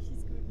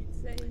 she's gonna be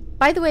insane.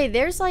 By the way,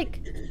 there's like...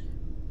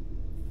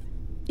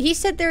 He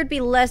said there would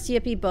be less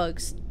yippee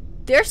bugs.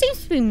 There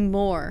seems to be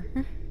more.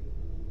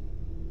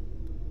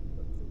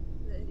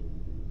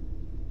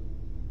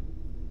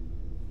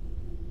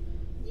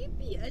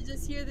 Yippee! I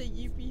just hear the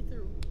yippee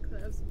through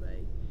Clap's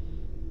mic.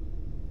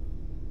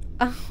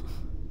 Oh.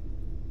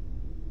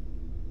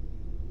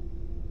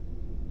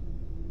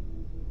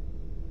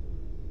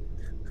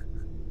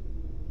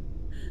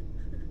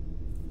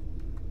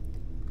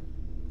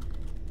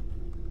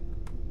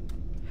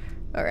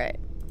 Alright.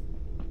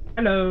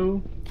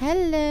 Hello.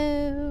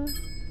 Hello. Do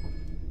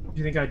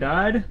you think I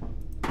died?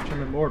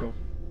 I'm immortal.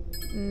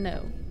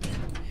 No.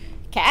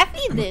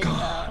 Cappy did.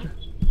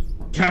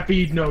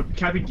 Cappy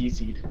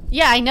DC'd.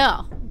 Yeah, I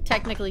know.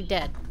 Technically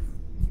dead.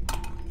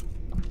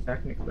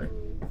 Technically.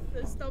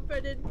 The Stumper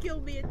didn't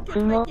kill me, it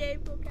killed my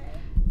game, okay?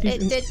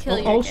 It did kill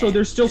you. Also,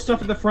 there's still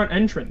stuff at the front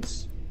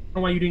entrance. I don't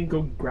know why you didn't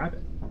go grab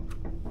it.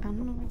 I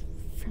don't know where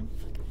the front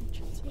fucking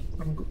entrance is.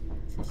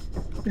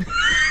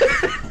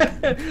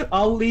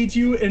 I'll lead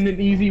you in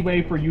an easy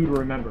way for you to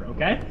remember,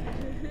 okay?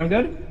 I'm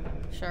good?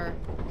 Sure.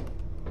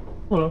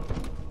 Hello.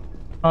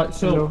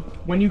 So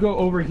when you go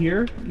over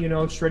here, you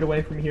know, straight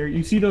away from here,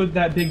 you see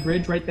that big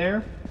bridge right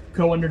there?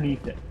 Go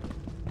underneath it.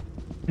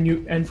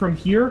 And from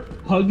here,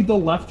 hug the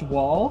left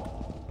wall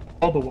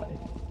all the way.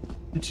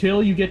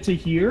 Until you get to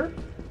here,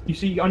 you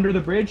see under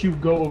the bridge, you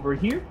go over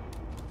here.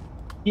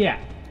 Yeah,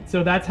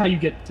 so that's how you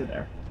get to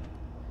there.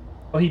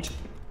 Oh,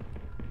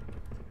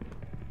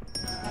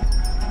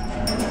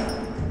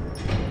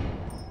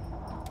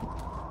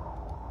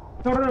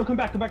 No, come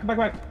back. I'm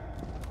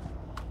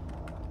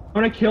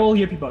gonna kill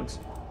yippee bugs.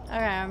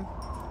 Okay.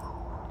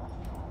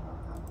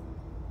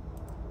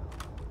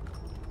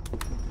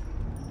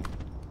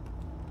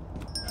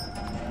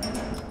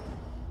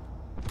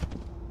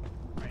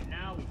 Right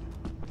now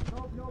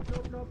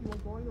Nope, you were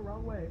going the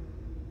wrong way.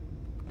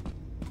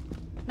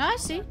 No, I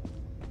see.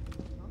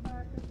 Come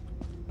back.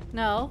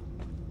 No.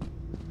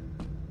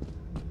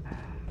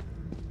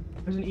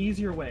 There's an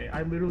easier way.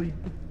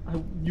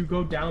 You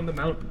go down the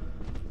mountain.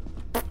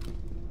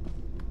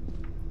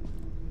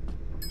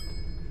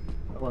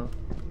 Hello.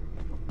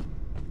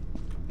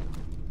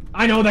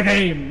 I know the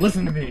game!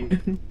 Listen to me!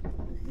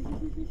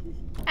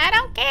 I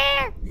don't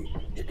care!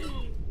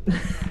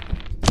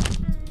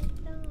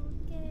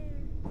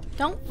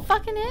 Don't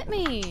fucking hit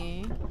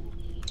me!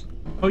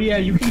 Oh yeah,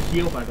 you can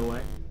heal, by the way.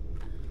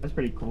 That's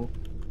pretty cool.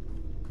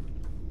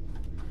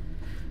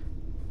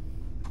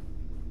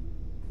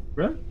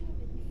 Really?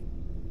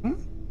 Hmm?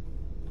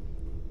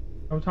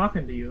 I'm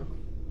talking to you.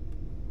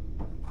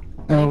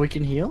 Oh, we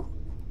can heal?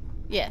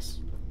 Yes.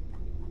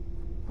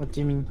 What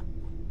do you mean?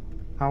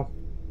 How?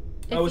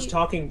 I was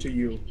talking to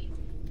you.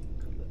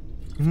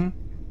 Mm-hmm.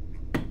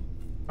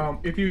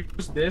 If you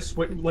use this,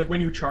 like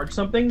when you charge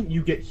something,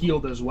 you get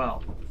healed as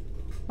well.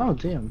 Oh,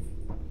 damn.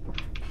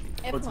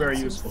 So it's very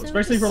useful,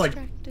 especially for like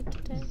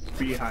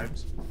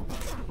beehives.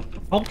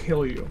 I'll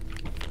kill you.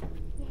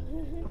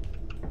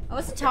 I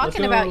wasn't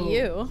talking about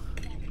you.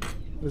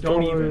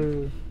 Don't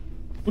even.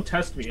 Don't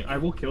test me. I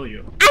will kill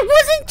you. I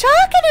wasn't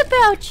talking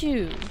about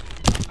you.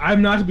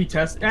 I'm not to be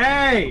tested.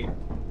 Hey!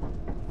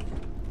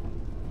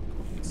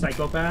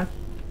 psychopath.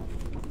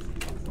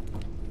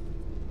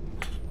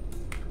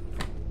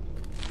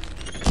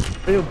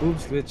 Your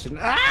boobs glitching.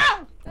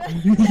 Ah!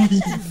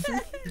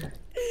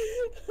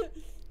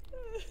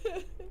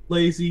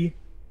 Lazy.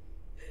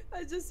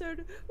 I just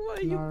heard, why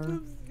are you Nar.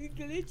 boobs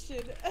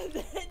glitching? And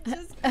then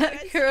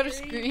just Girl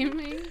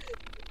screaming.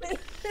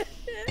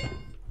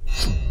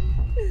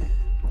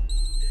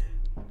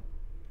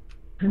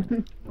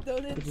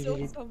 Don't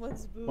insult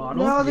someone's boobs.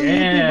 Bottle? No, the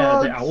yeah,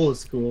 yippee the bugs. owl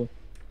is cool.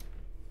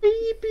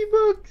 Yippee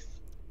bugs.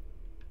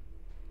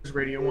 Does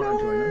Radio want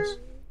to join us?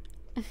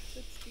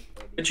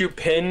 Did you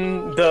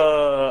pin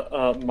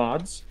the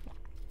mods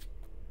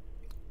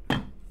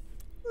in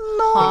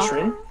Huh?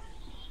 stream?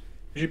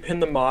 Did you pin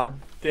the mod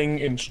thing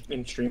in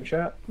stream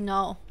chat?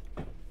 No.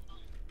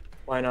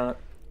 Why not?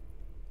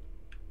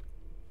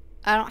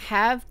 I don't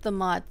have the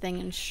mod thing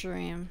in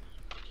stream.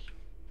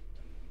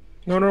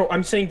 No,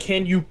 I'm saying,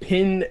 can you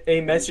pin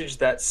a message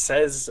that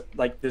says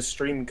like the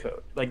stream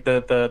code, like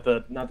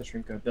the not the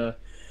stream code, the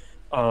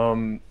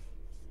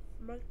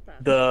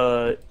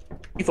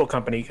lethal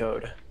company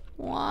code?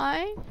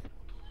 Why?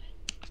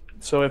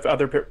 So if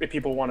other if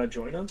people want to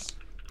join us,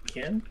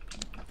 you can.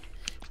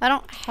 I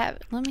don't have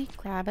it. Let me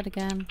grab it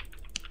again.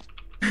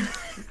 And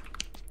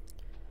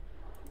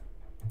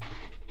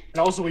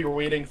also, we were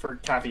waiting for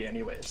Kathy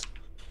anyways.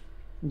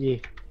 Yeah.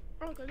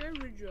 Oh, can I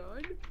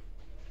rejoin?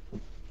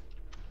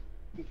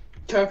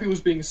 Kathy was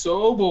being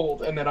so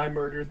bold, and then I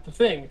murdered the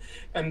thing,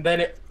 and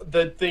then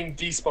the thing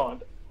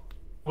despawned. It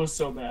was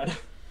so bad.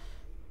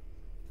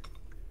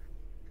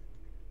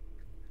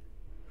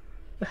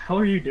 The hell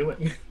are you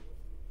doing?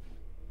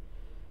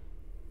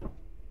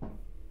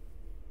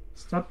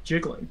 Stop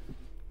jiggling.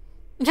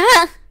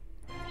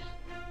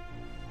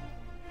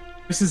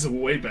 This is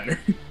way better.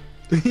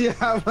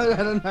 Yeah, but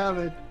I don't have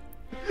it.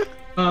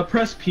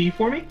 Press P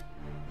for me.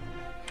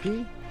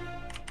 P?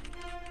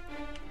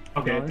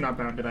 Okay, No. not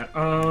bound to that.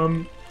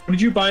 What did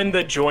you bind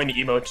the join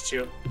emote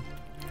to?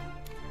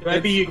 It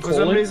might be For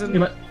some colon.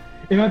 reason.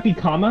 It might be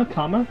comma. It's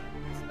not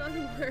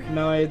a word.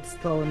 No, it's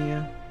telling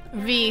you.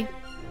 V.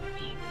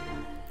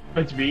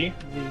 It's V.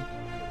 V.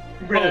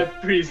 Oh,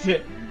 please.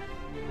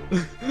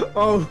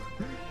 Oh.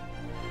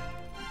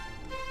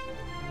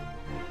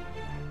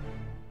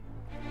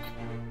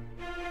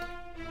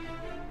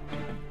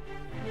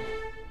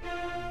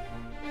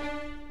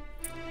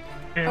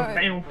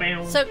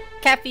 Alright. So,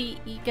 Cappy,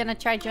 you gonna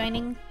try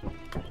joining?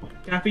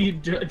 Kathy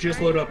just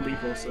load up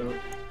lethal, so. It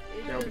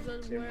That'll be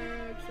doesn't soon.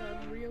 work, so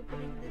I'm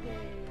reopening the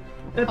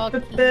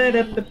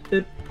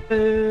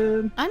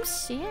game. I'm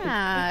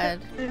sad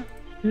that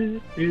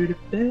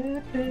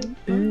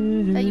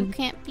you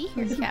can't be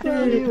here,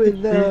 Cappy.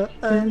 With the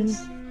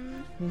eyes.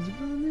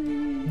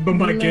 But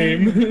my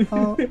game.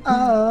 Oh,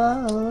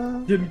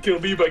 oh, Didn't kill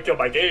me, but killed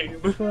my game.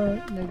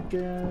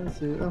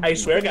 oh. I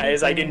swear,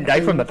 guys, I didn't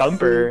die from the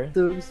thumper.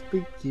 Those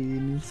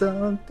beginnings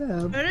on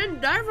top. I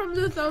didn't die from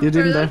the thumper. You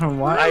didn't die from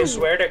what? I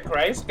swear to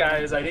Christ,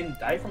 guys, I didn't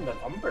die from the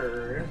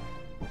thumper.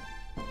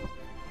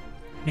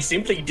 I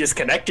simply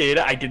disconnected.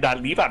 I did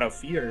not leave out of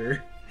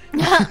fear. I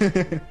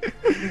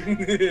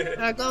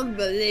can't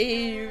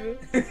believe.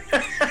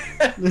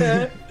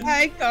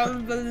 I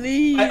can't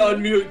believe. I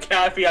unmute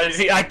Kathy.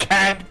 I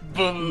can't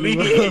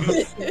believe.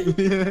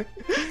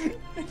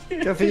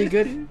 Kathy, you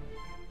good?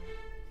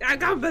 I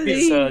can't believe.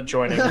 He's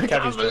joining.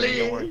 Kathy's joining.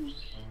 Don't worry.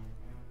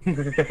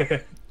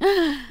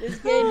 This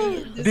game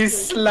is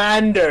This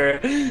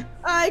slander.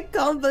 I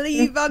can't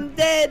believe I'm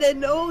dead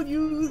and all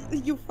you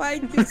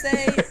find to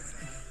say.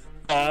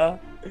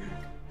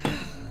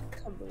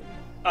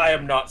 I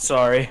am not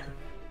sorry.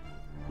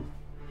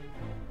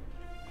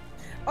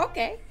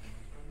 Okay.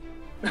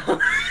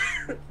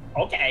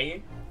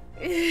 Okay.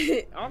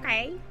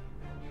 Okay.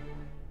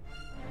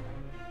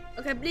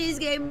 Okay, please,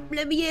 game,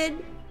 let me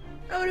in.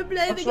 I wanna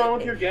play the What's game. wrong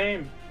with your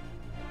game?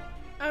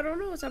 I don't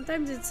know.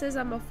 Sometimes it says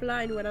I'm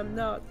offline when I'm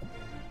not.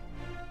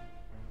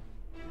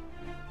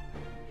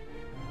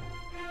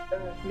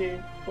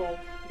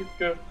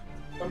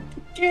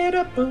 Get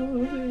up,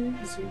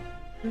 boys.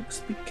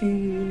 Looks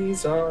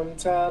bikinis on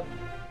top.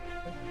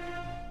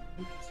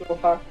 So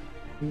hot.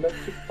 Make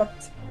your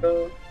butt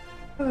go.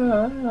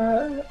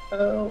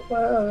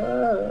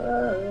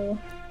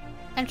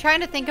 I'm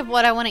trying to think of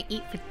what I want to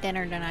eat for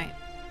dinner tonight.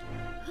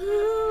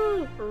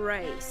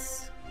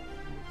 Rice.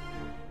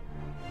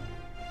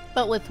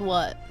 But with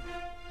what?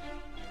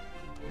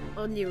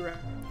 Only rice.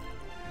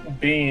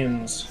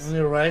 Beans.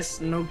 Only rice,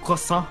 no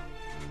croissant.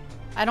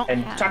 I don't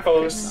And have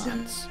tacos.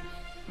 croissants.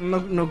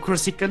 No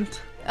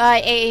croissant.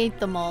 I ate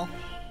them all.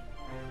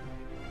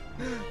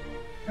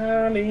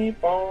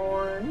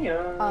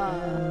 California.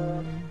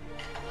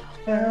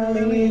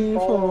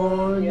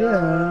 California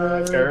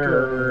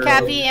girl.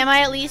 Cappy, am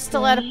I at least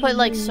allowed to put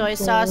like soy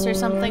sauce or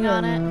something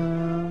on it?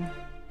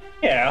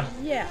 Yeah.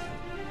 Yeah.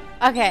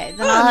 Okay,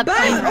 then I'll have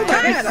plain Oh my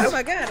rice. god, oh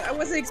my god. I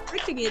wasn't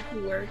expecting it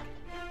to work.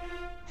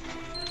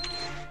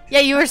 Yeah,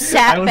 you were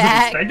sat I wasn't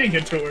back. expecting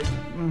it to work.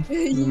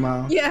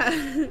 Wow. Yeah.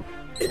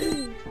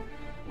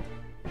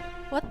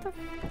 What the?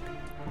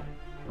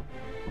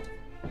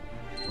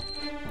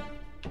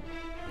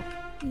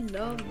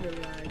 love the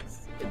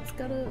lags. It's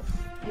gotta,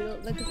 you know,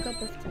 like a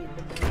cup of tea in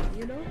the morning,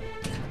 you know?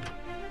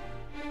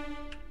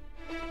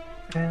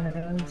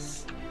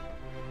 Yes.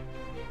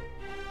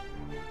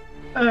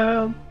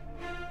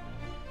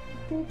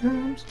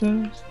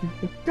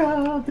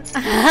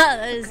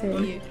 That is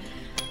cute.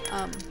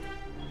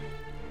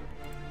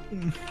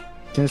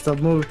 Can't stop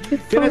moving.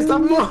 Can I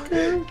stop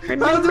moving? How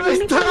do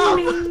I stop?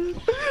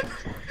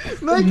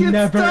 Make it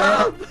Never.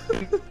 stop!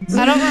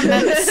 I don't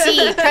remember.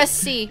 C. Press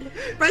C.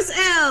 Press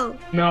L.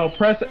 No,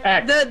 press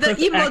X. The Press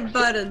emote X.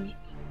 button.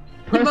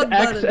 Press emote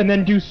X button. and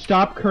then do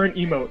stop current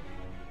emote.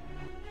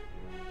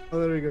 Oh,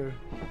 there we go.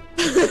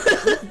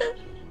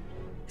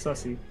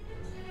 Sussy.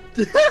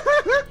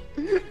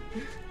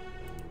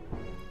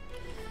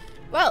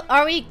 Well,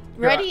 are we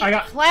ready? I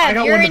got Clav,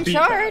 you're one to in beat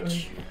that.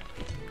 charge.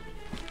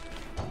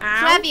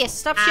 Flavius,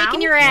 stop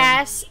shaking your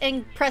ass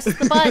and press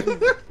the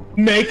button.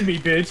 Make me,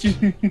 bitch.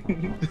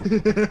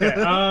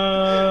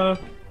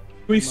 Okay,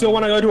 we still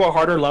want to go to a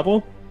harder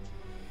level?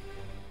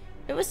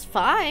 It was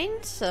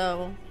fine,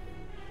 so...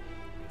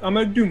 I'm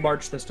gonna do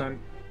March this time.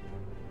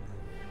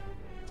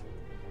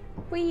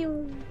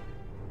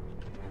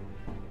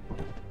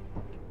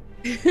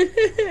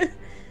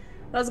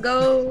 Let's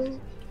go.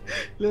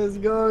 Let's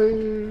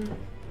go.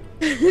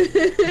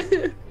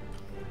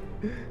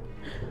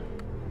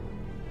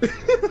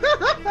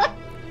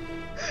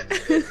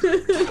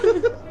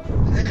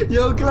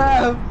 Yo,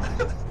 Clav.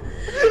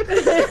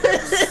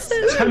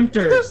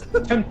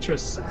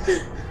 Temptress.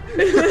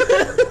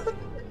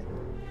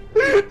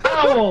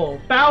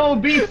 Foul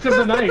beasts of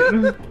the night.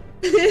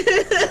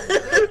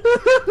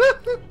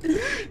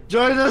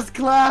 Join us,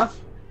 Clav.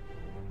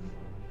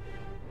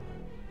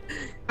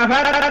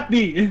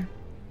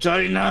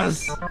 Join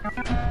us.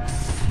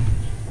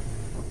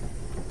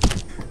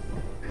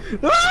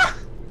 Ah!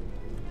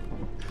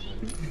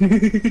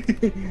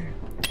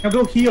 Now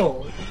go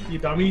heal, you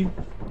dummy.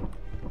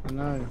 I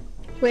know.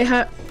 Wait,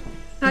 how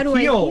do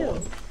I heal?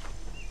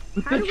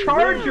 With How the do we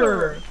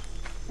charger.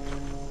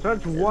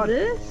 Charge what?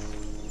 This?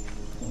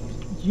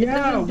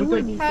 Yeah,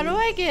 with the, How do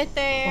I get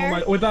there? oh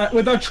my,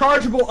 with a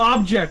chargeable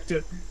object,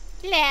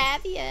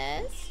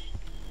 Flavius.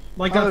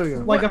 like Oh, there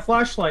we go. a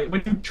flashlight.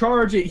 When you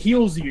charge, it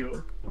heals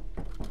you.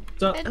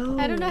 So I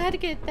don't know how to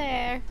get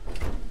there.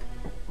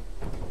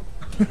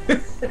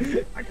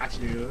 I got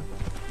you.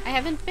 I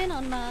haven't been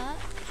on that.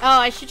 Oh,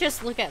 I should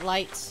just look at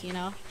lights, you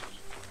know?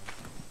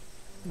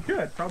 You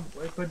could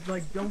probably, but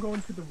like, don't go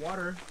into the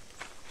water.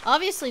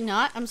 Obviously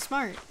not. I'm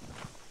smart.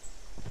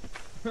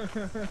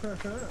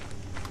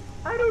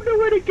 I don't know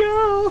where to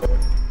go.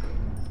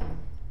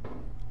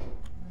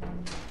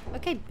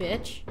 Okay,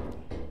 bitch.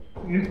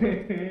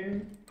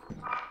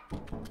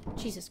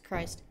 Jesus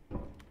Christ.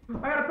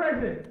 I got a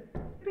present.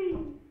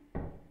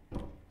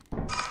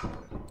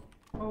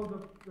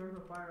 Oh, there's a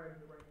fire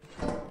exit right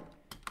there.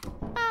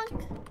 Bonk.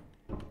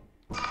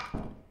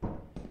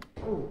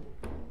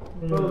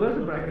 Oh, there's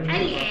a back.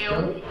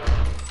 Hello.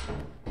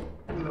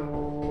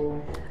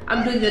 Hello.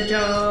 I'm doing the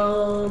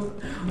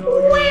job. No,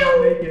 you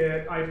won't make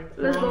it. I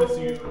promise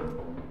you.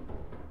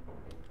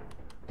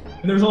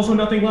 And there's also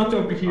nothing left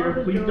over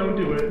here. Please don't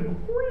do it.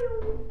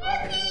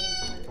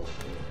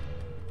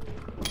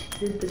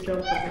 Did the jump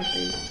on my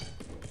face.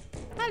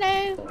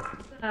 Hello.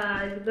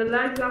 The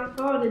lights are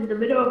on in the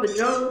middle of the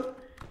jump.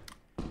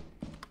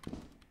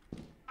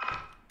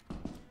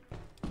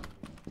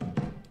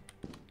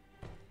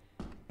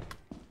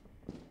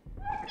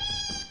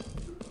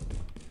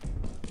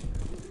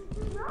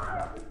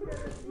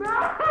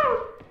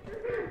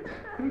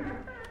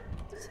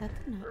 Is that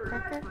the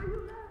nutcracker?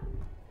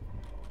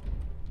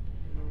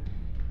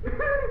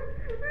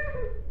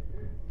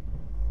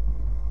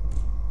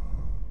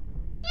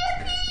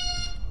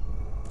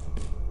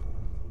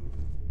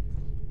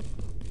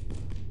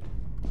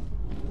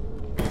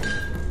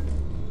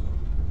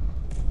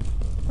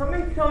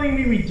 Something's telling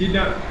me we did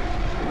not. No,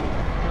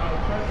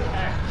 press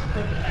X.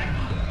 Press X.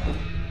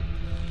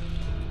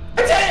 I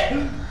did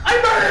it! I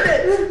murdered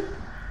it!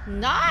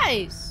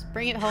 Nice.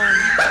 Bring it home.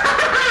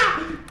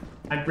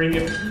 I bring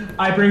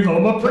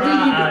home a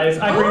prize.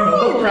 I bring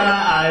home a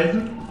prize.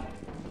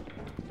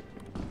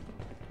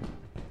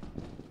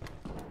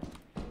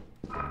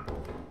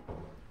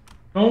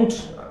 Don't,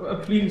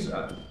 please,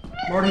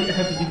 Marty,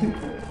 heavy.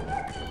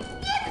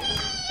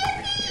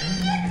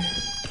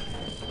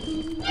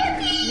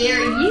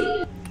 There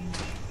you.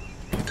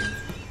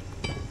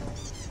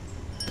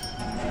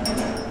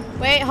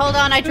 Wait, hold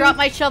on. I dropped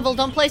my shovel.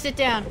 Don't place it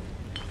down.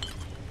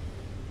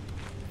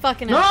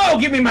 Fucking hell. No,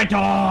 give me my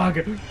dog.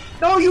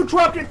 No, you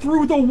dropped it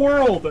through the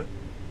world.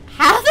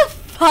 How the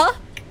fuck?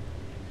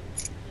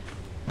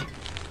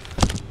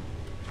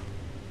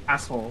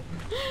 Asshole.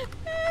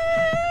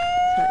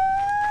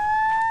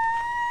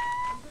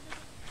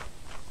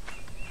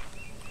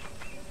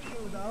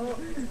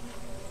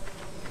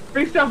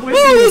 Bring stuff with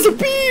Oh, you. there's a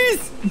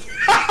bees!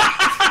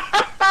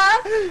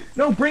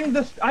 No, bring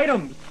the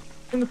items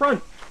in the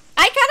front.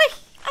 I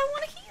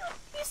wanna heal.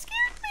 You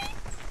scared me.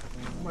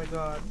 Oh my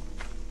god.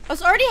 I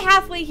was already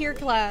halfway here,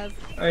 Clav.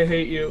 I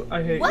hate you.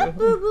 I hate What, you.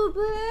 boo boo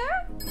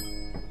bear?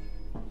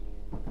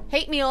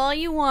 Hate me all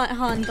you want,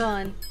 Han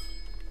Bun.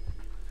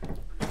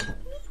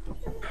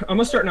 I'm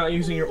gonna start not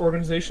using your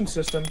organization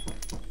system.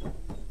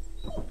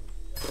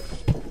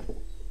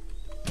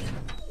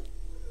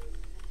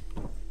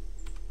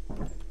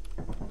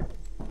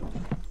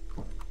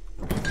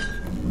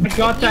 I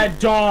got that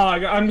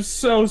dog. I'm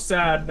so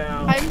sad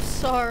now. I'm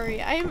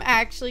sorry. I am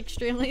actually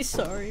extremely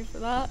sorry for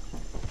that.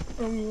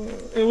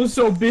 It was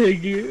so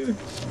big.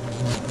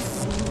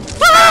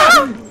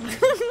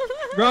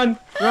 Run,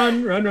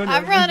 run, run, run.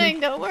 I'm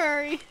running, don't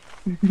worry.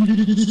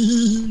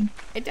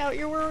 I doubt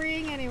you're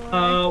worrying anyway.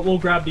 We'll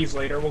grab these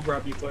later. We'll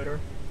grab these later.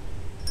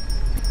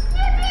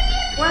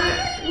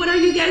 What are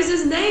you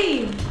guys'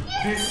 name?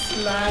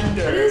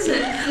 Slander. What is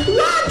it?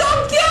 Run!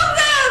 Don't kill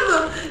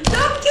them!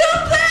 Don't kill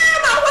them!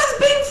 I was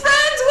being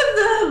friends with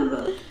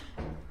them!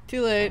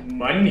 Too late.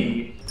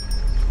 Money.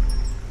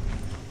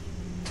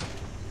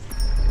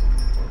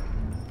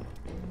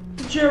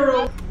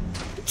 Jerold.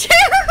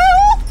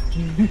 Jerold!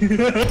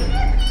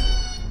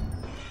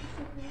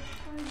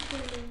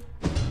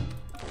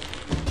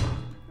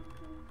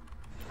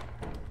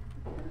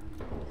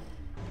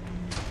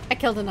 I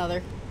killed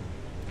another.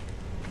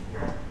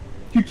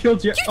 You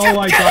killed your. Oh,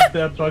 I got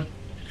that bug.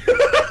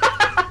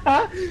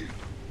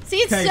 See,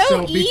 it's Okay,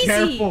 so be easy.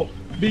 careful.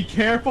 Be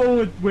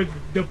careful with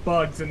the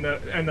bugs and the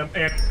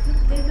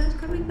They're not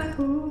coming back.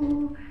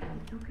 Ooh.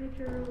 It's okay,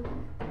 Jerold.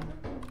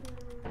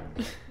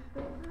 What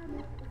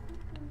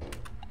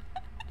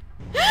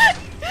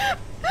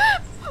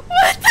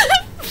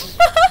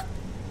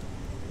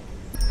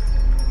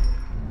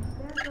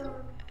the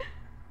fuck?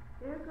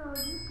 There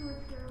goes. You good,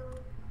 Jerold.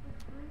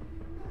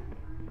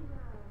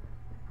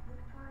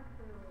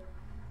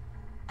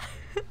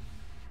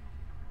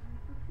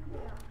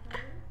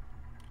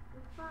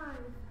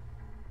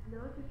 No,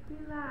 just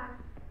relax.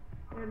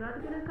 They're not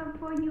gonna come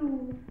for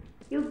you.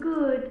 You're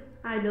good.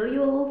 I know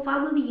your whole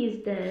family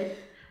is dead,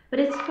 but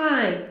it's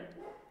fine.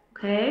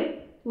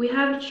 Okay? We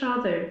have each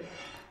other.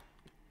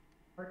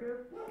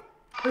 Marcus?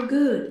 We're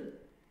good.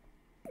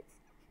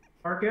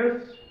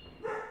 Marcus?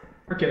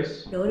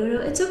 Marcus? No,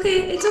 it's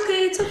okay. It's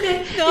okay. It's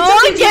okay. No,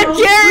 it's okay, get Jerold.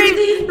 Jerry! Breathe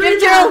in, Get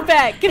breathe Jerold out.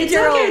 back! Get It's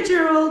Jerold! okay,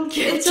 Jerold.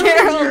 Get It's okay,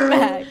 Jerold Jerold.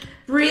 back!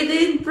 Breathe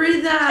in,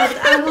 breathe out.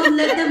 I won't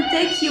let them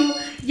take you.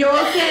 You're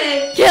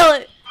okay. Kill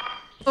it!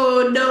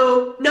 Oh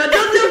no. No,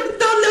 don't look.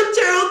 Don't look,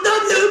 Jerold.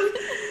 Don't look.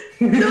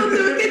 Don't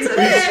look. It's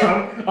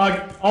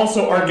okay.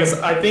 Also, Argus,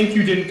 I think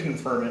you didn't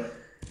confirm it.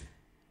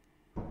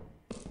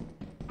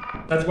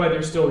 That's why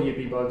there's still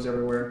yippee bugs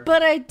everywhere.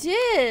 But I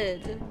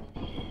did!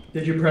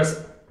 Did you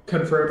press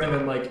confirm and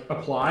then, like,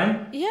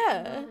 apply?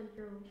 Yeah.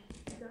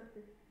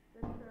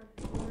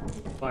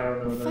 I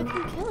don't know then.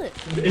 Fucking kill it.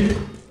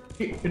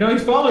 You know,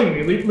 he's following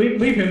me. Leave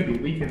him be.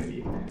 Leave him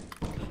be.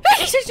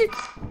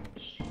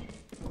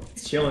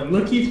 He's chilling.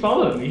 Look, he's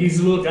following me. He's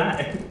a little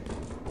guy.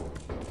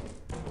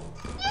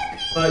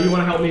 You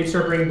want to help me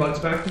start bringing bugs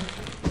back?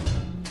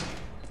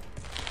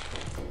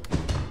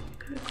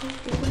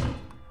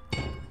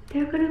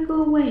 They're gonna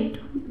go away.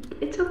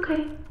 It's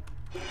okay.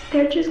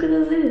 They're just gonna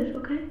live,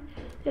 okay?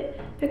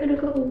 They're gonna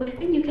go away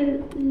and you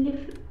can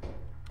live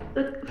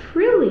like,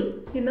 freely,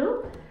 you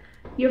know?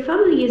 Your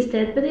family is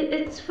dead, but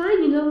it's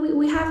fine, you know?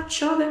 We have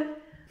each other.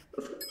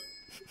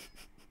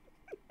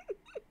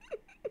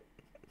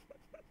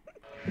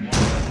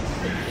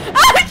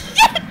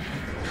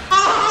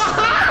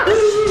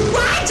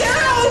 Why,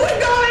 Jerold? We're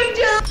going,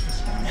 Jerold!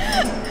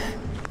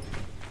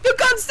 You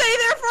can't stay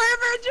there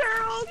forever,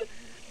 Jerold!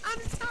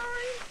 I'm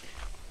sorry.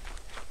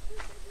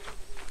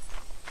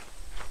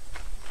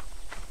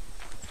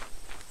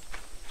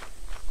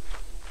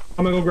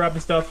 I'm gonna go grab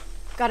the stuff.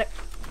 Got it.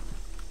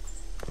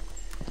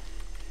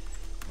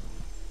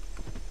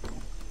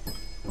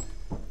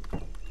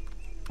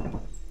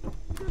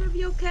 It's gonna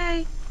be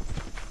okay.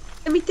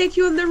 Let me take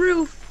you on the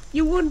roof.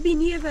 You won't be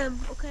near them,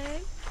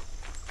 okay?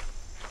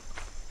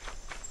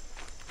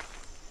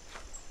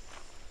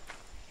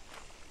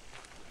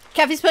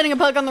 Cappy's putting a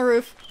bug on the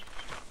roof.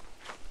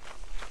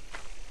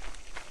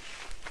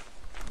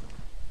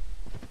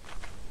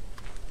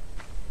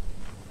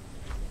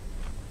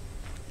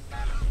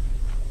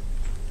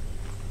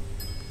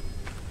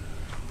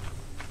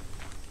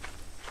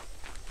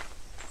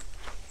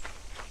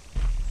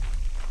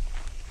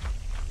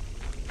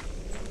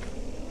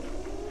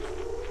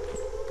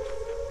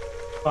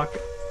 Fuck.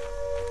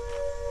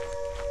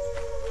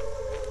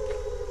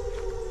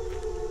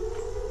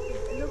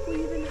 Look, we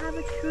even have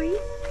a tree.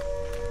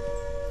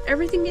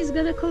 Everything is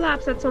gonna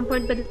collapse at some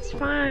point, but it's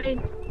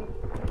fine.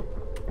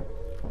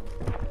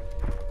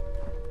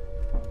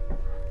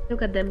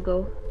 Look at them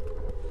go.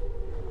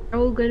 They're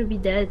all gonna be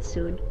dead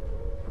soon.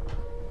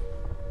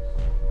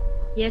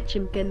 Yeah,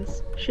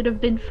 Chimkins. Should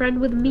have been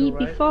friend with me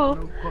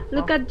before.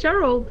 Look at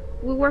Jerold.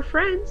 We were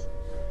friends.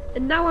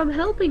 And now I'm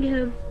helping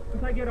him.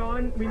 Once I get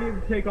on, we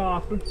need to take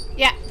off.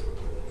 Yeah.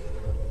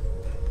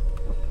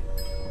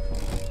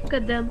 Look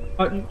at them.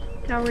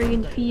 Cowering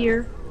in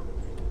fear.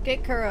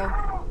 Get Kuro.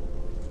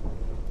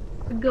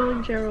 We're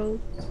going, Jerold.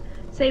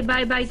 Say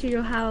bye-bye to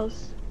your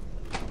house.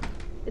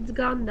 It's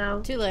gone now.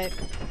 Too late.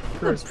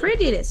 How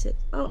pretty this is.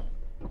 Oh.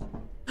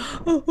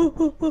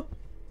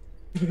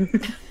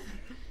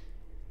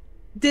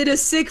 Did a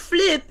sick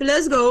flip.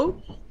 Let's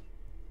go.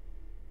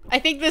 I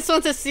think this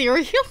one's a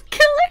serial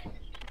killer.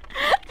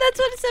 That's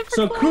what it said for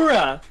So Clyde.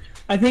 Kura,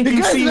 I think The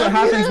you guy's see what not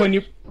happens here? when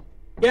you.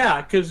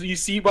 Yeah, because you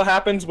see what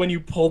happens when you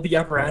pull the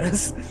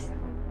apparatus.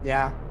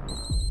 Yeah.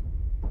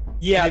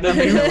 Yeah, the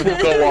nuke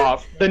will go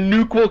off. The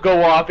nuke will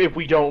go off if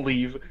we don't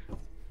leave.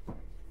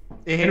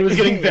 And it was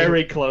getting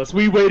very close.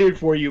 We waited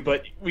for you,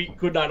 but we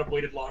could not have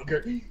waited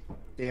longer.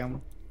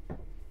 Damn.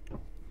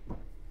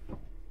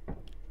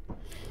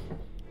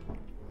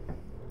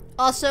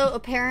 Also,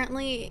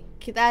 apparently,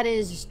 that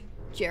is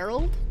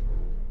Jerold.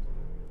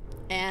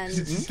 And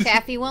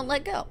Kathy won't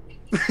let go.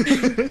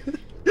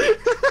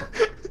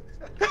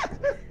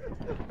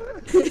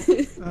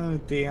 Oh,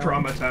 damn.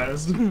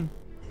 Traumatized.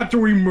 After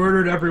we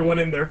murdered everyone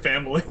in their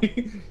family.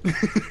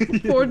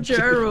 Poor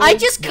Jerold. I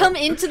just come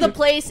into the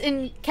place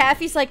and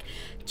Kathy's like,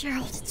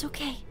 Jerold, it's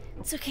okay.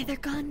 It's okay, they're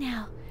gone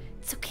now.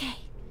 It's okay.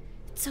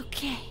 It's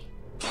okay.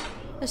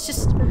 It's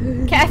just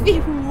Kathy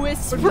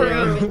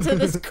whispering to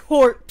this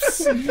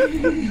corpse.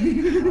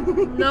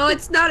 No,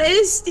 it's not.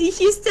 He's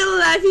still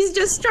alive. He's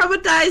just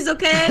traumatized,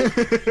 okay?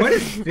 What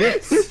is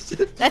this?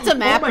 That's a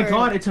mapper. Oh my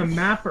god, it's a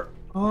mapper.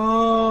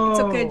 Oh. It's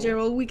okay,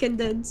 Jerold. We can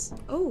dance.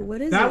 Oh, what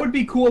is it? That would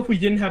be cool if we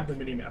didn't have the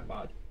minimap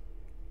mod.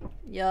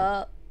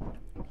 Yup.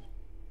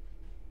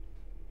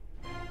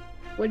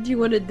 What do you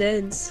want to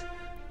dance?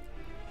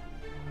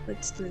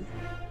 Let's do it.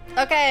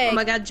 Okay. Oh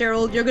my god,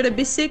 Jerold, you're gonna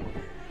be sick.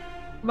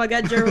 Oh my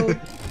god, Jerold.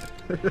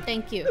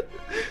 Thank you.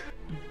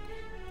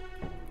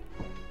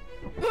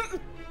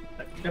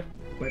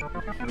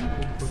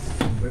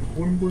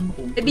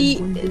 Maybe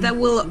that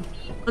will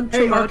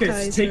Hey Marcus,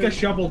 untraumatize take her. a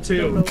shovel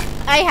too.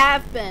 I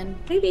have been.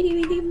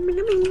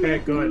 Okay,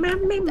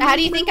 good. How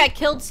do you think I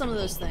killed some of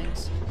those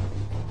things?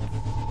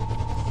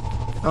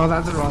 Oh,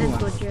 that's the wrong Let's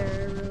go, one.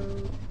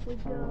 Jerold.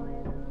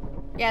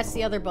 Yeah, it's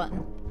the other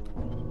button.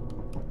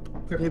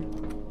 Yep.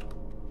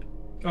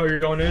 Oh, you're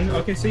going in?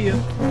 Okay, see you.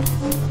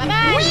 Bye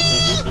bye!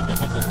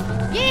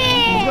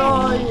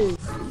 Yeah!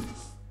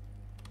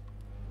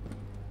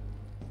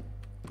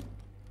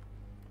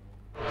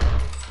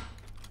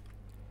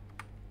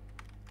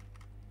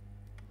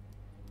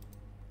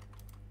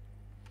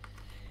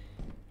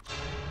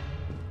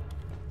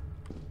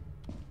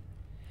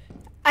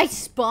 I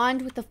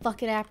spawned with the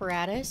fucking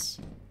apparatus.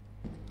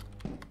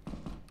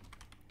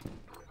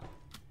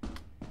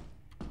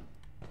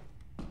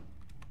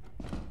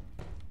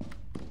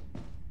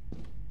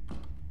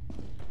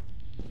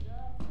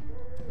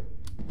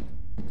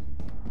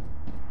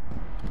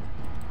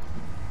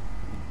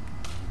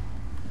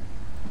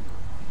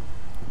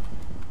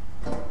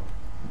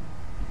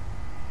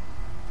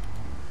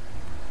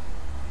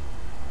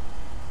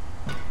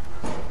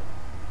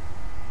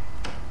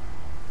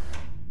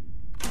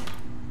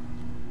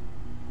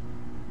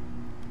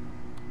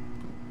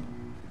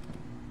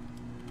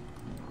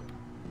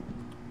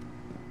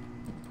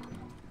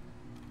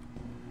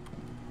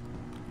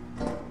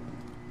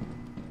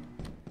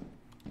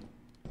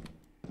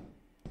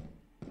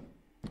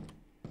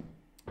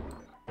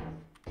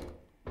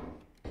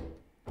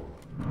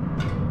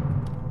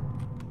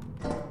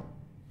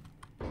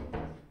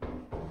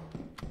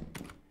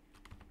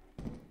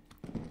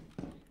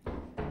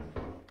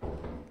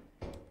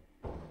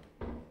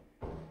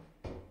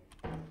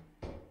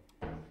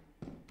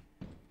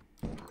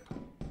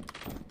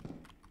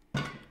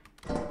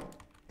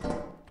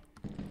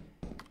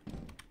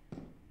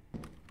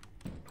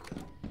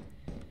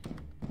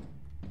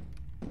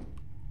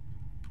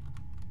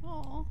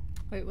 Oh.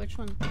 Wait, which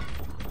one?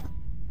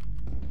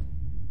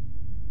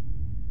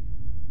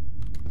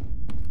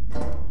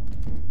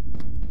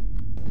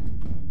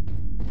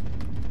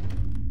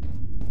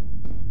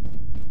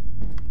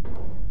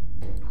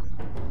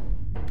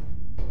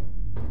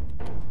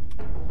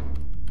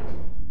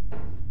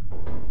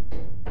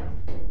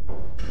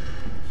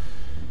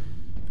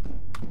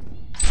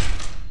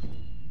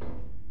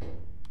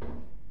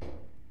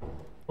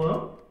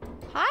 Hello?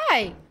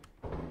 Hi!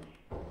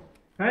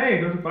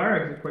 Hey, there's a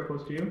fire exit quite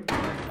close to you.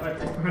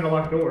 It's behind a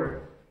locked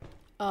door.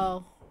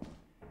 Oh.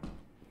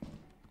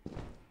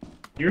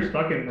 You're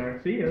stuck in there.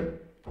 See ya.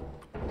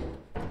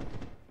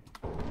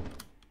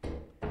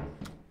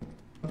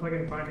 If I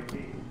can find a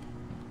key.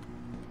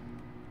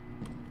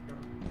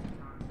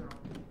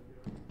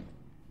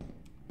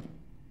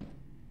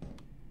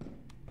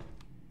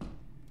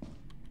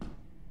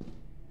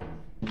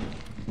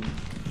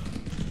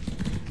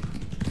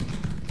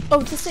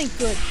 Oh, this ain't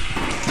good.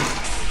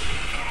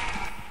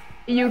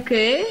 You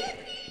okay?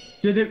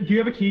 Do you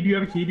have a key? Do you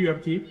have a key? Do you have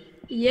a key?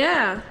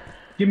 Yeah.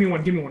 Give me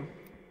one. Give me one.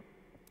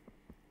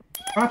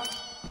 Ah.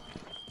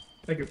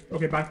 Thank you.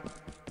 Okay, bye.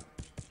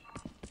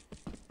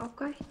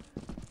 Okay.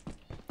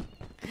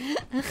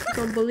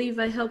 Can't believe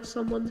I helped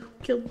someone who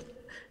killed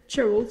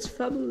Jerold's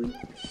family.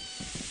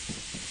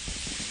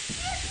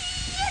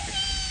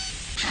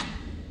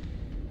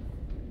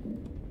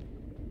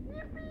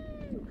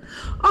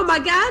 Oh my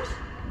god!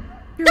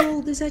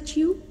 Jerold, is that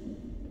you?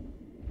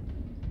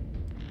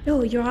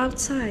 No, you're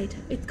outside.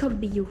 It can't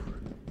be you.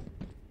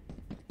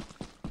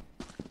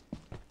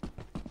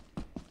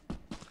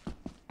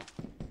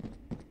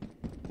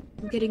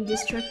 getting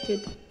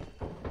distracted.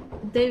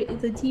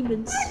 The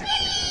demons.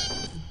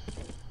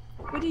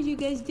 What did you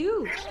guys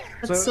do?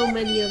 That's so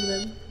many of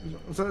them.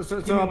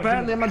 So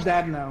apparently I'm a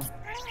dad now.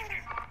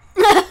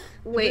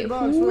 Wait,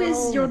 who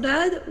is your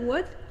dad?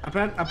 What?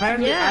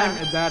 Apparently I'm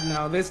a dad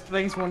now. These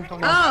things won't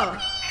come up. Oh!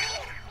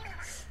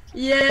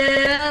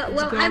 Yeah,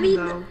 well, I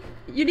mean,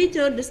 you need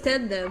to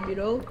understand them, you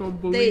know?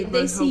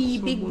 They see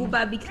big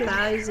booba, big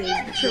thighs and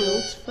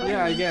Jerold's fun.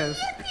 Yeah, I guess.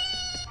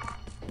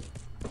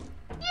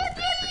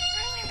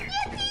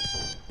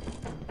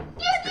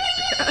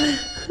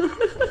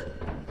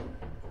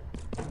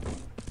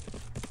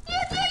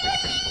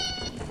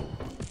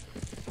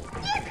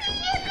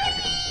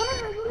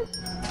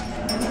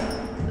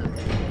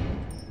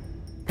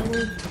 I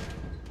will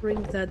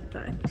bring that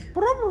back.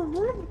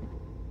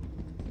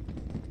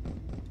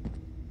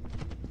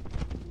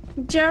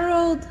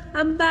 Jerold,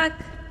 I'm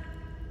back.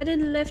 I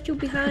didn't left you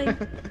behind.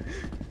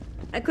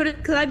 I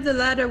couldn't climb the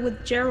ladder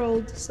with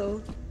Jerold,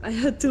 so I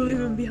had to leave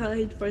him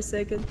behind for a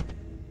second.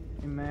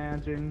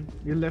 Imagine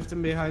you left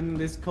him behind in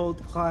this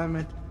cold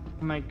climate.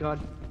 Oh my god.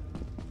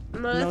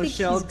 No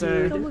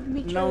shelter, Come with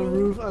me, no Jerold.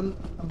 roof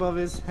above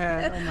his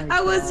head. Oh my god.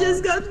 I was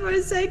just gone for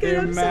a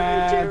second.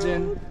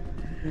 Imagine.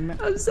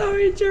 I'm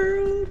sorry,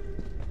 Jerold.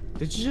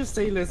 Did you just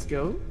say let's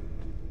go?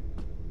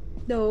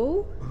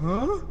 No.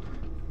 Huh?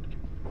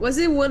 Was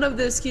it one of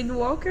the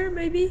skinwalker,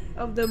 maybe?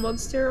 Of the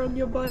monster on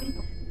your body?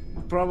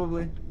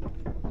 Probably.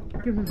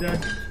 Arcus is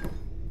dead.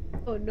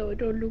 Oh no,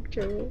 don't look,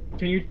 Jerold.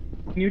 Can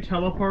you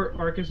teleport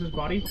Arcus's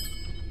body?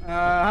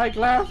 Hi,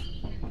 Clef.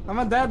 I'm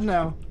a dad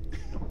now.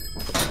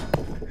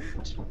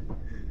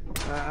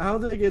 How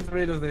do I get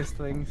rid of these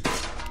things?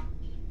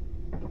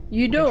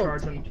 You don't.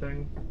 Charge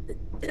anything.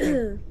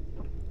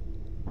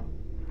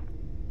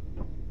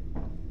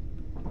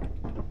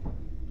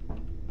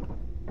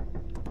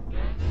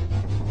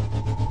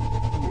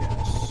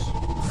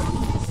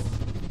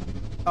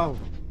 Oh.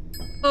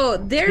 Oh,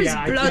 there's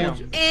Yeah,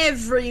 blood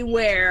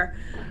everywhere.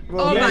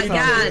 Well, oh yeah, my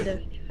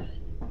god.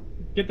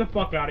 Get the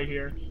fuck out of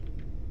here.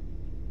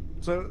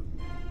 So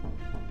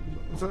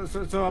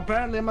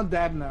apparently I'm a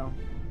dad now.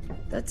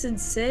 That's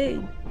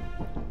insane.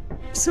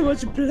 So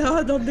much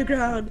blood on the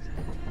ground.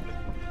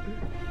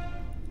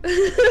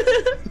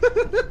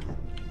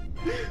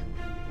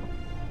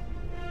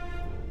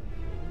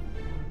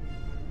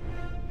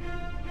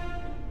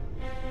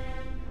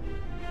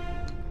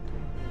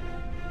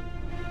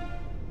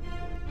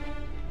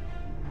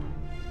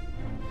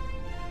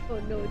 Oh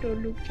no,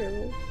 don't look,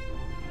 Jerold.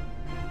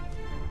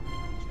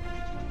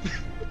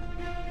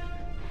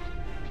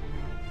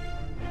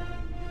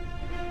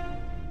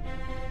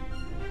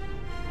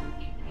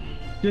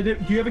 Do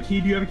you have a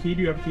key? Do you have a key?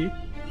 Do you have a key?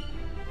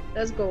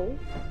 Let's go.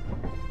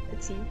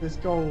 Let's see. Let's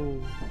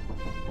go.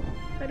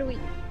 How do we...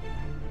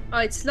 Oh,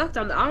 it's locked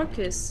on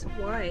Arcus.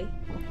 Why?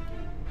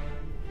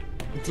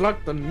 It's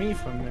locked on me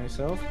from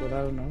myself, but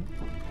I don't know.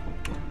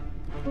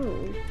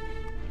 Oh.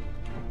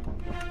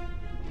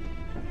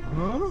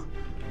 Huh?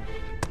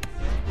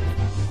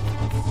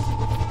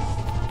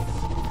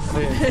 Oh,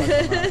 yeah,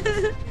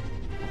 it's locked.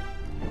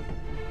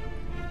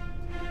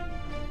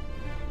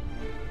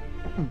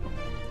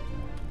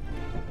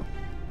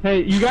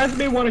 Hey, you guys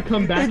may want to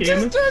come back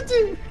in.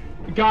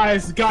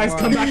 Guys,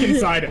 come back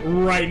inside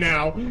right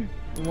now.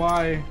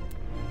 Why?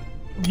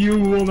 You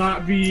will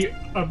not be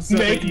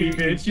upset that you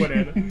put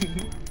in.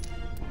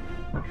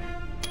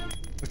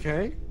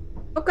 Okay.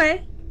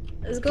 Okay.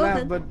 Let's go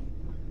then. But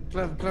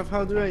Clef,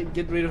 how do I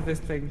get rid of these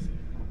things?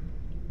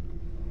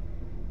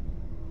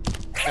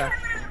 Yeah.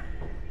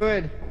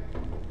 Good.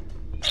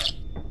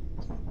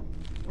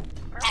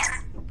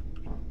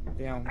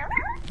 Damn.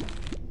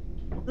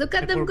 Look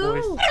at them poor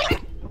go. boys.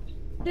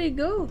 There you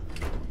go.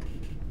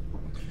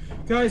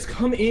 Guys,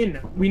 come in.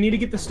 We need to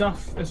get the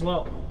stuff as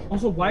well.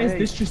 Also, why is Hey.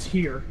 this just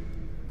here?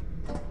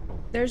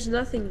 There's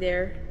nothing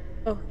there.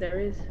 Oh, there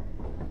is.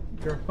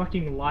 You're a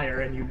fucking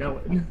liar and you know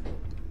it.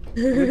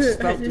 Which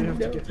stuff I do you have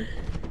didn't to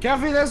get?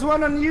 Cafe, there's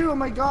one on you! Oh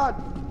my god!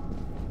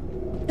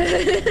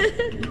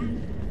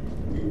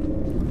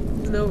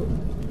 No.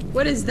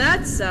 What is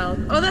that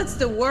sound? Oh, that's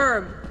the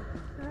worm.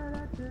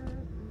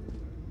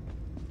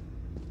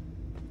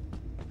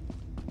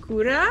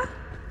 Kura?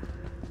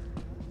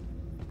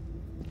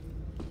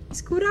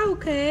 Is Kura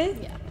okay?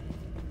 Yeah.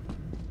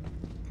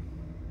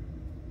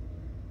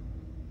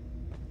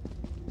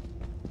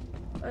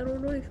 I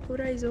don't know if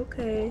Kura is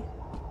okay.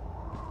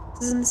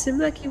 Doesn't seem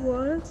like he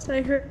was.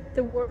 I heard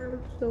the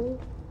worm, so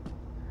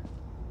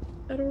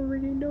I don't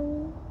really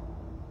know.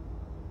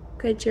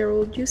 Okay,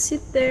 Jerold, you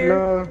sit there.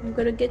 Hello. I'm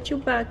gonna get you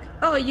back.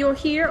 Oh, you're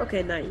here?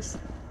 Okay, nice.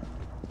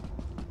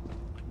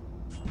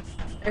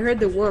 I heard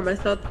the worm. I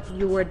thought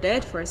you were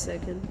dead for a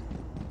second.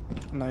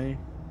 No.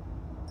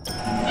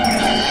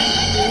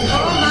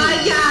 Oh my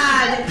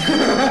god!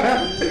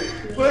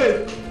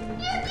 Wait!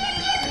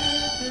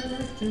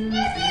 Is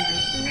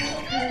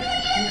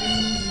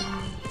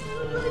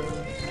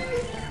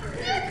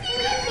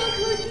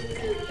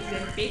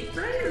it big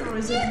brain or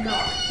is it not? I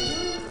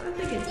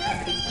think it's a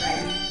big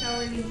brain. How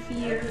are you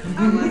fear? I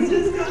was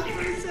just gone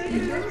for a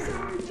second. I'm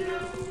sorry, Joe.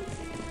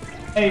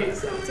 Hey,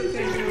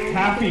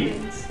 Happy.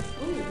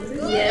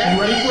 Yeah.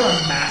 You ready for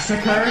a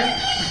massacre?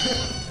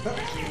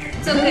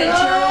 It's okay,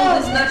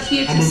 Jerold is not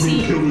here to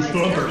see.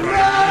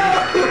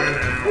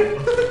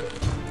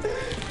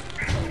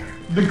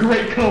 The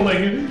Great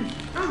Culling.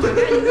 Oh my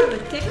god, you have a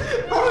tick?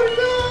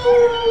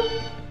 Oh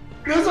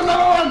no! There's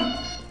another one!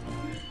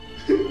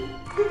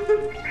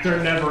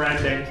 They're never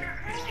ending.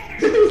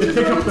 They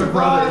pick up their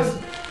brothers.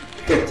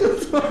 It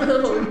just wanted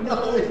to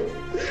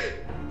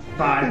survive.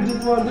 Bye. It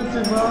just wanted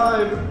to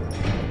survive.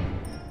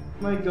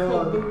 My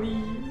god.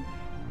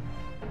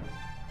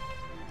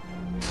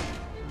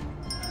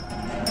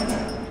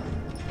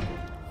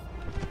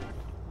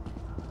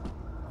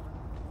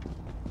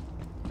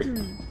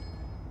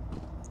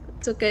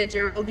 It's okay,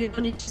 Jerold, you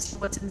don't need to see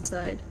what's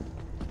inside.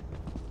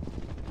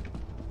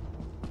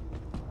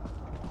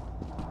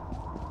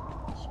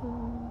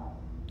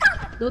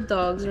 No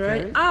dogs,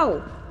 right? Okay.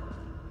 Ow!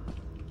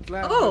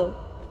 Clem, Oh!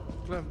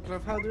 Clem,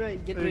 how do I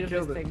get rid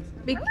of these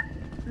things?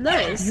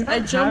 Nice! You I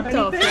don't jumped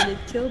have off anything? and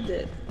it killed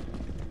it.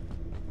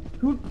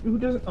 Who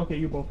doesn't? Okay,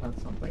 you both have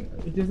something.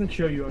 It doesn't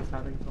show you as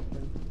having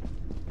something.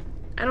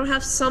 I don't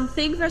have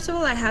something, first of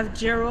all, I have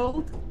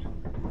Jerold.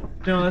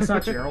 No, that's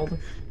not Jerold.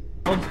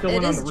 Jerold's still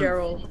It on is the roof.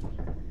 Jerold.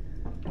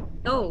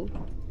 No.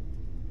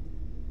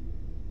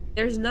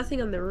 There's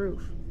nothing on the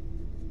roof.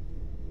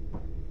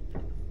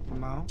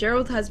 No.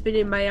 Jerold has been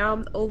in my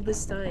arm all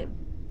this time.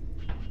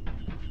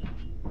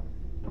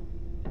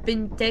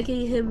 Been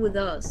taking him with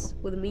us,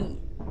 with me.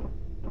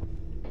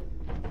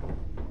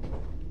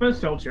 I'm gonna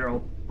tell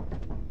Jerold.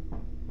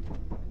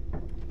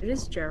 It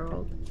is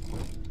Jerold.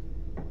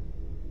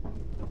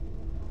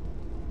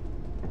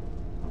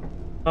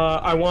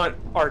 I want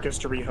Arcus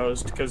to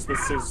rehost because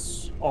this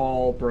is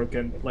all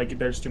broken. Like,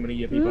 there's too many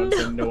Yippee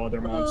bugs and no other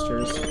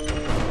monsters.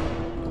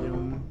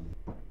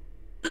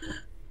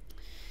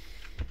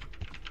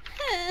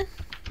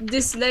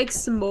 Dislike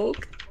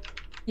smoke?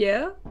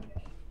 Yeah?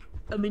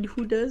 I mean,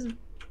 who doesn't?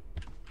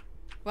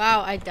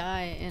 Wow, I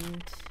die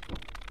and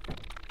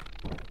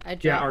I Yeah,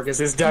 dropped. Arcus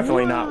is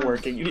definitely not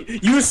working.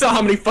 You saw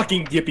how many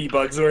fucking Yippee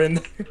bugs were in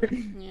there.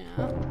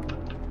 Yeah.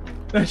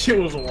 That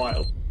shit was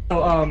wild. So,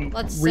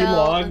 Let's sell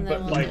relog, and then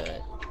but we'll like, do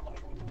it.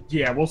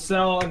 yeah, we'll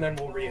sell and then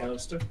we'll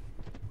rehost.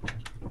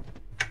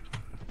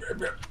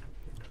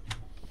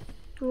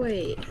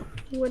 Wait,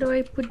 where do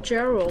I put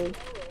Jerold?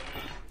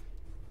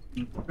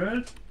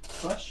 Good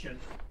question.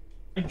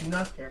 I do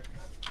not care.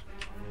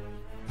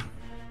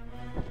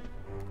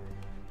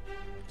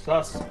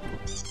 Sus.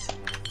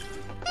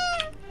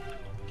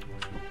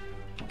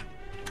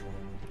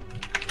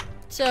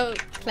 So,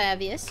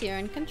 Clavius, you're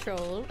in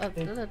control of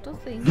the little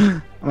thing.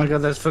 Oh my god,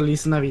 that's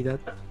Feliz Navidad.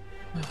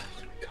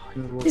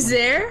 Is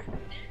there?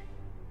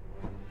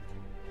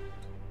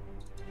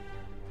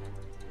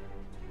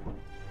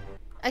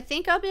 I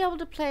think I'll be able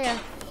to play a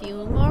few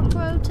more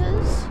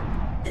quotas.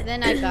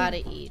 Then I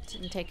gotta eat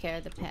and take care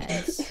of the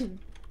pets.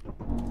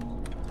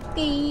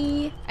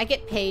 I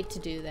get paid to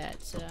do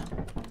that, so.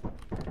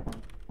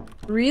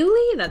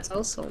 Really? That's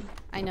awesome.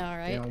 I know,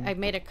 right? Yeah. I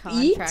made a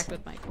contract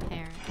with my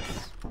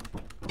parents.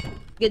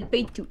 Get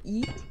paid to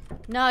eat?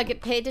 No, I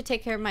get paid to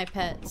take care of my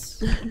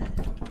pets.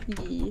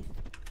 Yeah.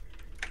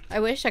 I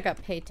wish I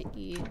got paid to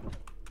eat.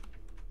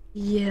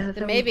 Yeah,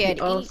 Then maybe I'd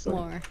awesome. eat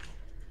more.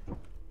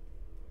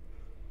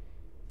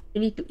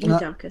 You need to eat,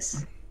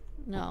 Marcus.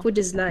 No. Food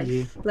is life.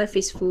 Yeah. Life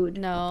is food.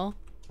 No.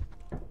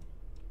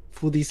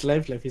 Food is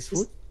life, life is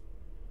food.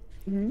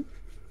 Hmm?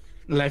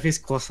 Life is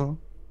croissant.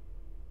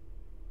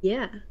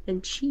 Yeah,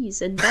 and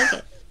cheese and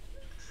baguette.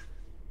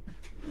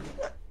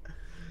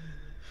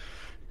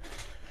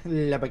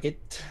 La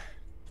baguette.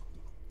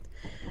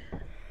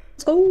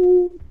 Let's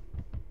go.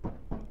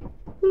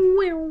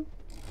 Wow.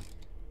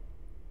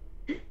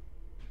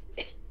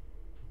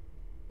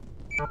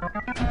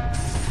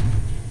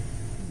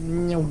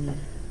 Nyum.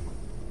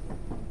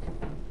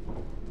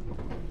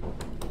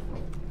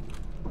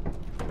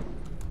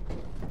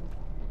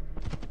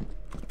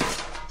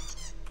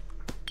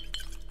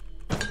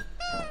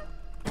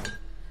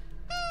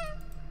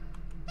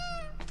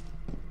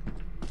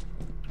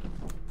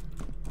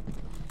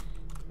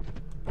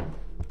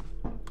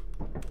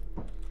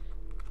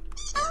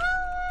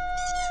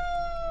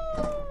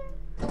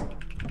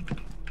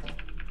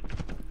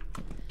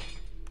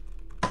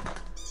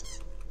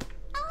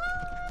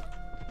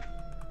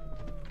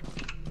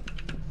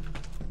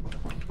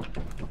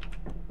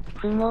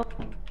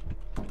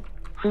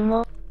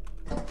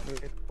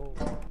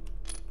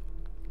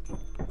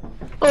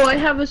 Oh, I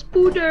have a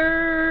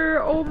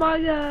spooder! Oh my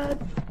god!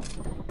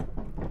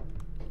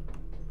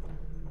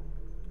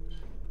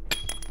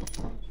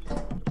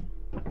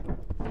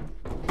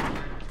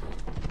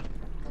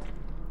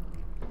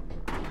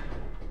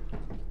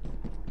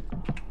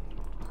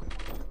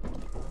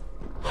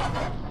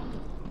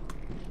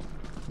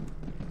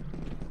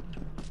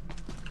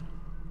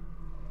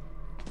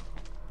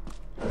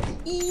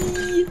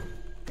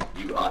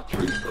 You are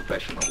true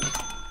professionals.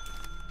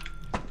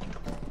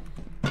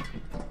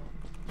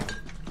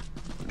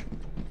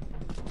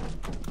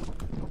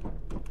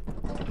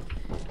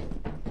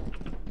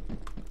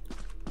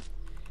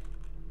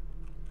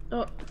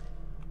 Oh.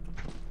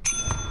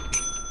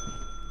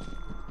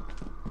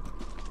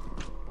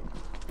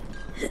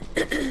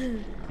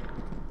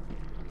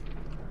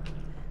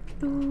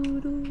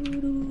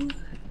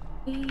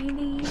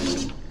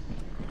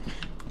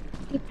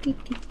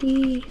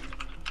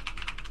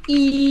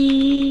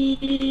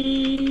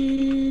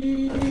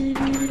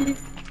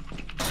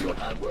 Your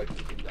hard work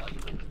is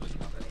invaluable.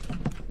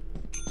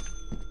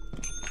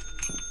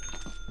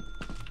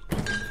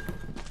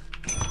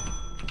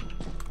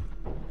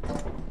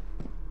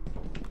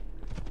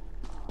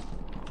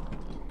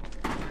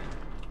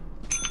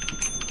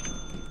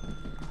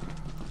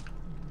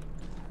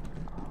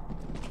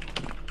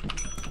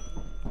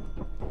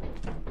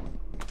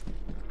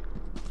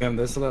 Damn,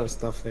 there's a lot of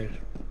stuff there.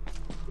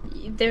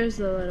 There's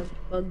a lot of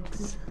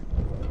bugs.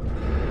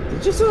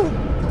 Did you so?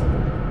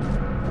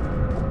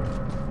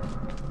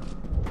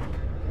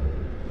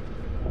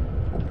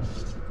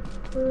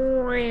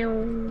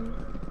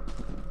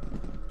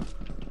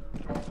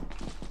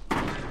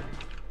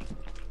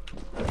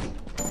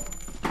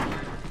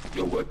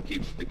 Your work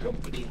keeps the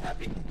company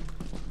happy.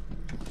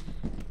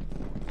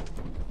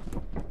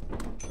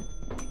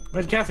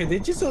 But Kathy,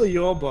 did you sell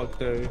your bug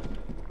though?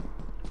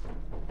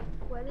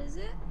 What is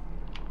it?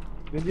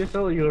 Did you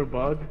sell your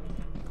bug?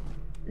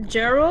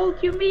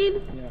 Jerold, you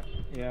mean?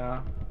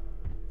 Yeah.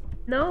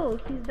 No,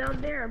 he's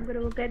down there. I'm gonna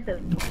go get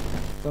them.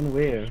 Done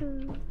where?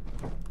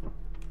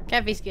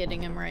 Cappy's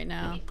getting him right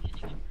now.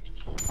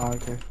 Oh,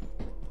 okay.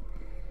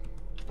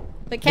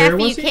 But Where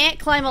Cappy, you was he? can't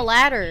climb a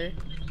ladder.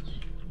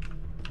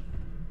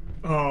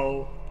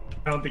 Oh,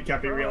 I don't think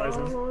Cappy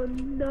realizes. Oh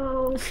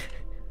no.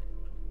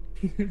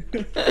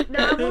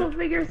 Now we'll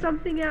figure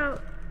something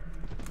out.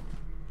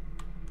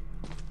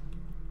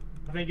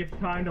 I think it's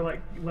time to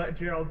let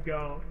Jerold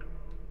go.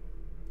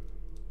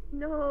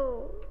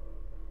 No.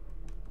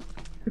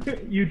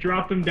 You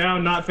dropped him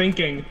down, not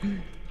thinking.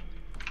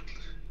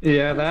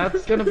 Yeah,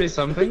 that's gonna be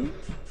something.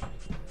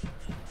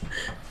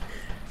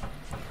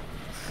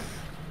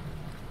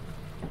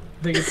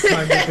 I think it's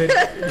time to bid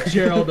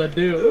Jerold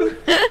adieu.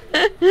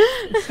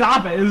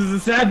 Stop it! This is a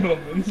sad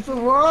moment.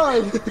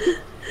 Why?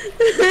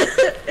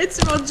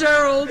 It's about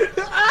Jerold.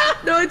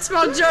 No, it's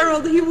about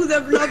Jerold. He would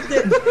have loved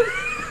it.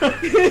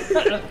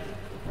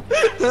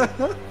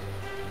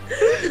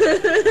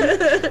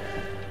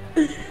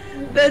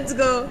 Let's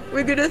go.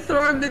 We're gonna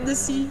throw him in the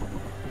sea.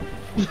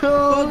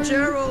 Oh,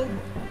 Jerold.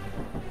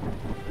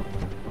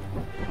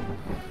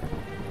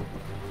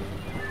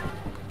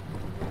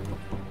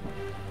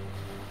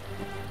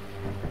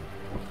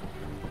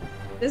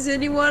 Does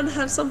anyone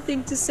have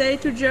something to say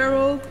to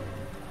Jerold?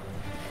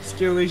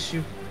 Skill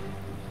issue.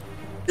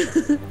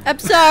 I'm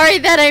sorry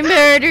that I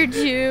murdered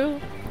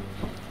you.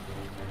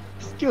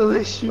 Skill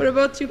issue. What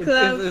about you,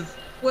 Clav?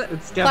 What?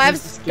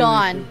 Clav's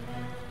gone.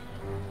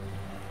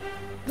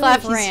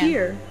 Clav He's ran.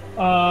 here.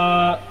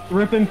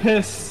 Rip and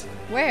piss.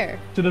 Where?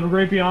 To the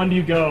great beyond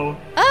you go.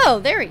 Oh,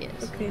 there he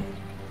is. Okay.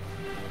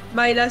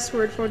 My last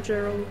word for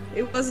Jerold.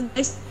 It wasn't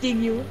nice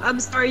seeing you.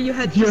 I'm sorry you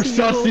had to You're see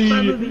your whole sussy.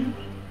 family.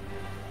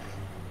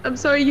 I'm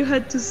sorry you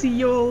had to see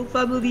your whole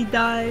family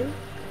die.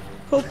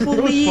 Hopefully,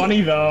 It was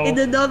funny though. in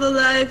another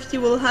life you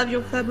will have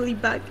your family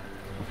back.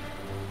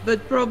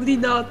 But probably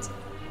not.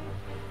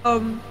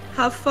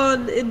 Have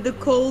fun in the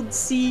cold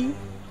sea.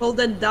 Cold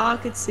and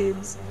dark it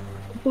seems.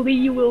 Hopefully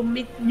you will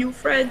meet new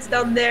friends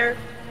down there.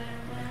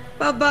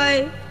 Bye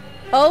bye.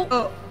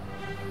 Oh.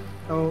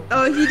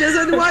 Oh, he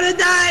doesn't want to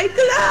die.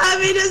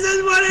 Clav, he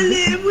doesn't want to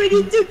live. We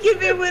need to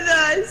keep him with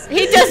us.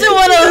 He doesn't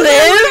want to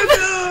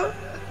live?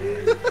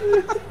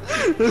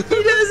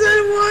 He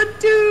doesn't want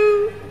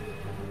to.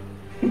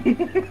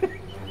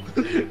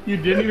 You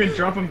didn't even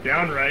drop him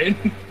down right.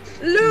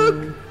 Look,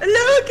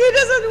 he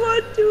doesn't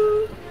want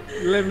to.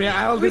 Let me,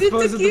 I'll We need to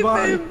dispose of the keep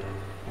body. him.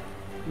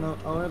 No,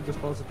 I'll have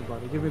dispose of the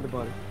body. Give me the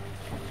body.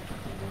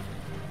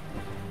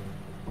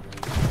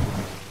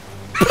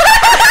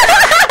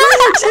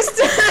 Just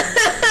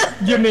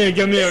Give me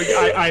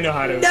a, I know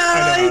how to. no,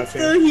 I know how it's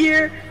still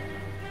here.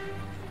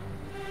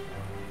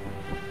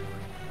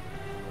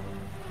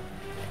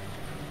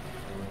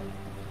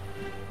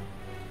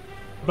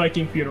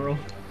 Viking funeral.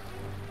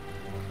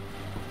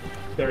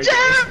 There we go.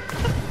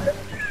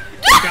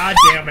 God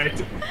damn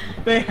it.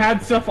 They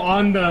had stuff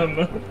on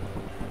them.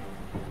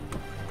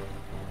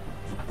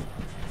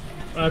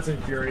 That's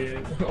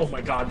infuriating. Oh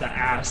my god, the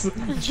ass.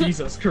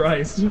 Jesus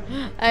Christ.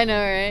 I know,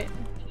 right?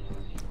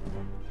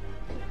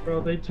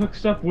 Bro, they took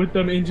stuff with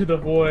them into the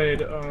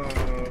void. Oh,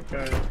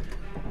 okay.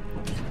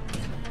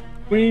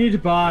 We need to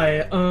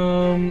buy,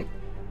 let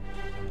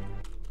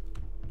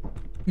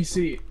me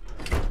see.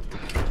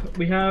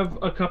 We have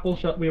a couple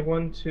we have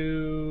 1,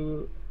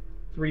 2,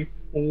 3,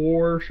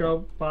 4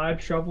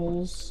 5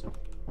 shovels.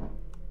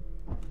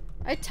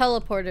 I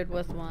teleported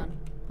with one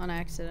on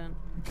accident.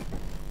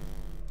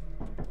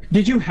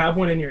 Did you have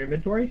one in your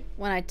inventory?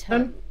 When I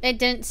it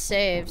didn't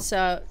save,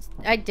 so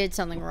I did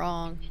something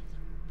wrong.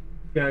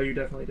 Yeah, you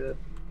definitely did.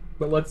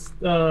 But let's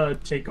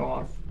take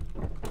off.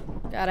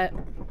 Got it.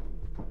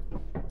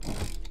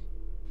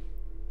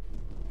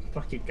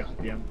 Fucking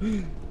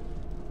goddamn.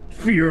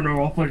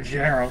 Funeral for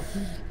Jerold.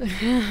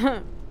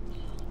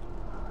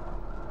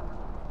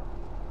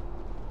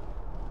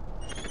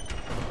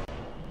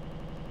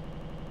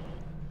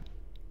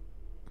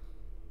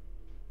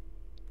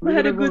 I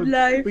had a good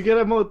life. We get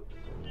a mode.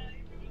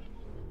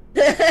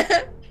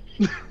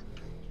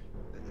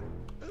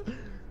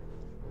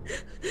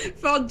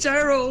 Found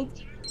Jerold.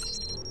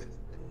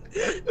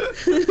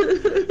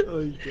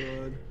 Oh my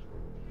god.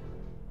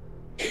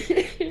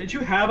 Did you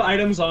have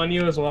items on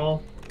you as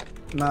well?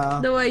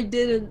 Nah. No, I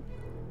didn't.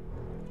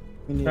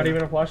 Not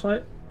even a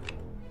flashlight?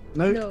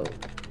 No. No.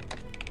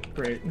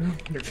 Great.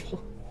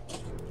 Wonderful.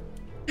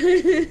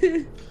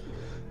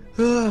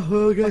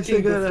 Well, guys,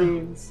 I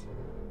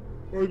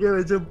Fucking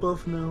gotta jump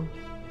off now.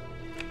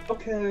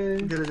 Okay.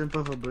 I gotta jump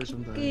off a bridge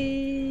sometime.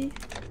 Okay.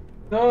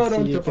 No, See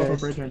don't you jump off a guys.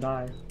 bridge and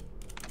die.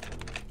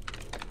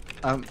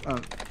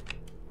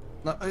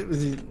 No,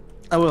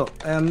 I will.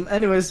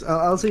 Anyways,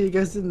 I'll see you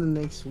guys in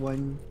the next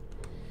one.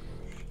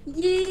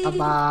 Yay! Bye-bye. It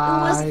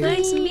was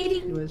nice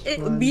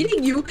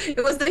meeting you.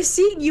 It was nice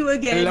seeing you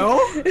again. Hello?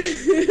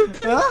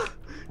 Huh?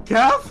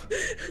 Calf?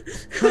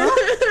 Huh?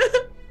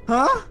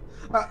 Huh?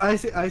 I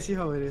see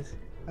how it is.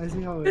 I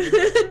see how it is.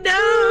 No.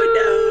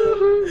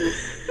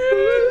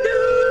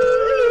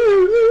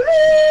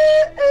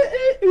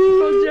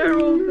 Oh,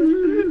 Jerold.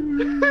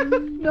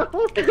 No.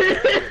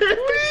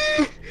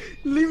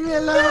 Leave me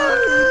alone.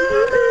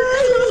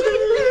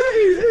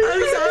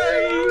 I'm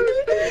sorry.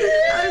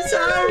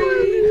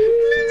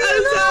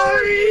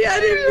 I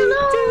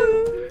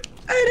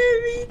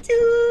didn't mean to.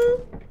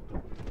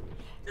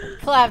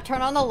 Clap,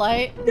 turn on the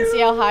light and see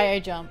how high I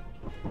jump.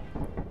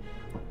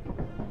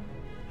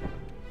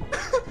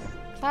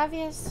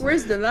 Clavius.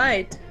 Where's the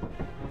light?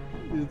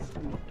 It's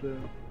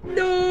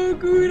No,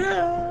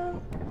 Gura.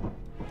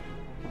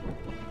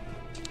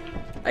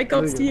 I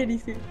can't see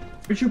anything.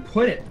 Where'd you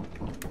put it?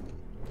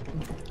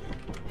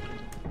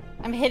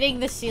 I'm hitting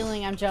the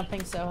ceiling, I'm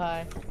jumping so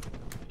high.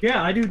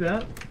 Yeah, I do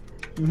that.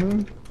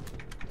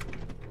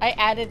 I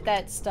added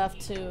that stuff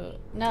to...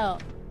 No.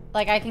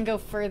 Like, I can go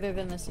further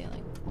than the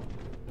ceiling.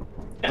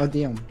 Oh,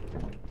 damn.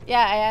 Yeah,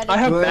 I added... I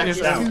have Good.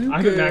 maxed out.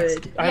 I have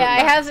maxed. Yeah,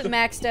 I have it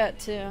maxed out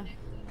too.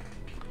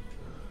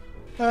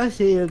 I'll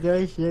see you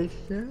guys next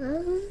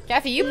time.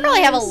 Kathy, you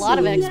probably have a lot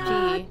of Yeah,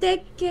 XP.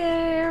 take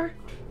care.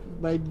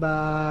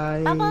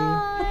 Bye-bye.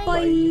 Bye-bye.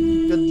 Bye.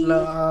 Good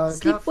luck.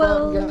 Sleep Have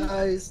fun, well.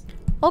 guys.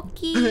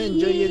 Okay.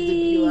 Enjoy your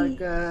debut,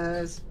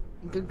 Arcas.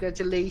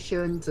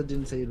 Congratulations. I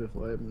didn't say it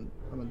before. I'm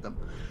dumb.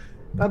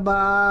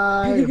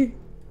 Bye-bye.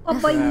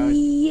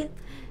 Bye.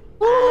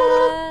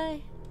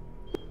 Bye.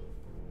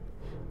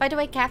 By the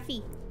way,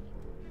 Kathy,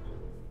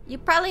 you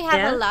probably have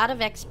Yeah? a lot of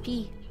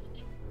XP.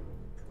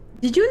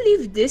 Did you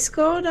leave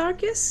Discord,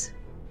 Arcus?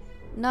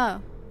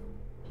 No.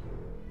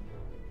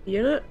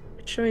 You're not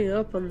showing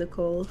up on the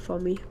call for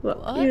me. Well,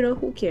 What? you know,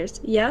 who cares?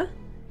 Yeah?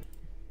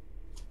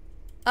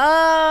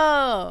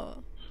 Oh.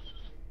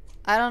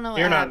 I don't know what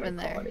You're not in happened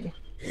the call there.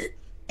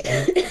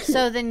 anymore.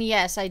 So then,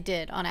 yes, I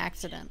did on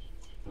accident.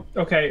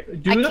 Okay, I do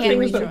the can't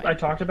things that rejoin. I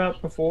talked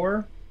about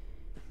before.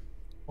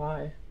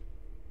 Why?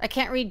 I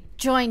can't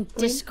rejoin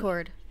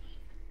Discord.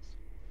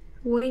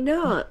 Why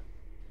not?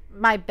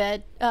 My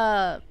bed,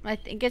 I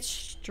think it's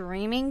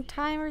streaming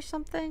time or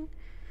something.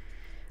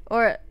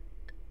 Or,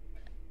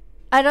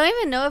 I don't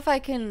even know if I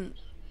can...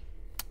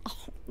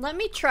 Oh, let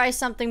me try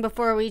something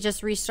before we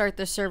just restart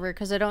the server,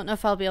 because I don't know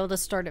if I'll be able to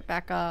start it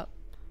back up.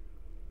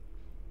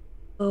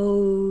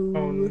 Oh.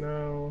 Oh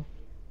no.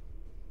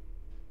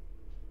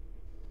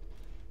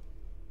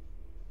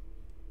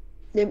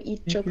 Let me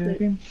eat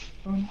chocolate.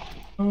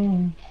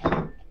 Oh.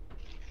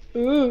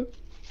 Ooh.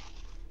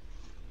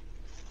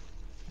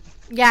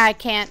 Yeah, I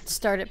can't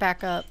start it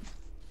back up.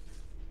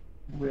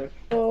 Rip.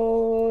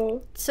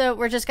 Oh. So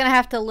we're just gonna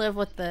have to live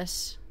with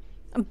this.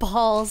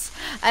 Balls.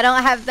 I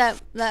don't have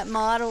that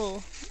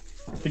model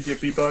The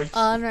Gippy bug.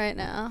 on right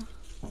now.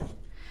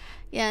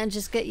 Yeah, and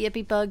just get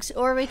yippy bugs.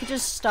 Or we could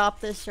just stop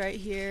this right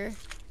here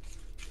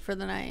for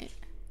the night.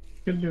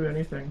 Couldn't do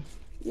anything.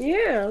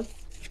 Yeah.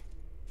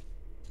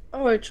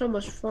 Oh, it's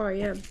almost 4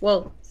 a.m.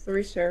 Well,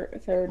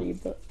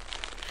 3:30, but...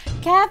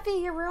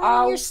 Kathy, you're ruining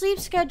Ow. your sleep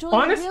schedule.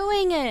 Honest- You're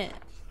doing it.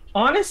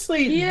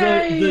 Honestly,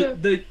 Yeah.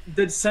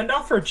 the send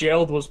off for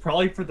Jerold was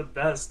probably for the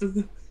best.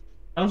 That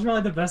was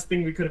probably the best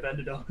thing we could have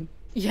ended on.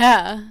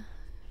 Yeah.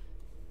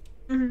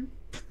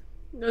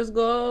 Let's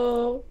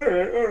go.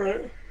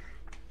 Alright.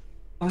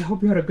 I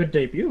hope you had a good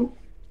debut.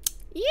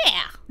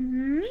 Yeah.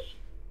 Mm-hmm.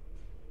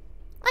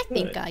 I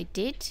think Good. I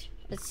did.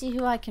 Let's see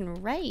who I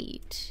can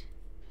rate.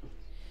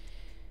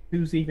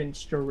 Who's even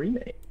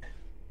streaming?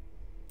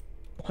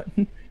 What?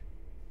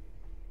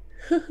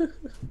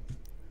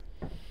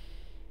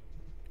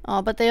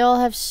 Oh, but they all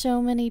have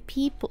so many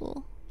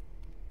people.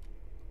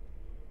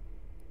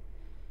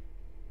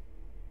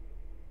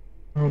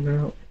 Oh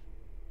no.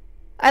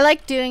 I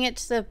like doing it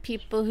to the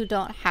people who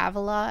don't have a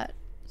lot,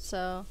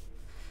 so...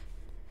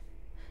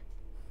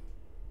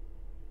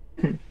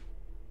 I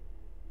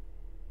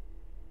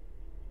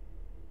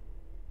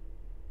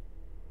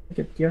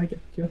get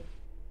you.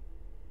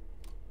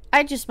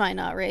 I just might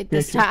not raid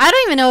this time. I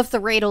don't even know if the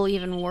raid will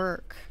even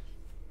work.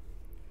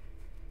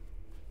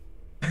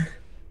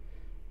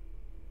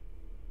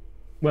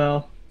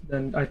 Well,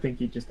 then I think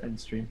you just end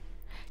stream.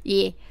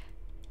 Yeah.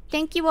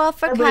 Thank you all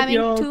for All right, coming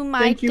y'all. to my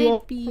Thank you all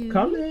for debut.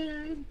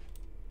 coming.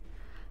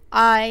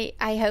 I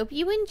hope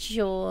you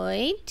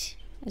enjoyed,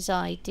 as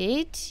I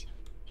did.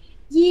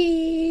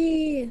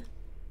 Yeah.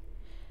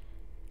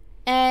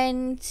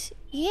 And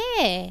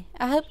yeah,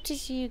 I hope to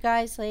see you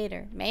guys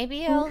later.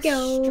 Maybe I'll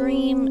Go.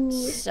 stream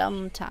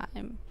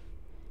sometime.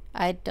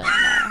 I don't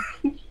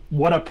know.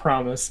 What a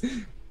promise.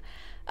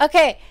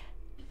 Okay.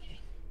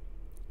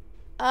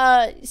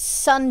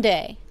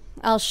 Sunday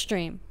I'll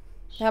stream.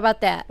 How about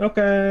that?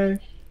 Okay.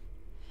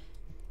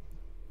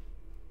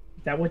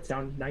 That would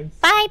sound nice.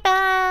 Bye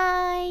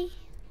bye.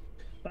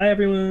 Bye,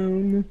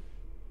 everyone.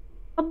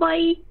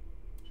 Bye-bye.